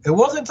 It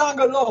wasn't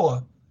Tonga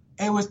Loa.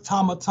 It was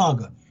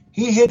Tamatonga.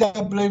 He hit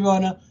that Blade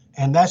Runner,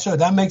 and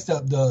that makes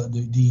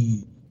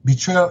the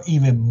betrayal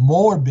even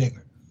more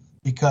bigger,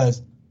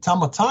 because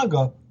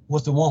Tamatonga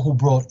was the one who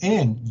brought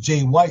in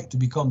Jay White to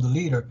become the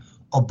leader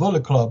of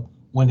Bullet Club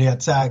when they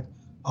attacked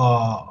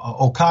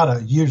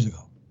Okada years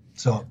ago.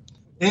 So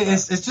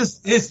it's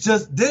just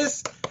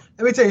this.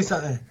 Let me tell you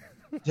something,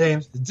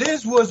 James.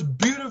 This was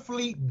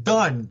beautifully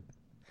done.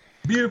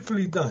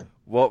 Beautifully done.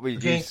 What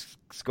would you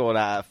score that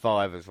out of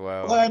 5 as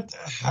well? What?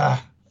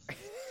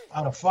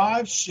 Out of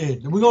 5?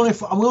 Shit. Are we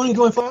only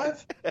doing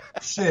 5?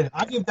 Shit.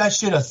 I give that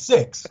shit a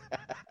 6.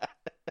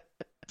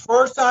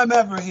 First time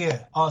ever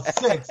here, a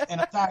 6 in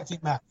a tag team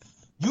match.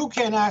 You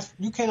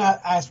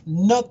cannot ask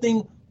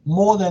nothing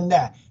more than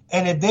that.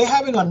 And if they're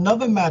having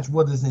another match,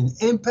 whether it's in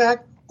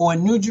Impact or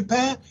in New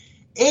Japan,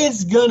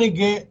 it's gonna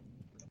get.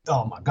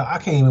 Oh my God! I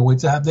can't even wait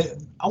to have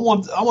that. I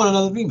want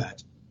another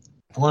rematch.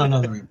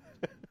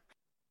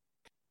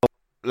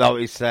 Like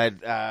we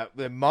said,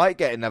 they might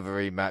get another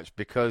rematch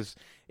because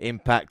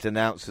Impact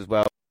announced as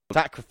well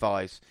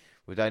Sacrifice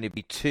would only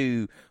be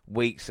 2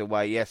 weeks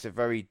away. Yes, a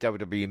very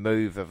WWE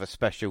move of a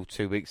special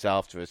 2 weeks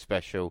after a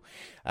special.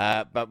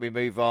 But we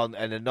move on,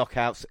 and the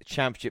Knockouts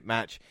Championship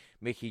match,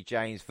 Mickie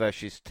James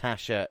versus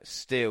Tasha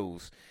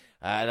Steelz.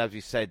 And as we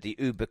said, the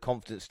uber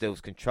confident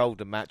Steelz controlled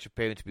the match,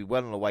 appearing to be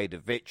well on the way to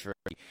victory.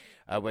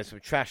 When some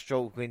trash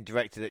talking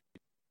directed at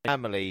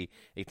family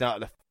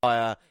ignited a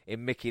fire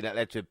in Mickie that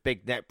led to a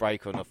big neck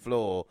breaker on the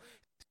floor.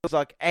 Feels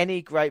like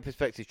any great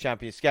prospective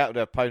champion scouted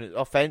her opponent's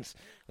offense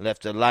and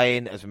left her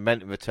laying as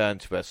momentum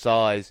returned to her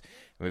size,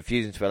 and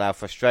refusing to allow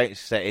frustration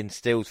to set in.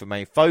 Steelz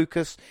remained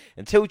focused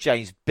until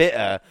James bit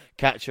her,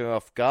 catching her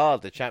off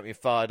guard. The champion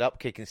fired up,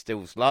 kicking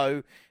Steelz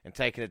low and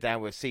taking her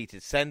down with a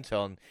seated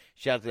senton.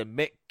 She added a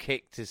mitt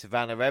kick to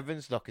Savannah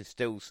Evans, knocking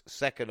Steelz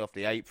second off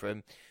the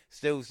apron.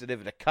 Steelz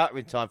delivered a cutter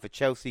in time for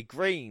Chelsea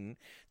Green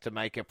to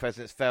make her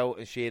presence felt,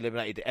 and she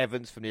eliminated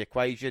Evans from the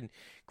equation.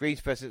 Green's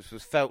presence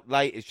was felt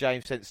late as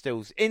James sent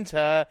Steelz into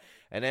her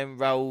and then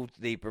rolled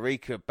the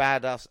Barika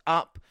Badass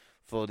up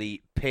for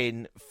the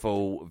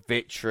pinfall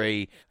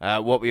victory.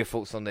 What were your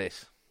thoughts on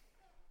this?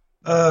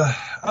 I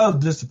was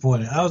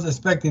disappointed. I was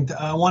expecting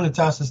I wanted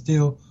Tasha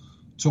Steelz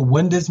to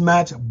win this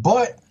match,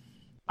 but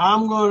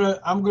I'm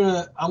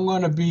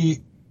gonna be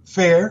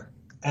fair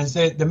and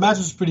say the match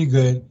was pretty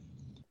good.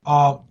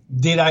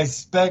 Did I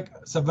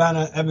expect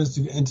Savannah Evans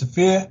to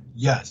interfere?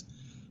 Yes.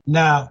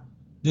 Now,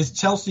 this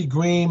Chelsea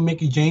Green,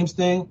 Mickie James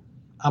thing,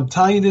 I'm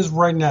telling you this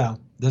right now,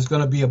 there's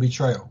going to be a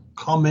betrayal.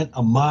 coming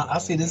a mile. I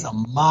see this a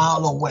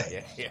mile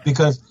away Yeah.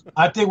 because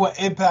I think what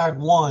Impact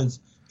wants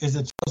is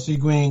a Chelsea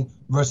Green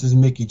versus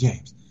Mickey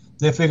James.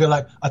 They figure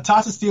like a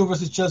Tasha Steele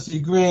versus Chelsea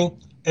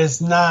Green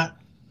is not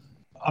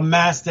a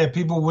match that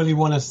people really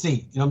want to see. You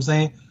know what I'm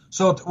saying?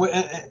 So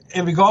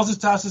in regards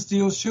to Tasha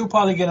Steele, she'll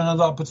probably get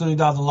another opportunity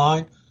down the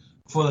line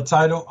for the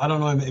title. I don't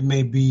know. It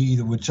may be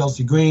either with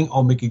Chelsea Green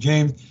or Mickey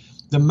James.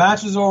 The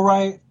match is all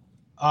right.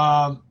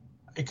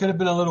 It could have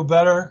been a little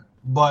better,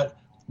 but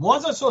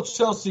once I saw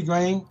Chelsea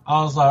Green,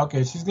 I was like,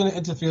 okay, she's going to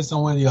interfere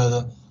some way or the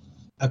other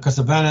because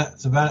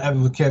Savannah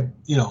Evans kept,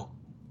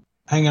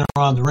 hanging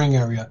around the ring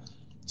area.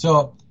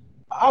 So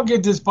I'll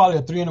give this probably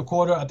a 3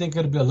 1/4. I think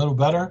it could be a little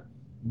better,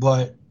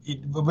 but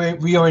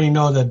we already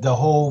know that the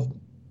whole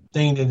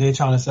thing that they're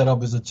trying to set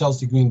up is a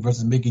Chelsea Green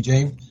versus Mickey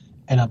James.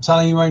 And I'm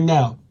telling you right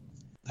now,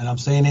 and I'm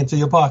saying it to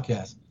your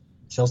podcast,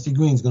 Chelsea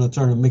Green's going to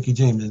turn to Mickey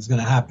James, and it's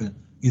going to happen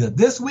either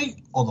this week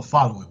or the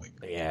following week.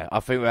 Yeah, I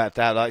think without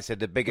that, like I said,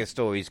 the biggest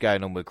story is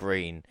going on with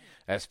Green,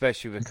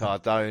 especially with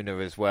Cardona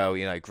as well.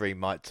 Green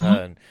might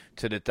turn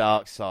to the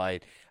dark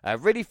side.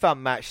 Really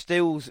fun match.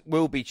 Steels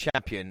will be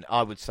champion,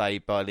 I would say,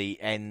 by the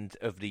end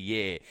of the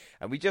year.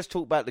 And we just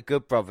talked about the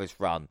Good Brothers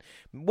run.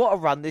 What a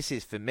run this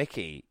is for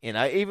Mickey.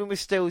 Even with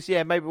Steels,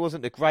 maybe it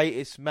wasn't the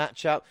greatest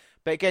matchup,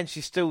 but again,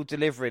 she's still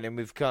delivering, and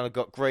we've kind of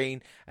got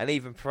Green and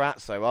even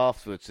Perazzo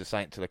afterwards to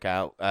something to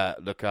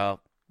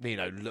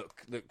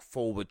look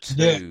forward to.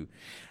 Yeah.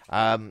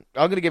 I'm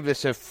going to give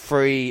this a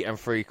 3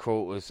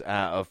 3/4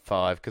 out of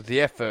 5 because the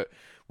effort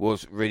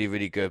was really,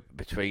 really good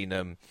between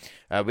them.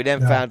 We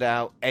then found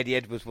out Eddie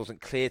Edwards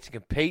wasn't clear to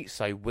compete,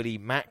 so Willie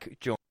Mack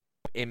joined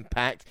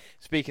Impact.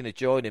 Speaking of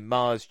joining,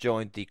 Mars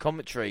joined the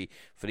commentary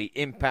for the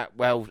Impact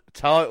World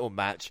title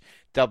match,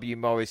 W.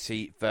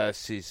 Morrissey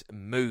versus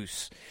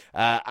Moose.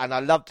 And I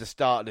love the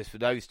start of this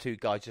with those two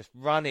guys just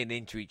running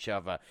into each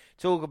other.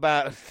 Talk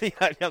about the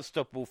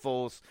unstoppable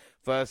force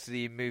versus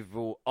the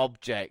immovable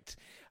object.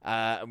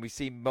 And we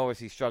see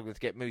Morrissey struggling to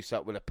get Moose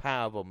up with a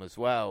powerbomb as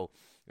well.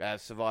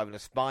 Surviving a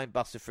spine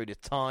buster through the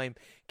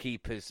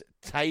timekeeper's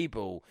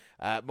table.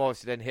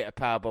 Morrissey then hit a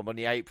powerbomb on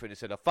the apron and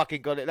said, I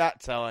fucking got it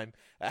that time.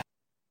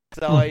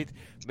 Side,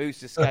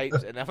 Moose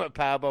escapes another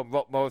powerbomb.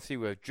 Rock Morrissey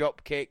with a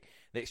drop kick.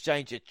 An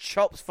exchange of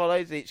chops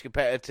follows. Each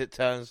competitor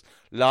turns,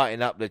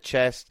 lighting up the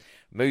chest.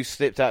 Moose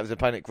slipped out of his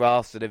opponent's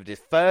grasp, delivered his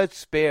third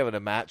spear of the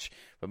match,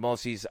 but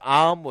Morrissey's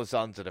arm was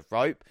under the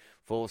rope,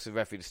 forcing the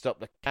referee to stop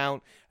the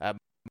count.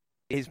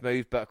 His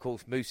move, but of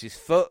course Moose's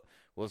foot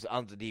was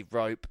under the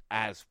rope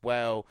as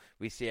well.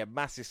 We see a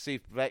massive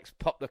superplex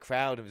pop the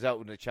crowd and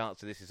resulting in a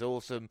chance that this is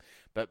awesome.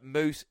 But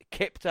Moose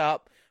kicked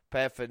up,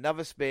 prepared for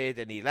another spear,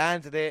 then he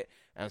landed it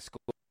and scored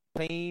a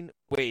clean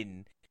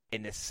win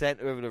in the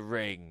center of the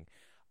ring.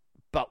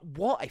 But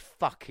what a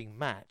fucking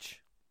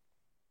match.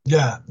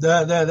 Yeah,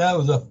 that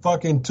was a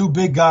fucking two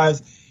big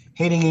guys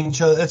hating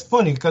each other. It's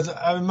funny because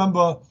I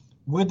remember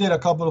we did a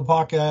couple of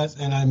podcasts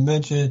and I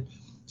mentioned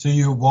to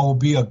you what would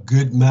be a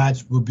good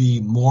match would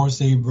be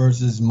Morrissey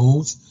versus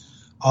Moose.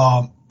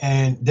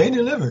 And they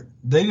delivered.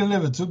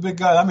 Two big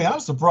guys. I mean, I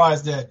was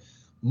surprised that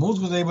Moose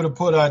was able to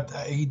put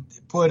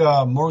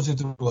Morrissey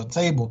through a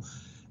table.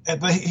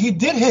 But he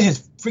did hit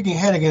his freaking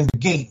head against the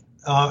gate.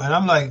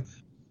 And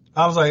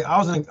I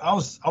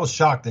was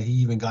shocked that he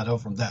even got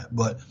up from that.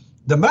 But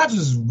the match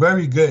was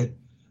very good.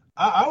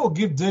 I will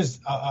give this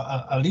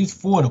at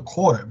least 4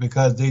 1/4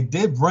 because they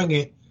did bring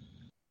it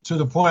to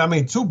the point. I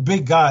mean, two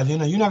big guys. You're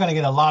not going to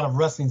get a lot of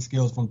wrestling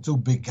skills from two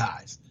big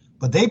guys.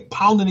 But they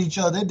pounded each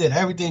other. They did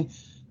everything.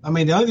 I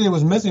mean, the only thing that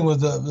was missing was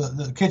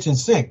the kitchen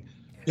sink.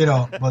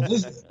 But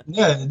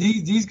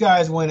these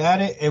guys went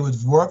at it. It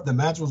was the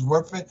match was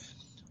worth it.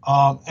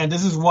 And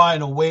this is why,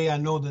 in a way, I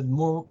know that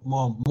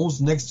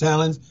Moose's next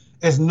challenge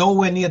is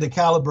nowhere near the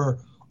caliber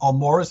of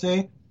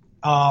Morrissey.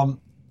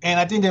 And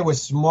I think they were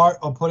smart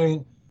of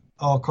putting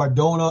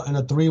Cardona in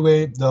a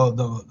 3-way,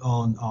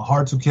 on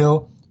Hard to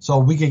Kill, so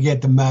we could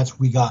get the match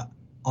we got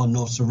on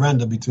No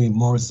Surrender between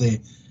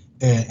Morrissey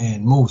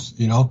and Moose.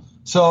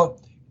 So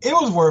it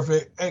was worth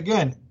it.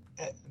 Again,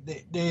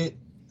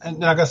 and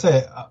like I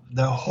said,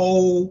 the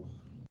whole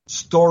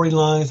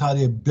storylines, how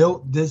they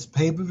built this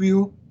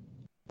pay-per-view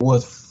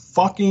was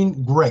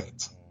fucking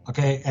great.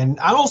 Okay, and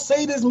I don't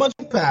say this much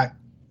Impact,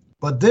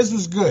 but this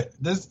was good.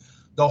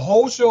 The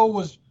whole show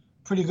was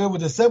pretty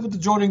good, except with the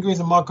Jordan Greens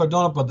and Mark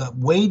Cardona. But the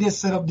way they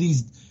set up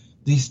these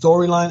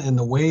storylines and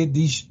the way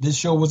this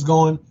show was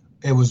going,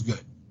 it was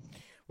good.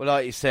 Well,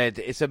 like you said,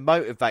 it's a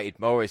motivated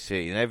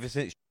Morrissey, and ever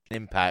since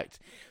Impact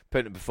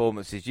putting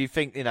performances, you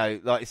think,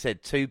 like you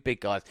said, two big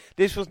guys.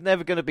 This was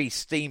never going to be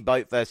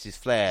Steamboat versus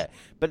Flair,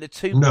 but the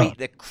two beat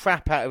the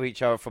crap out of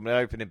each other from the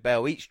opening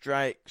bell. Each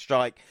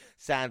strike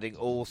sounding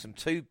awesome.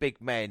 Two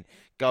big men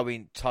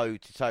going toe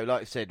to toe.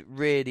 Like I said,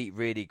 really,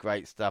 really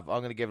great stuff. I'm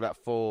going to give that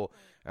 4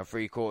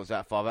 3/4 out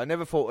of 5. I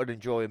never thought I'd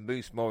enjoy a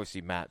Moose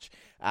Morrissey match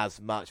as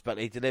much, but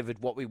he delivered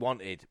what we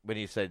wanted when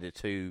you said the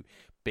two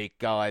big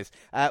guys.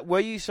 Were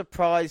you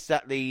surprised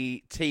that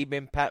the Team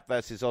Impact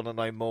versus Honor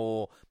No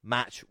More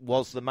match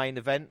was the main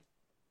event?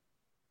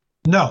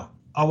 No,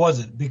 I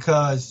wasn't,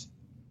 because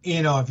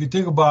if you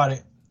think about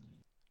it,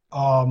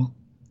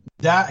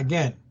 that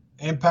again,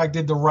 Impact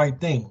did the right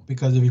thing,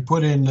 because if you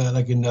put in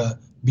in the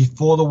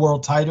before the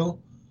world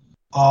title,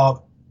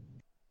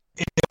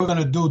 if we're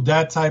gonna do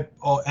that type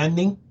of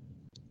ending,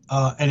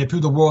 and if you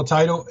do the world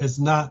title, it's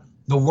not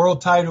the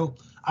world title.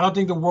 I don't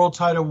think the world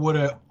title would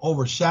have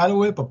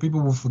overshadowed it, but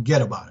people will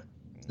forget about it.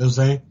 You know what I'm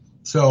saying?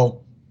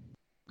 So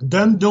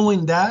them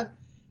doing that,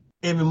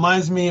 it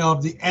reminds me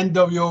of the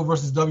NWO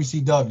versus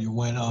WCW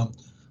when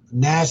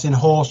Nash and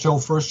Hall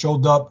first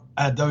showed up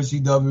at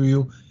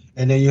WCW,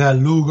 and then you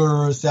had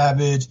Luger,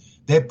 Savage.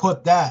 They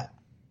put that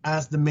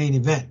as the main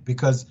event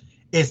because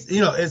it's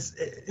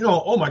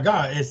oh my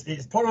God,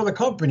 it's part of the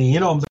company.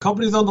 The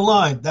company's on the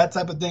line, that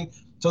type of thing.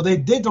 So they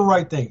did the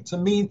right thing. To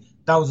me,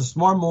 that was a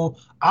smart move.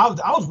 I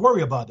was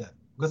worried about that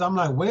because I'm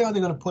like, where are they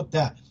going to put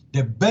that?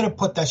 They better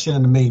put that shit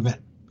in the main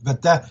event.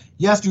 But that,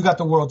 yes, you got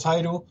the world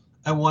title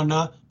and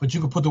whatnot, but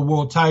you could put the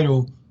world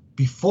title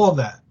before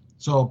that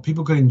so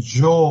people could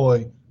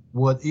enjoy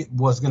what it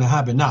was going to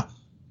happen. Now,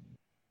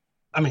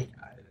 I mean,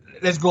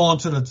 let's go on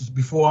to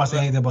before I say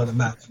anything about the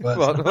match. But.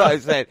 Well, like I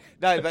said,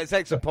 no, but it's an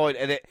excellent point,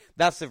 and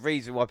that's the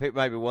reason why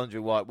people may be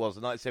wondering why it was.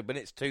 And like I said, when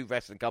it's two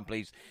wrestling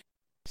companies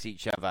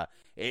each other,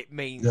 it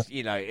means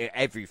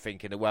everything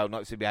in the world.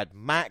 Like I said, we had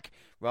Mac,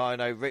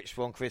 Rhino, Rich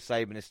Swann, Chris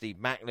Sabin, and Steve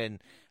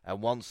Macklin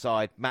on one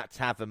side, Matt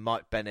Taven,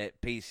 Mike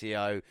Bennett,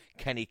 PCO,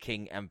 Kenny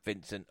King, and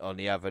Vincent on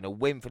the other. And a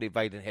win for the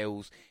Invading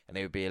Hills, and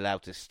they would be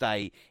allowed to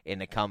stay in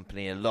the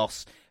company. A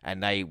loss,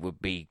 and they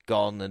would be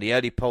gone. And the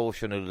early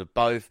portion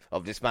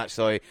of this match,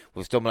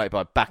 was dominated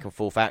by back and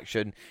forth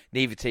action.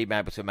 Neither team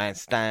able to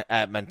maintain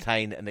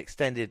an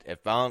extended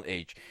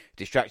advantage.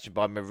 Distraction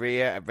by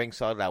Maria at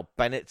ringside allowed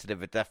Bennett to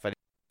deliver death,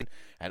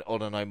 and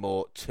Honor No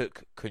More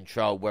took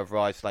control, whether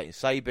isolating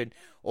Sabin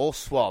or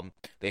Swann.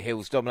 The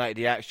Hills dominated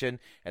the action.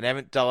 An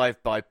errant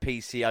dive by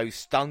PCO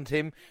stunned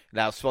him.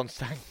 Now Swann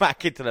sang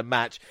back into the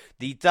match.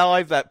 The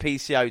dive that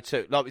PCO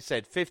took, like we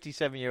said,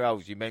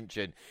 57-year-olds you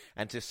mentioned,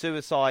 and to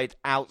suicide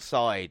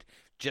outside,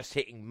 just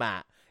hitting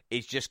Matt,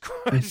 is just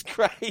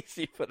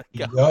crazy for the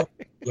guy.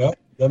 Yep.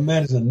 That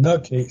man is a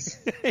nutcase.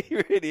 He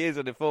really is,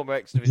 and the former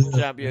X-Division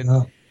champion.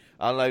 Yeah.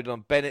 Unloaded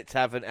on Bennett,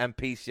 Taven, and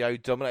PCO,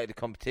 dominated the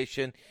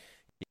competition.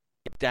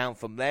 Down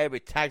from there,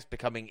 with tags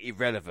becoming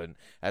irrelevant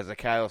as the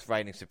chaos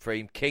reigning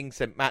supreme. King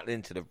sent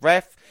Macklin to the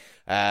ref,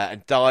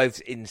 and dives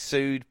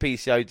ensued.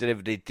 PCO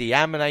delivered the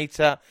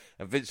Deaminator,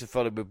 and Vincent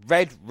followed with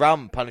Red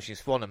Rum, punishing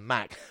Swann and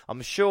Mac.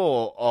 I'm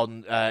sure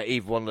on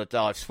either one of the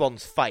dives,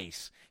 Swann's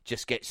face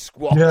just gets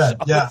squashed.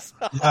 Yeah.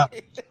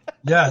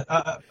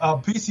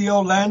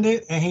 PCO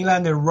landed, and he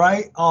landed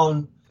right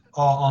on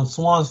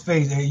Swann's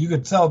face, and you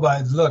could tell by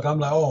his look. I'm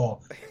like,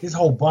 oh, his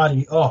whole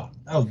body, that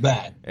was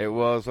bad. It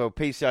was. Well,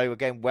 PCO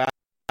again,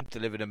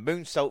 delivered a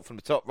moonsault from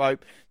the top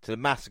rope to the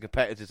massive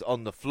competitors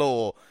on the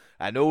floor,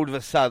 and all of a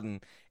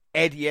sudden,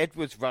 Eddie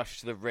Edwards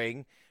rushed to the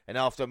ring, and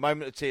after a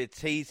moment or two of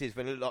teases,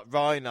 when it looked like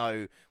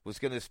Rhino was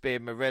going to spear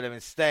Marilla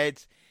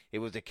instead, it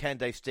was a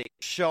kendo stick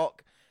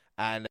shock,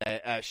 and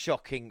a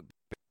shocking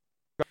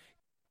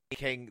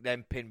King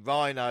then pinned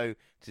Rhino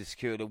to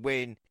secure the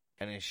win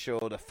and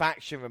ensure the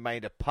faction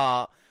remained a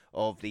part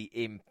of the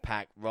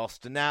Impact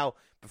roster. Now,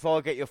 before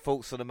I get your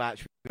thoughts on the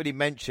match, we already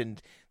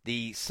mentioned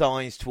the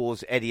signs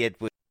towards Eddie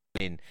Edwards,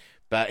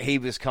 but he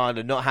was kind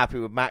of not happy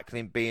with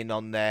Macklin being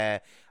on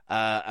there,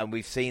 and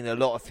we've seen a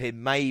lot of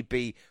him.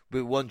 Maybe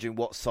we're wondering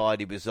what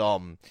side he was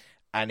on,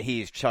 and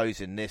he has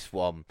chosen this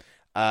one.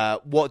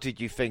 What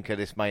did you think of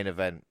this main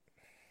event?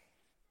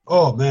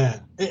 Oh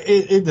man,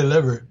 it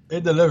delivered.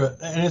 It delivered,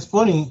 and it's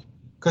funny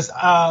because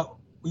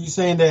you're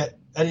saying that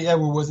Eddie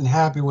Edwards wasn't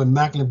happy with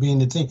Macklin being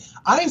the team.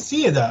 I didn't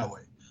see it that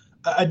way.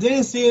 I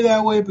didn't see it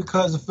that way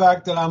because the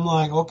fact that I'm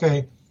like,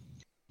 okay,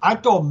 I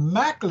thought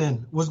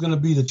Macklin was going to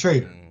be the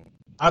traitor.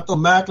 I thought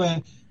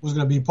Macklin was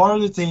going to be part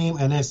of the team,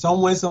 and then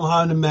some way,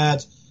 somehow in the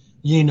match,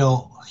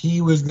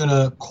 he was going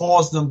to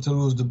cause them to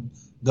lose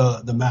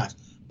the match.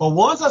 But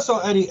once I saw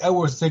Eddie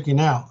Edwards taken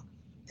out,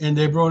 and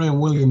they brought in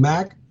Willie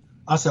Mack,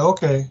 I said,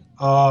 okay,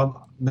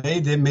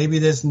 maybe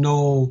there's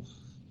no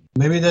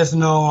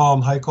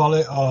how you call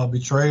it,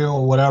 betrayal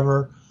or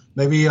whatever.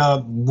 Maybe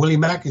Willie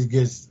Mack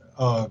gets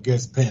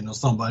pinned or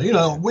somebody,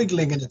 weak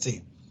link in the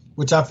team,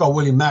 which I felt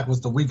Willie Mack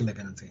was the weak link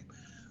in the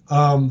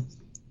team.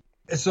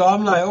 So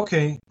I'm like,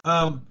 okay.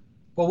 But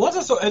once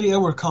I saw Eddie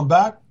Edwards come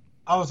back,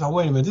 I was like,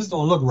 wait a minute, this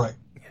don't look right.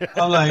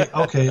 I'm like,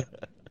 okay.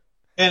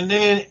 And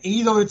then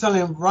he's over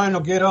telling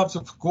Rhino get up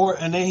to score,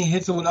 and then he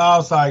hits him with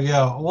outside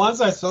yell.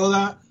 Once I saw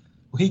that,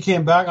 he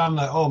came back, I'm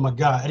like, oh my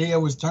God, Eddie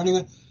Edwards turning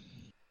it.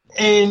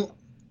 And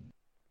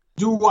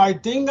do I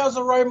think that's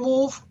the right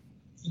move?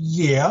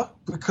 Yeah,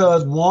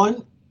 because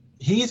one,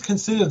 he's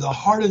considered the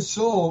heart and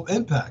soul of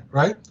Impact,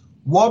 right?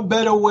 What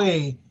better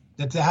way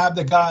than to have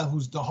the guy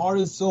who's the heart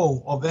and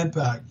soul of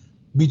Impact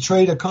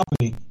betray the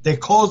company? They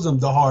calls him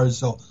the heart and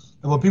soul.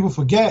 And what people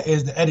forget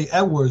is that Eddie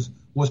Edwards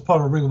was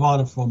part of Ring of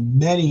Honor for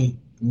many,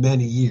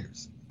 many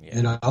years.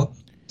 Yeah.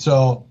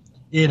 So,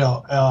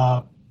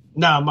 now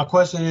my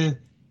question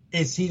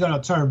is he going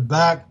to turn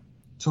back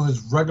to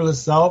his regular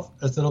self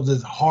instead of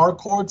this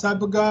hardcore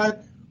type of guy?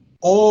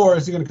 or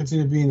is he going to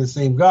continue being the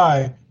same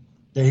guy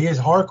that he is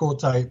hardcore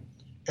type?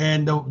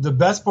 And the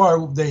best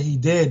part that he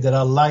did, that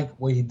I like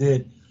what he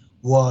did,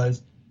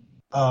 was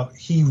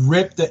he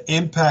ripped the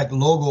Impact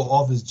logo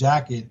off his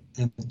jacket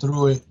and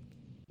threw it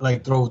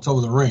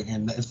over the ring.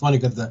 And it's funny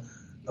because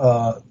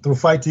through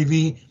Fight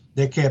TV,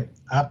 they kept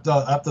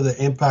after the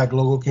Impact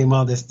logo came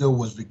out, they still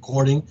was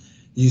recording.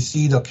 You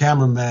see the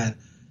cameraman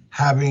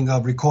having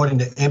recording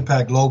the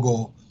Impact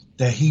logo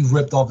that he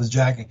ripped off his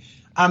jacket.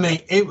 I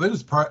mean, it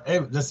was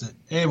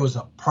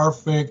a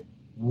perfect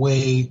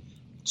way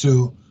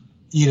to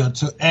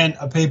end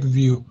a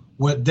pay-per-view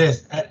with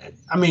this.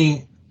 I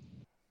mean,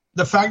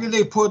 the fact that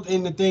they put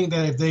in the thing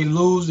that if they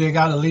lose, they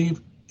got to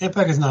leave.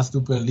 Impact is not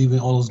stupid leaving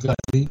all those guys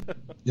leave.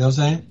 You know what I'm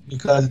saying?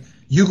 Because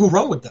you could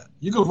run with that.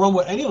 You could run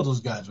with any of those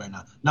guys right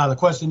now. Now, the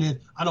question is,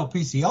 I know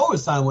PCO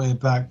is signed with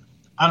Impact.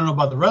 I don't know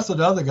about the rest of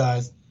the other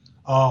guys,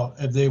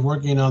 if they're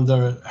working on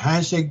their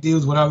handshake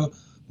deals, whatever.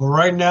 But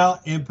right now,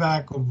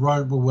 Impact could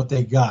run with what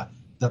they got.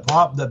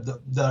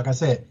 Like I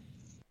said,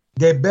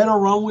 they better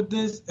run with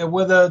this. And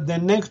whether the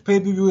next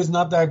pay-per-view is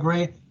not that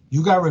great,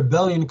 you got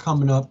Rebellion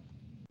coming up,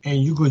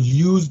 and you could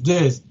use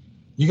this.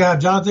 You got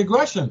Jonathan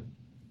Gresham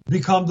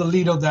become the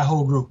leader of that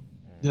whole group.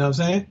 You know what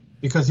I'm saying?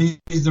 Because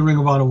he's the Ring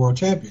of Honor World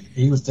Champion.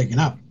 He was taken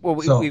out. Well,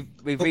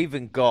 we've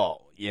even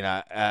got,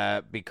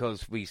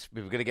 because we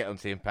were going to get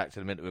onto Impact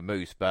in a minute with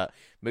Moose, but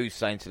Moose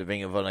saying to the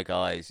Ring of Honor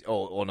guys,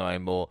 or no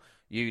more,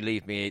 you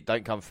leave me,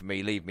 don't come for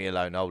me, leave me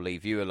alone, I'll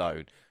leave you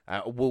alone.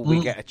 Will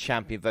we get a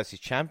champion versus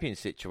champion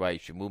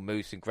situation? Will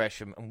Moose and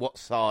Gresham, and what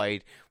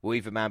side will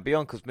either man be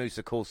on? Because Moose,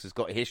 of course, has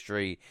got a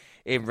history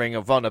in Ring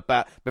of Honor.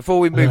 But before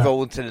we move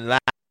on to the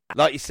last,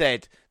 like you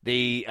said,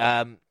 the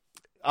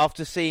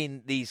after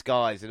seeing these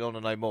guys and On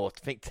and No More, I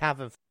think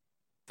Tavern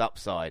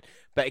upside.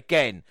 But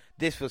again,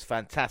 this was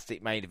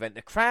fantastic main event.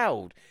 The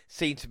crowd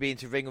seemed to be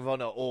into Ring of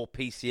Honor or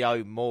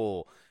PCO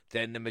more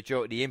than the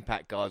majority of the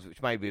Impact guys,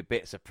 which made me a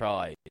bit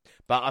surprised.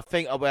 But I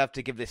think I will have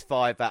to give this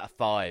 5 out of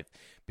 5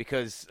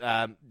 because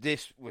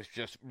this was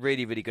just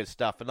really, really good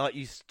stuff. And like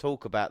you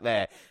talk about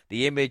there,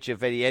 the image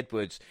of Eddie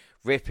Edwards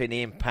ripping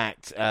the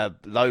Impact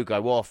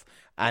logo off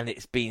and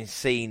it's been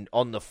seen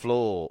on the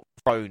floor,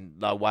 thrown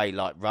away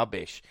like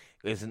rubbish.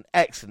 It was an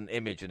excellent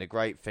image and a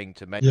great thing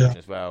to mention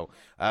as well.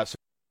 So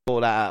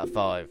 4 out of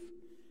 5.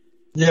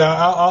 Yeah,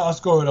 I'll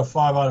score it a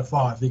 5 out of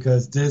 5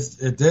 because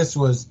this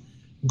was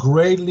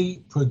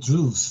greatly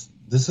produced.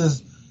 This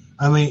is,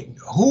 I mean,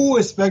 who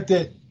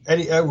expected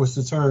Eddie Edwards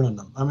to turn on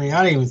them? I mean,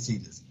 I didn't even see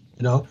this.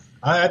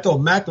 I thought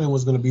Macklin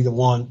was going to be the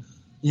one.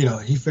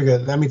 He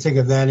figured, let me take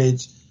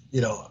advantage.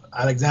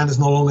 Alexander's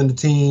no longer in the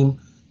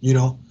team.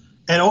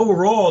 And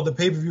overall, the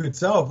pay-per-view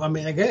itself. I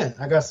mean, again,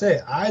 like I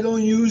said, I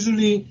don't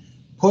usually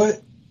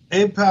put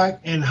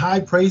Impact in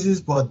high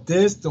praises, but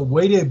the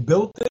way they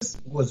built this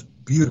was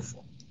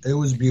beautiful. It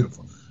was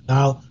beautiful.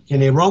 Now, can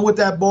they run with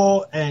that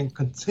ball and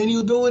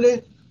continue doing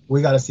it?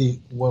 We got to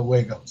see what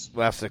way it goes.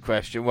 Well, that's the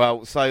question.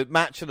 Well, so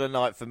match of the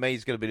night for me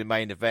is going to be the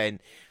main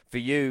event. For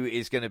you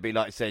is going to be,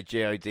 like I said,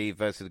 GOD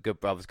versus the Good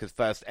Brothers, because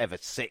first ever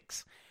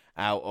 6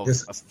 out of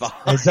 5.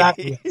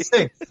 Exactly.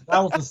 6. That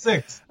was the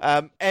 6.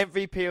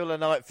 MVP of the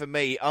night for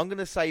me, I'm going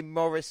to say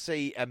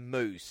Morrissey and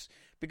Moose,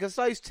 because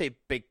those two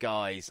big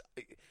guys,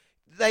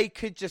 they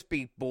could just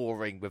be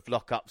boring with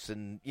lockups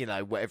and,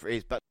 whatever it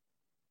is, but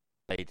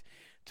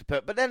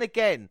but then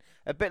again,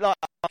 a bit like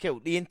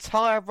the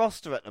entire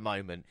roster at the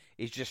moment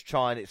is just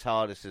trying its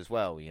hardest as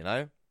well,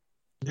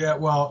 Yeah,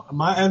 well,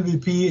 my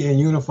MVP, and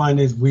you're going to find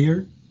this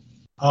weird,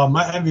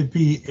 my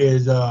MVP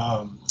is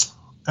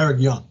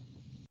Eric Young.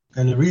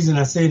 And the reason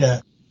I say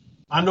that,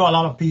 I know a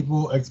lot of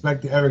people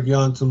expected Eric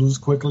Young to lose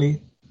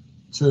quickly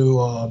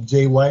to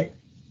Jay White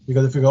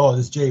because they figure, oh,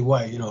 this Jay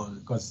White,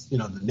 because,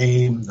 the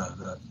name,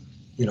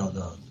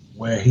 the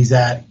where he's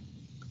at,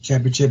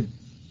 championship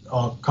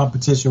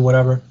competition,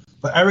 whatever.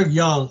 But Eric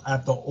Young,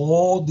 after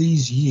all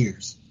these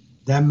years,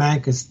 that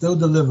man can still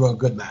deliver a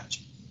good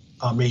match.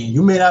 I mean,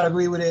 you may not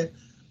agree with it,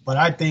 but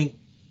I think,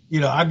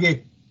 I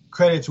give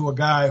credit to a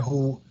guy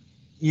who,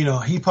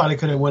 he probably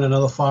could have won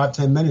another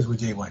 5-10 minutes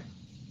with Jay White.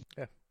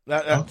 Yeah,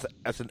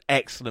 that's an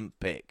excellent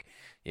pick.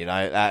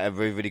 That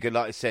really, really good.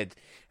 Like I said,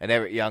 and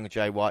Eric Young,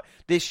 Jay White.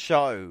 This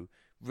show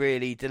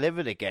really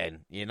delivered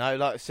again.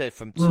 Like I said,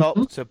 from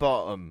top to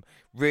bottom,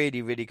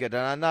 really, really good.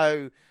 And I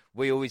know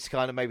we always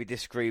kind of maybe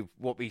disagree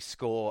what we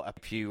score a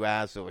few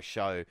hours or a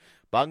show,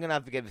 but I'm going to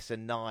have to give this a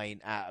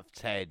 9 out of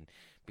 10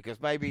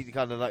 because maybe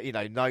kind of like,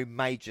 no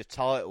major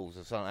titles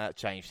or something like that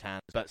changed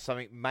hands, but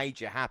something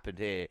major happened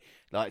here,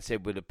 like I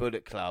said, with the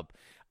Bullet Club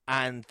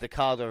and the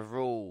card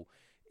overall.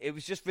 It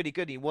was just really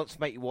good. He wants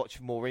to make you watch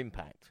more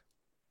Impact.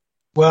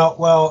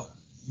 Well,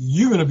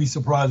 you're going to be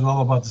surprised what I'm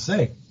about to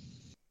say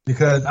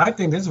because I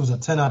think this was a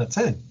 10 out of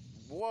 10.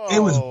 Whoa. It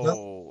was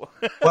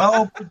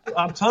well,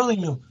 I'm telling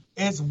you,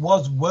 it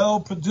was well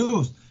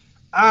produced.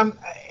 Let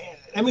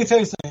me tell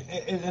you something.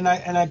 And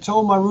I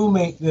told my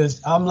roommate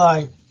this. I'm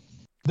like,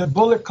 the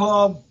Bullet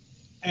Club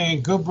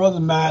and Good Brother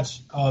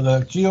match,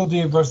 the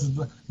GOD versus,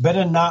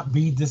 better not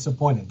be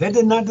disappointed. They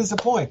did not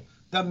disappoint.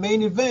 The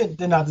main event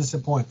did not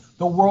disappoint.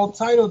 The world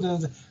title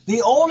didn't.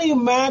 The only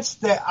match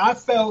that I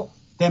felt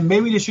that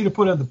maybe they should have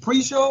put at the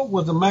pre-show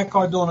was the Matt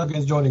Cardona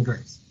against Jordan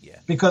Grace. Yeah.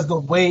 Because the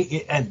way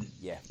it ended.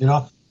 Yeah. You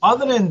know?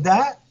 Other than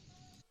that,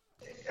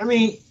 I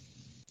mean,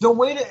 the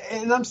way that,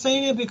 and I'm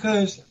saying it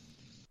because,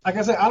 like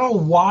I said, I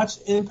don't watch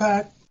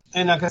Impact.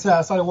 And like I said,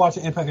 I started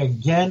watching Impact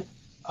again.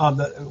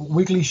 The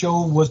weekly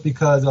show was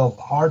because of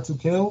Hard to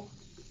Kill.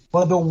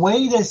 But the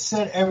way they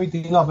set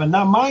everything up, and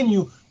now mind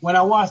you, when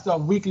I watch the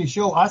weekly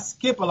show, I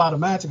skip a lot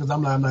of matches because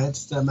I'm not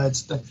interested. You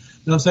know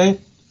what I'm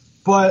saying?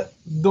 But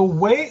the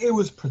way it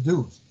was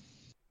produced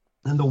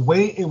and the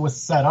way it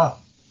was set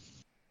up,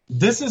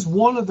 this is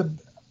one of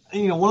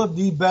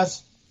the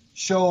best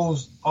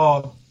shows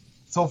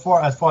so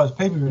far as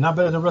pay-per-view. Not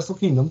better than Wrestle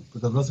Kingdom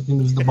because Wrestle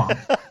Kingdom is the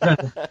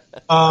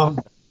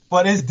bomb.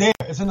 But it's there.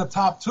 It's in the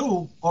top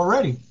 2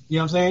 already. You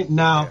know what I'm saying?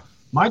 Now,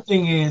 my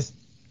thing is,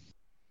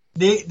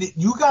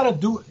 you got to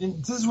do,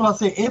 and this is what I'm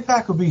saying,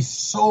 Impact would be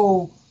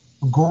so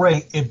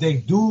great if they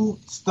do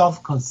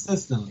stuff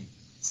consistently.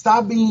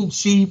 Stop being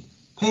cheap.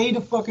 Pay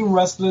the fucking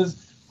wrestlers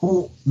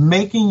who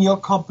making your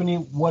company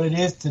what it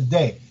is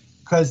today.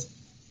 Because,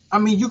 I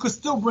mean, you could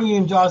still bring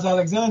in Josh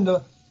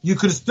Alexander. You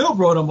could have still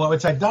brought him up,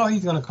 which I doubt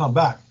he's going to come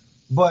back.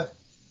 But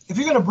if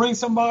you're going to bring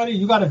somebody,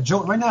 you got to,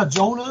 right now,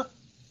 Jonah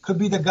could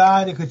be the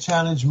guy that could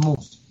challenge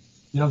Moose.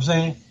 You know what I'm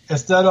saying?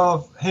 Instead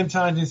of him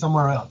challenging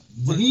somewhere else.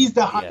 He's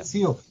the hottest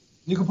heel.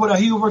 You can put a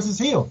heel versus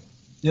heel,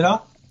 you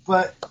know?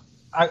 But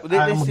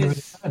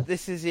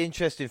this is the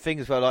interesting thing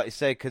as well, like you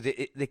said, because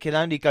they can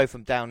only go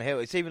from downhill.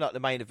 It's even like the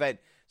main event.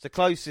 It's the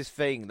closest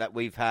thing that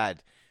we've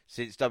had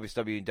since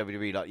WCW and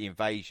WWE, like the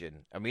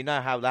Invasion. And we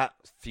know how that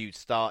feud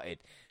started.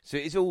 So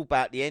it's all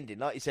about the ending.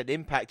 Like you said,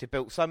 Impact have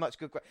built so much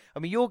good. I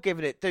mean, you're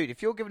giving it, dude,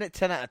 if you're giving it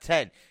 10 out of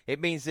 10,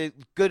 it means they're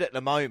good at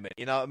the moment.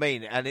 You know what I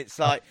mean? And it's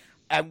like,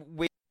 I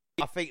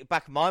think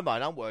back in my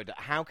mind, I'm worried,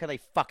 how can they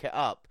fuck it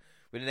up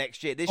with the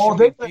next year? This should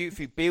be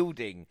beautifully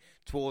building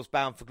towards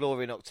Bound for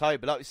Glory in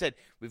October. Like we said,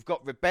 we've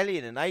got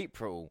Rebellion in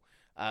April,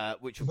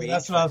 which will be.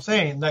 That's what I'm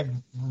saying. Like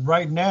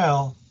right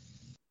now,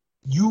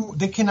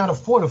 they cannot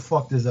afford to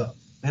fuck this up.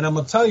 And I'm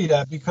gonna tell you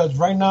that because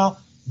right now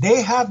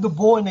they have the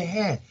ball in their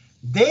hand.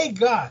 They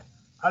got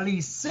at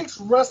least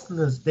 6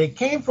 wrestlers. They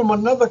came from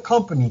another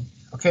company.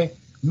 Okay,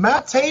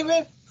 Matt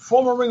Taven,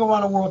 former Ring of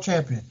Honor World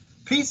Champion.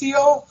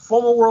 PCO,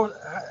 former World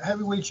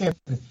Heavyweight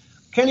Champion.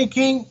 Kenny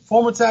King,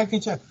 former Tag Team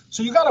Champion.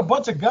 So you got a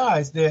bunch of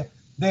guys there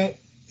that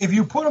if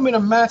you put them in a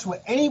match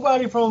with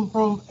anybody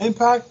from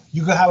Impact,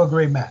 you could have a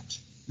great match.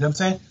 You know what I'm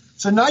saying?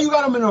 So now you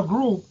got them in a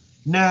group.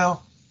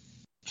 Now,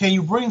 can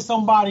you bring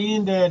somebody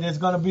in there that's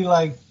gonna be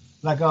like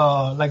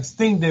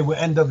Sting did with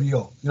NWO? You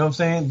know what I'm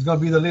saying? It's gonna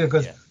be the leader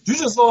because you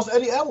just lost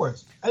Eddie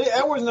Edwards. Eddie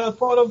Edwards is not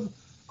part of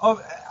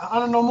I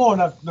don't know more.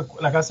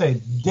 Like I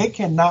say, they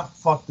cannot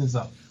fuck this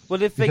up. Well,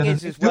 the thing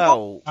is as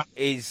well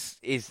is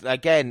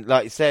again,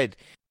 like you said,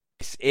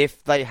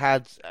 if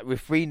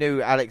we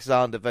knew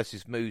Alexander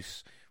versus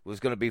Moose was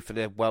going to be for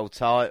the world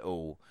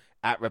title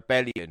at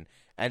Rebellion,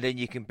 and then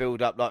you can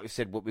build up, like we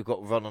said, what we've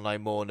got with Ronald No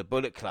More and the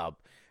Bullet Club,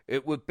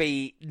 it would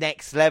be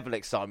next level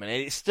excitement.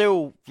 And it's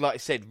still, like I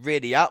said,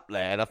 really up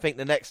there. And I think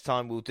the next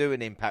time we'll do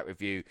an Impact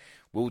review,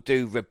 we'll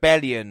do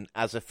Rebellion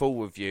as a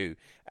full review,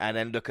 and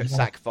then look at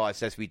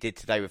Sacrifice as we did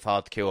today with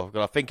Hard to Kill.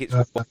 I think it's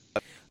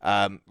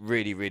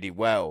really, really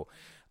well.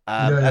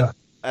 And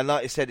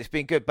like I said, it's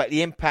been good. But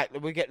the Impact,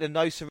 we get the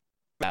no surrender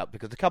out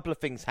because a couple of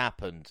things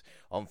happened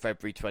on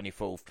February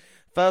 24th.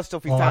 First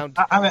off, we found...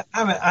 I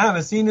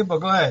haven't seen it, but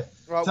go ahead.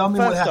 Right, Tell me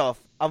what happened. First off,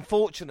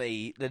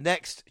 unfortunately, the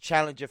next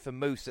challenger for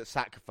Moose at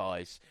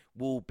Sacrifice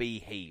will be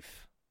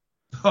Heath.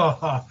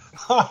 I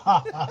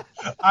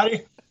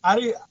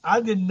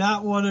did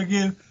not want to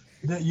give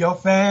your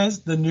fans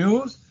the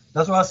news.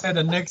 That's why I said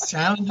the next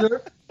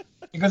challenger,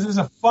 because it's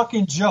a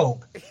fucking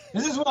joke.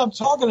 This is what I'm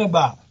talking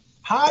about.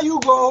 How you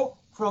go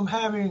from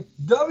having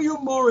W.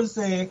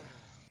 Morrissey,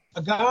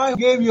 a guy who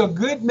gave you a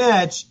good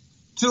match,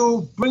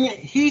 to bring in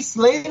Heath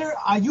Slater?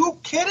 Are you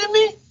kidding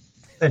me?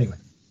 Anyway.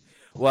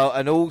 Well,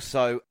 and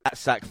also at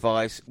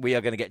Sacrifice, we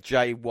are going to get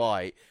Jay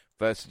White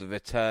versus the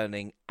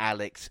returning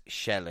Alex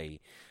Shelley.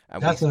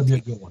 And that's going to be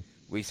a good one.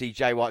 We see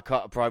Jay White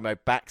cut a promo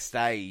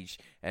backstage,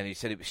 and he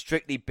said it was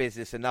strictly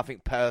business and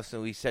nothing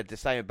personal. He said the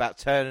same about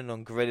turning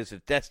on Gorillas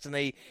of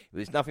Destiny. It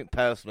was nothing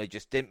personal. He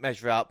just didn't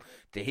measure up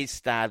to his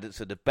standards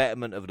of the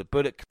betterment of the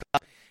Bullet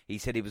Club. He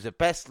said he was the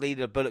best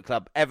leader the Bullet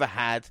Club ever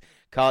had.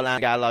 Carl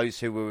and Gallows,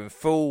 who were in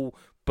full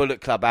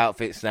Bullet Club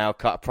outfits now,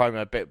 cut a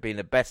promo about being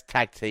the best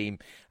tag team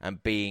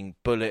and being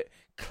Bullet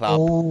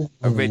Club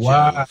originals.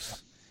 Wow.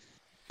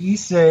 He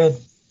said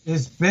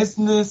it's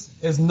business,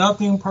 it's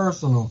nothing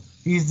personal.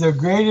 He's the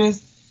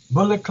greatest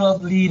Bullet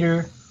Club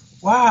leader.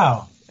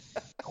 Wow.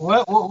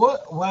 What?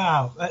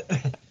 Wow.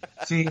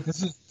 See,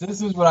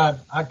 this is what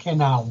I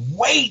cannot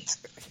wait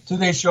till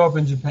they show up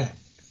in Japan.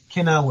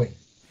 Cannot wait.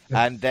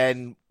 And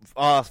then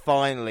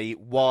finally,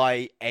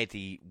 why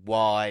Eddie?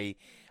 Why?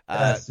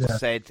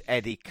 Said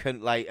Eddie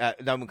couldn't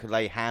no one could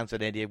lay hands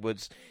on Eddie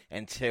Edwards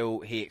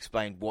until he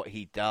explained what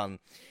he'd done.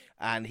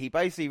 And he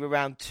basically,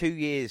 around 2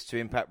 years to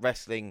Impact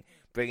Wrestling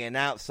bringing an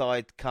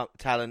outside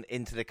talent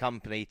into the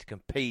company to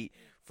compete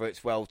for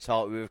its world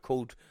title. We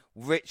recalled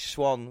Rich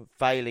Swann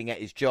failing at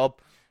his job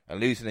and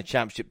losing the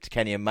championship to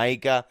Kenny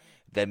Omega.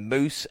 Then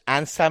Moose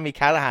and Sami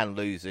Callihan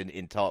losing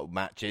in title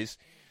matches.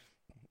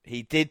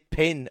 He did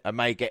pin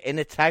Omega in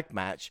a tag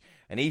match,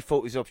 and he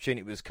thought his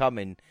opportunity was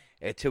coming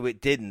until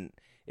it didn't.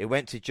 It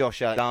went to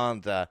Josh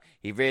Alexander.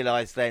 He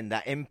realised then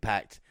that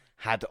Impact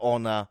had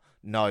honour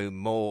no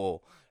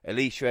more.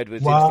 Alicia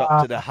Edwards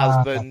interrupted her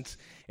husband,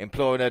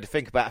 imploring her to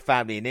think about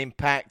family and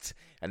Impact,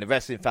 and the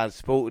wrestling fans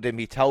supported him.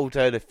 He told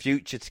her the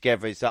future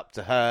together is up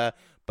to her,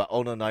 but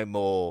honour no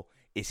more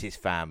is his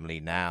family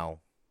now.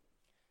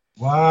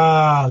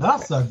 Wow,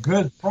 that's a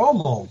good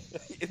promo.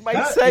 It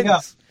makes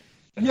sense.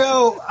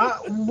 Yeah.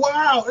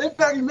 Wow,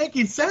 Impact is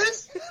making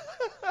sense?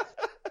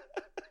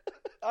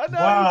 I know.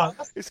 Wow,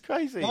 it's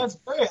crazy. That's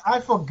great.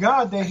 I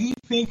forgot that he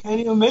picked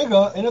Kenny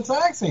Omega in a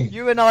tag scene.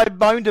 You and I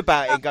moaned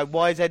about it and go,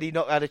 why has Eddie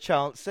not had a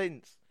chance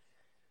since?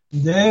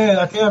 Yeah,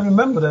 I can't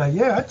remember that.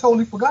 Yeah, I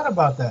totally forgot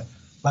about that.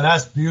 But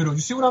that's beautiful.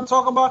 You see what I'm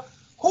talking about?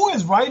 Who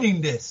is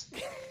writing this?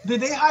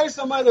 Did they hire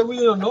somebody that we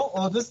don't know?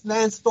 Or this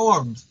Lance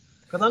Storms?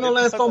 Because I know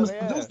Lance Storms is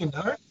producing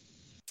that, right?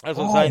 That's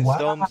what I'm saying. Wow.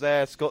 Storm's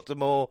there, Scott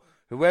D'Amore,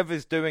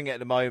 whoever's doing it at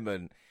the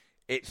moment,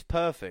 it's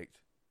perfect.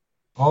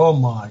 Oh,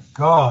 my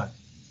God.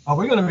 Are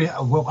we going to be,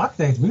 well, I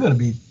think we're going to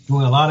be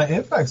doing a lot of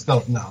Impact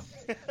stuff now.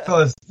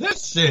 Because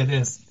this shit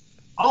is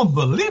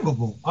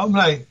unbelievable. I'm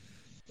like,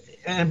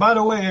 and by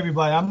the way,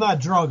 everybody, I'm not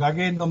drunk. I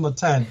gave them a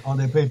 10 on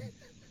their paper.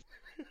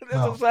 That's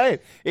what I'm saying.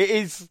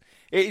 It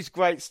is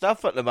great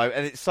stuff at the moment,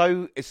 and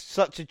it's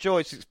such a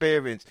joyous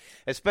experience,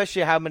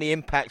 especially how many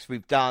Impacts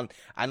we've done.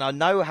 And I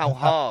know how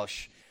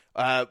harsh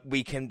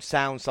we can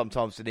sound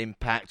sometimes with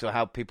Impact or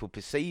how people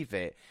perceive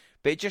it,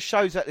 but it just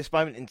shows at this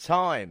moment in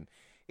time,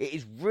 it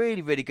is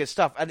really, really good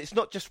stuff. And it's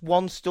not just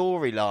one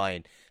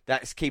storyline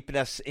that's keeping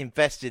us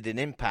invested in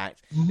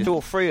Impact. It's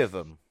all three of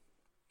them.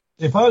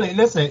 If only,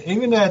 listen,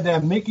 even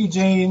that Mickey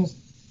James,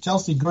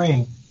 Chelsea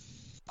Green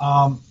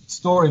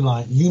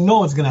storyline, you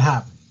know it's going to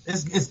happen.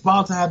 It's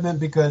bound to happen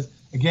because,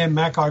 again,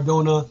 Matt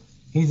Cardona,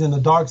 he's in the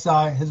dark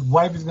side. His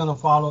wife is going to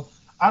follow.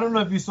 I don't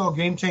know if you saw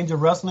Game Changer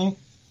Wrestling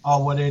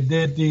where they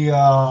did the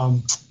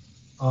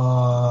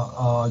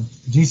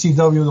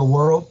GCW The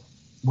World,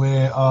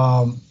 where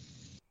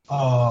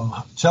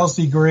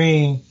Chelsea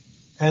Green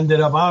ended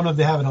up, I don't know if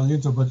they have it on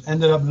YouTube, but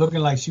ended up looking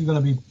like she's going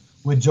to be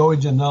with Joey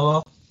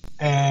Janela.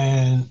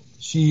 And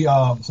she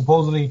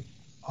supposedly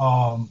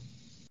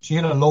she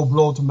hit a low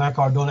blow to Matt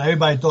Cardona.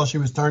 Everybody thought she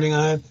was turning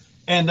on him.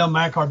 And then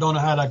Matt Cardona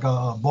had like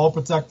a ball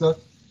protector.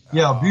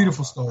 Yeah,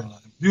 beautiful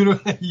storyline.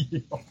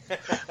 Beautiful.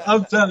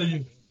 I'm telling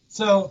you.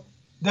 So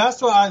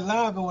that's why I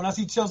laugh. And when I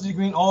see Chelsea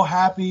Green all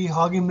happy,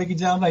 hugging Mickey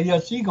James, I'm like, yeah,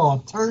 she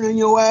going to turn in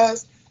your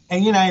ass,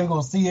 and you're not even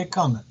going to see it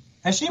coming.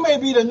 And she may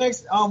be the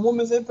next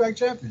Women's Impact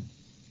champion,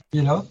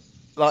 you know?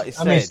 Like you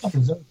said,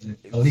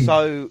 it's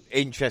so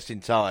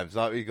interesting times.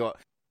 Like we've got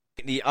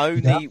the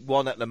only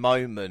one at the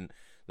moment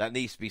that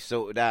needs to be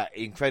sorted out,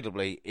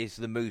 incredibly, is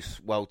the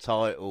Moose World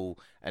title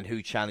and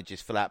who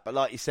challenges for that. But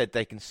like you said,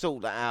 they can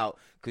sort that out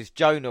because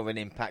Jonah in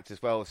Impact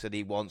as well said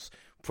he wants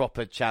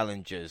proper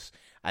challengers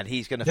and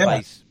he's going to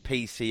face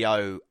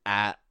PCO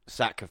at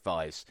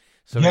Sacrifice.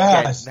 So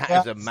again, that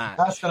is a match.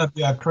 That's going to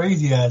be a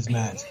crazy-ass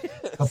match.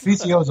 Because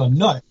PCO's a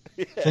nut.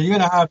 So you're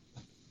going to have...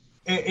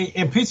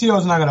 And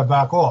PCO's not going to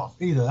back off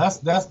either.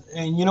 That's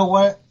and you know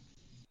what?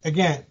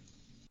 Again,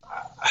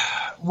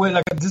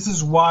 this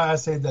is why I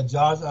say that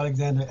Josh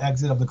Alexander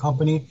exit of the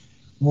company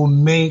will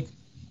make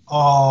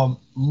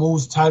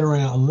Moose title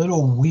reign a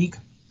little weak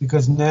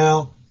because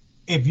now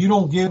if you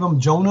don't give him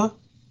Jonah,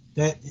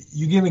 that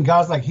you're giving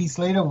guys like Heath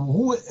Slater,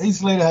 who Heath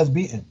Slater has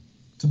beaten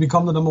to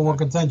become the number one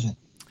contention.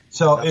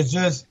 So it's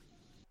just,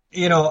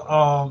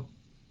 I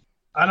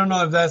don't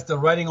know if that's the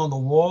writing on the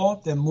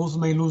wall. That Moose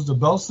may lose the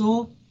belt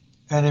soon.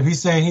 And if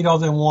he's saying he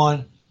doesn't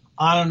want,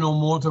 I don't know,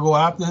 more to go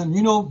after him,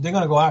 they're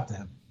going to go after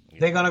him.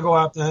 They're going to go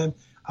after him.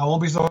 I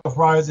won't be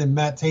surprised if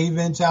Matt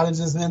Taven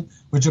challenges him,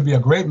 which would be a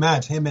great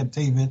match, him and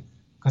Taven,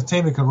 because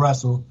Taven could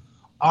wrestle.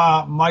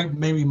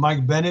 Maybe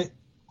Mike Bennett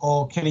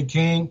or Kenny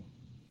King.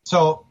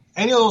 So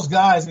any of those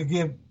guys could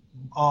give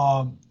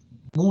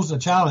Moose a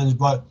challenge,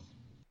 but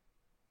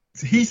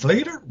Heath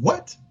Slater?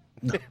 What?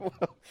 No.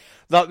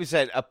 Like we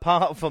said,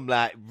 apart from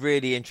that,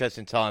 really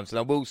interesting times. And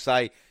I will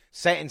say,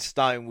 set in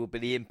stone will be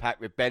the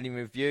Impact Rebellion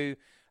review.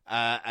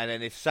 And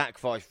then if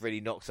Sacrifice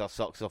really knocks our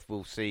socks off,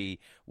 we'll see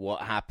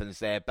what happens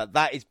there. But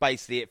that is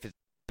basically it for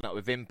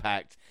with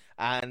Impact.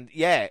 And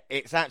yeah,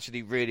 it's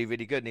actually really,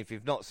 really good. And if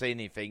you've not seen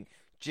anything,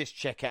 just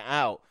check it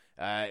out.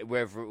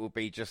 Whether it will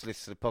be just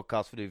listen to the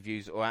podcast for the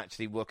reviews or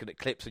actually looking at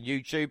clips on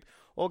YouTube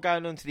or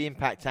going onto the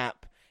Impact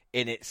app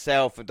in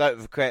itself. And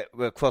don't forget,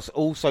 we're across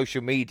all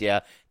social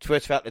media,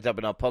 Twitter at the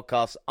WNR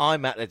Podcast.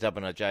 I'm at the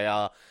WNR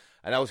JR.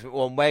 And Ultimate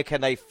One, where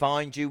can they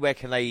find you? Where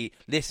can they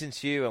listen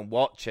to you and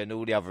watch and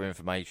all the other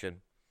information?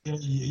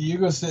 You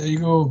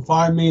go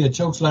find me at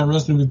Chokeslam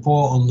Wrestling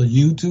Report on the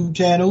YouTube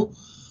channel.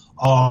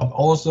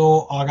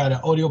 Also, I got an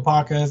audio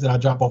podcast that I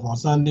drop off on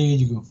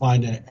Sundays. You can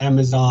find it at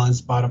Amazon,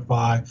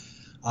 Spotify,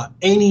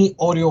 any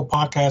audio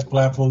podcast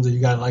platforms that you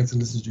guys like to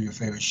listen to your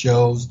favorite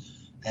shows.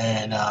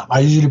 And I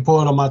usually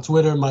put it on my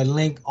Twitter, my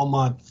link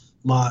on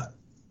my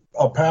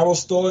apparel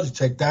store.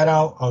 Check that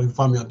out. You can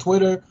find me on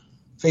Twitter,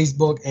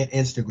 Facebook, and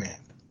Instagram.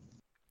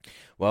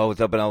 Well,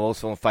 WNR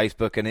also on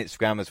Facebook and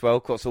Instagram as well,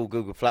 across all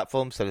Google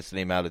platforms. So listen,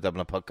 email to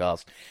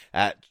WNR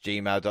at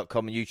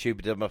gmail.com and YouTube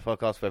at WNR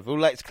Podcast, where all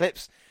latest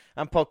clips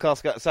and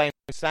podcasts got the same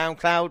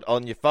SoundCloud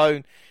on your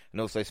phone,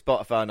 and also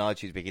Spotify and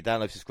iTunes. We can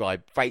download,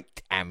 subscribe,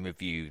 rate, and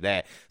review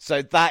there.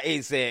 So that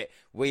is it.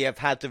 We have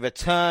had the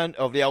return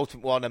of the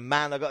Ultimate One, and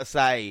man, I've got to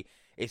say,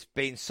 it's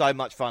been so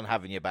much fun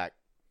having you back.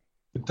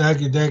 Thank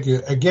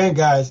you. Again,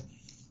 guys,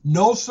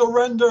 No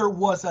Surrender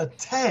was a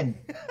 10.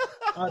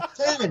 A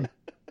 10.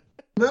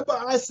 Remember,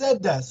 I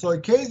said that. So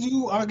in case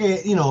you are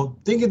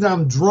thinking that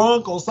I'm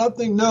drunk or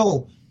something,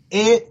 no,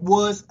 it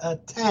was a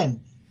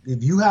 10.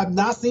 If you have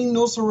not seen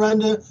No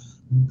Surrender,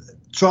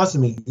 trust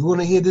me, you want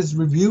to hear this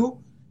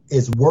review,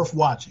 it's worth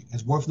watching.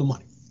 It's worth the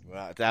money.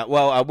 Right.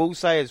 Well, I will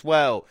say as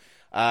well,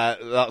 like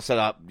I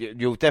said,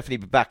 you'll definitely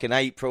be back in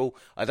April.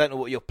 I don't know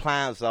what your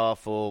plans are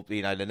for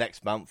the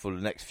next month or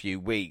the next few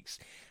weeks.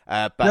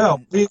 But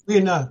no,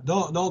 we're not.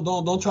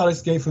 Don't try to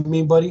escape from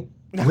me, buddy.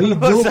 We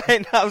do.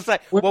 We're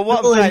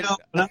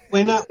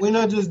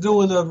not just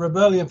doing the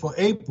rebellion for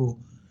April.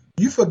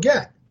 You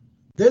forget.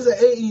 There's an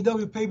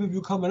AEW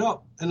pay-per-view coming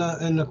up in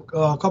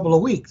a couple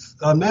of weeks.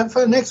 Matter of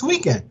fact, next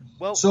weekend.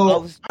 Well,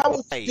 so I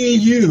will see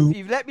you. If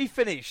you let me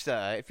finish,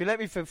 sir. If you let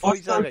me finish,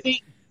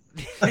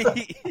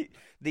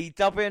 the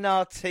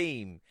WNR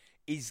team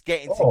is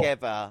getting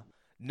together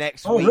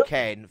next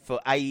weekend for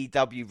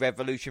AEW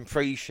Revolution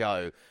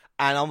pre-show,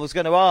 and I was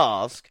going to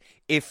ask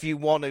if you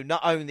want to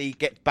not only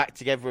get back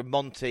together with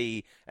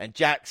Monty and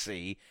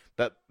Jaxie,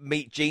 but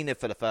meet Gina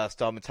for the first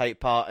time and take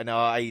part in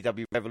our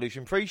AEW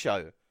Revolution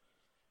pre-show.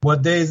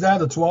 What day is that?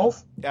 The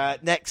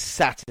 12th? Next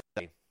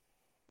Saturday.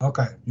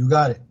 Okay, you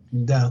got it.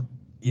 You down.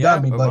 You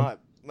got me, buddy. Right.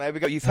 There we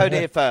go. You've heard it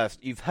here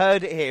first. You've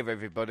heard it here,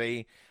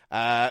 everybody.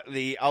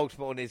 The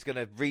Ultimate One is going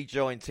to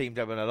rejoin Team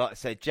WNR. Like I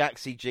said,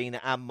 Jaxie,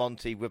 Gina, and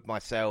Monty with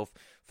myself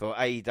for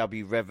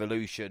AEW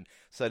Revolution.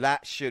 So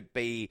that should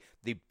be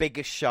the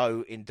biggest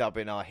show in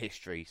WNR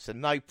history. So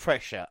no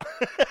pressure.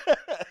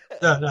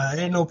 No,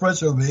 ain't no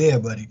pressure over here,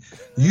 buddy.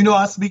 You know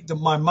I speak to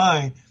my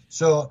mind.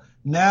 So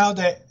now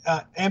that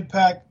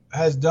Impact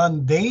has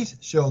done their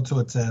show to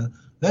attend,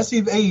 let's see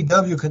if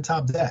AEW can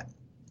top that.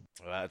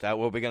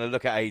 Well, we're going to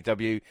look at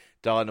AEW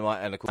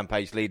Dynamite and the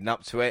campaign leading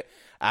up to it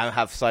and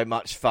have so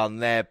much fun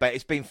there. But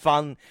it's been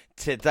fun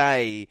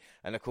today.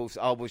 And, of course,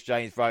 I was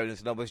James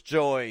Rowlands and I was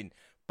joined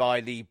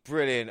by the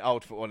brilliant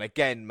Ultimate One.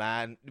 Again,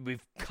 man, we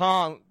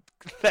can't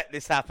let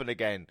this happen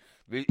again.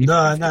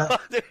 No.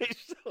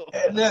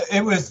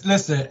 It was,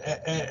 listen,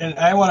 and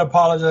I want to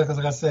apologize because,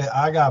 like I said,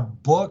 I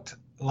got booked.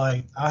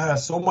 Like, I had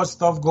so much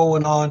stuff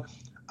going on.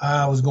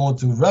 I was going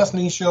to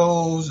wrestling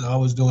shows. I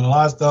was doing a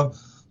lot of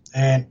stuff.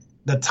 And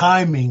the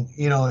timing,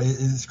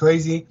 is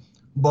crazy.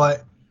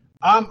 But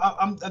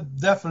I'm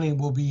definitely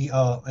will be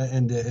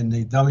in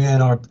the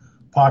WNR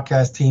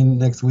podcast team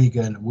next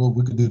weekend.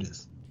 We could do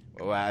this.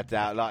 Without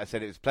doubt. Like I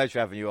said, it was a pleasure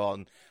having you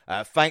on.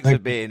 Thanks for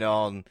being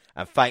on,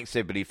 and thanks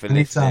everybody for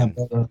listening.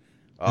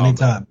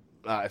 Anytime.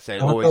 Like I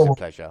said, always a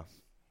pleasure.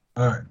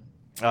 All right,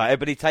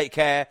 everybody, take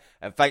care,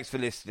 and thanks for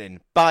listening.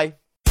 Bye.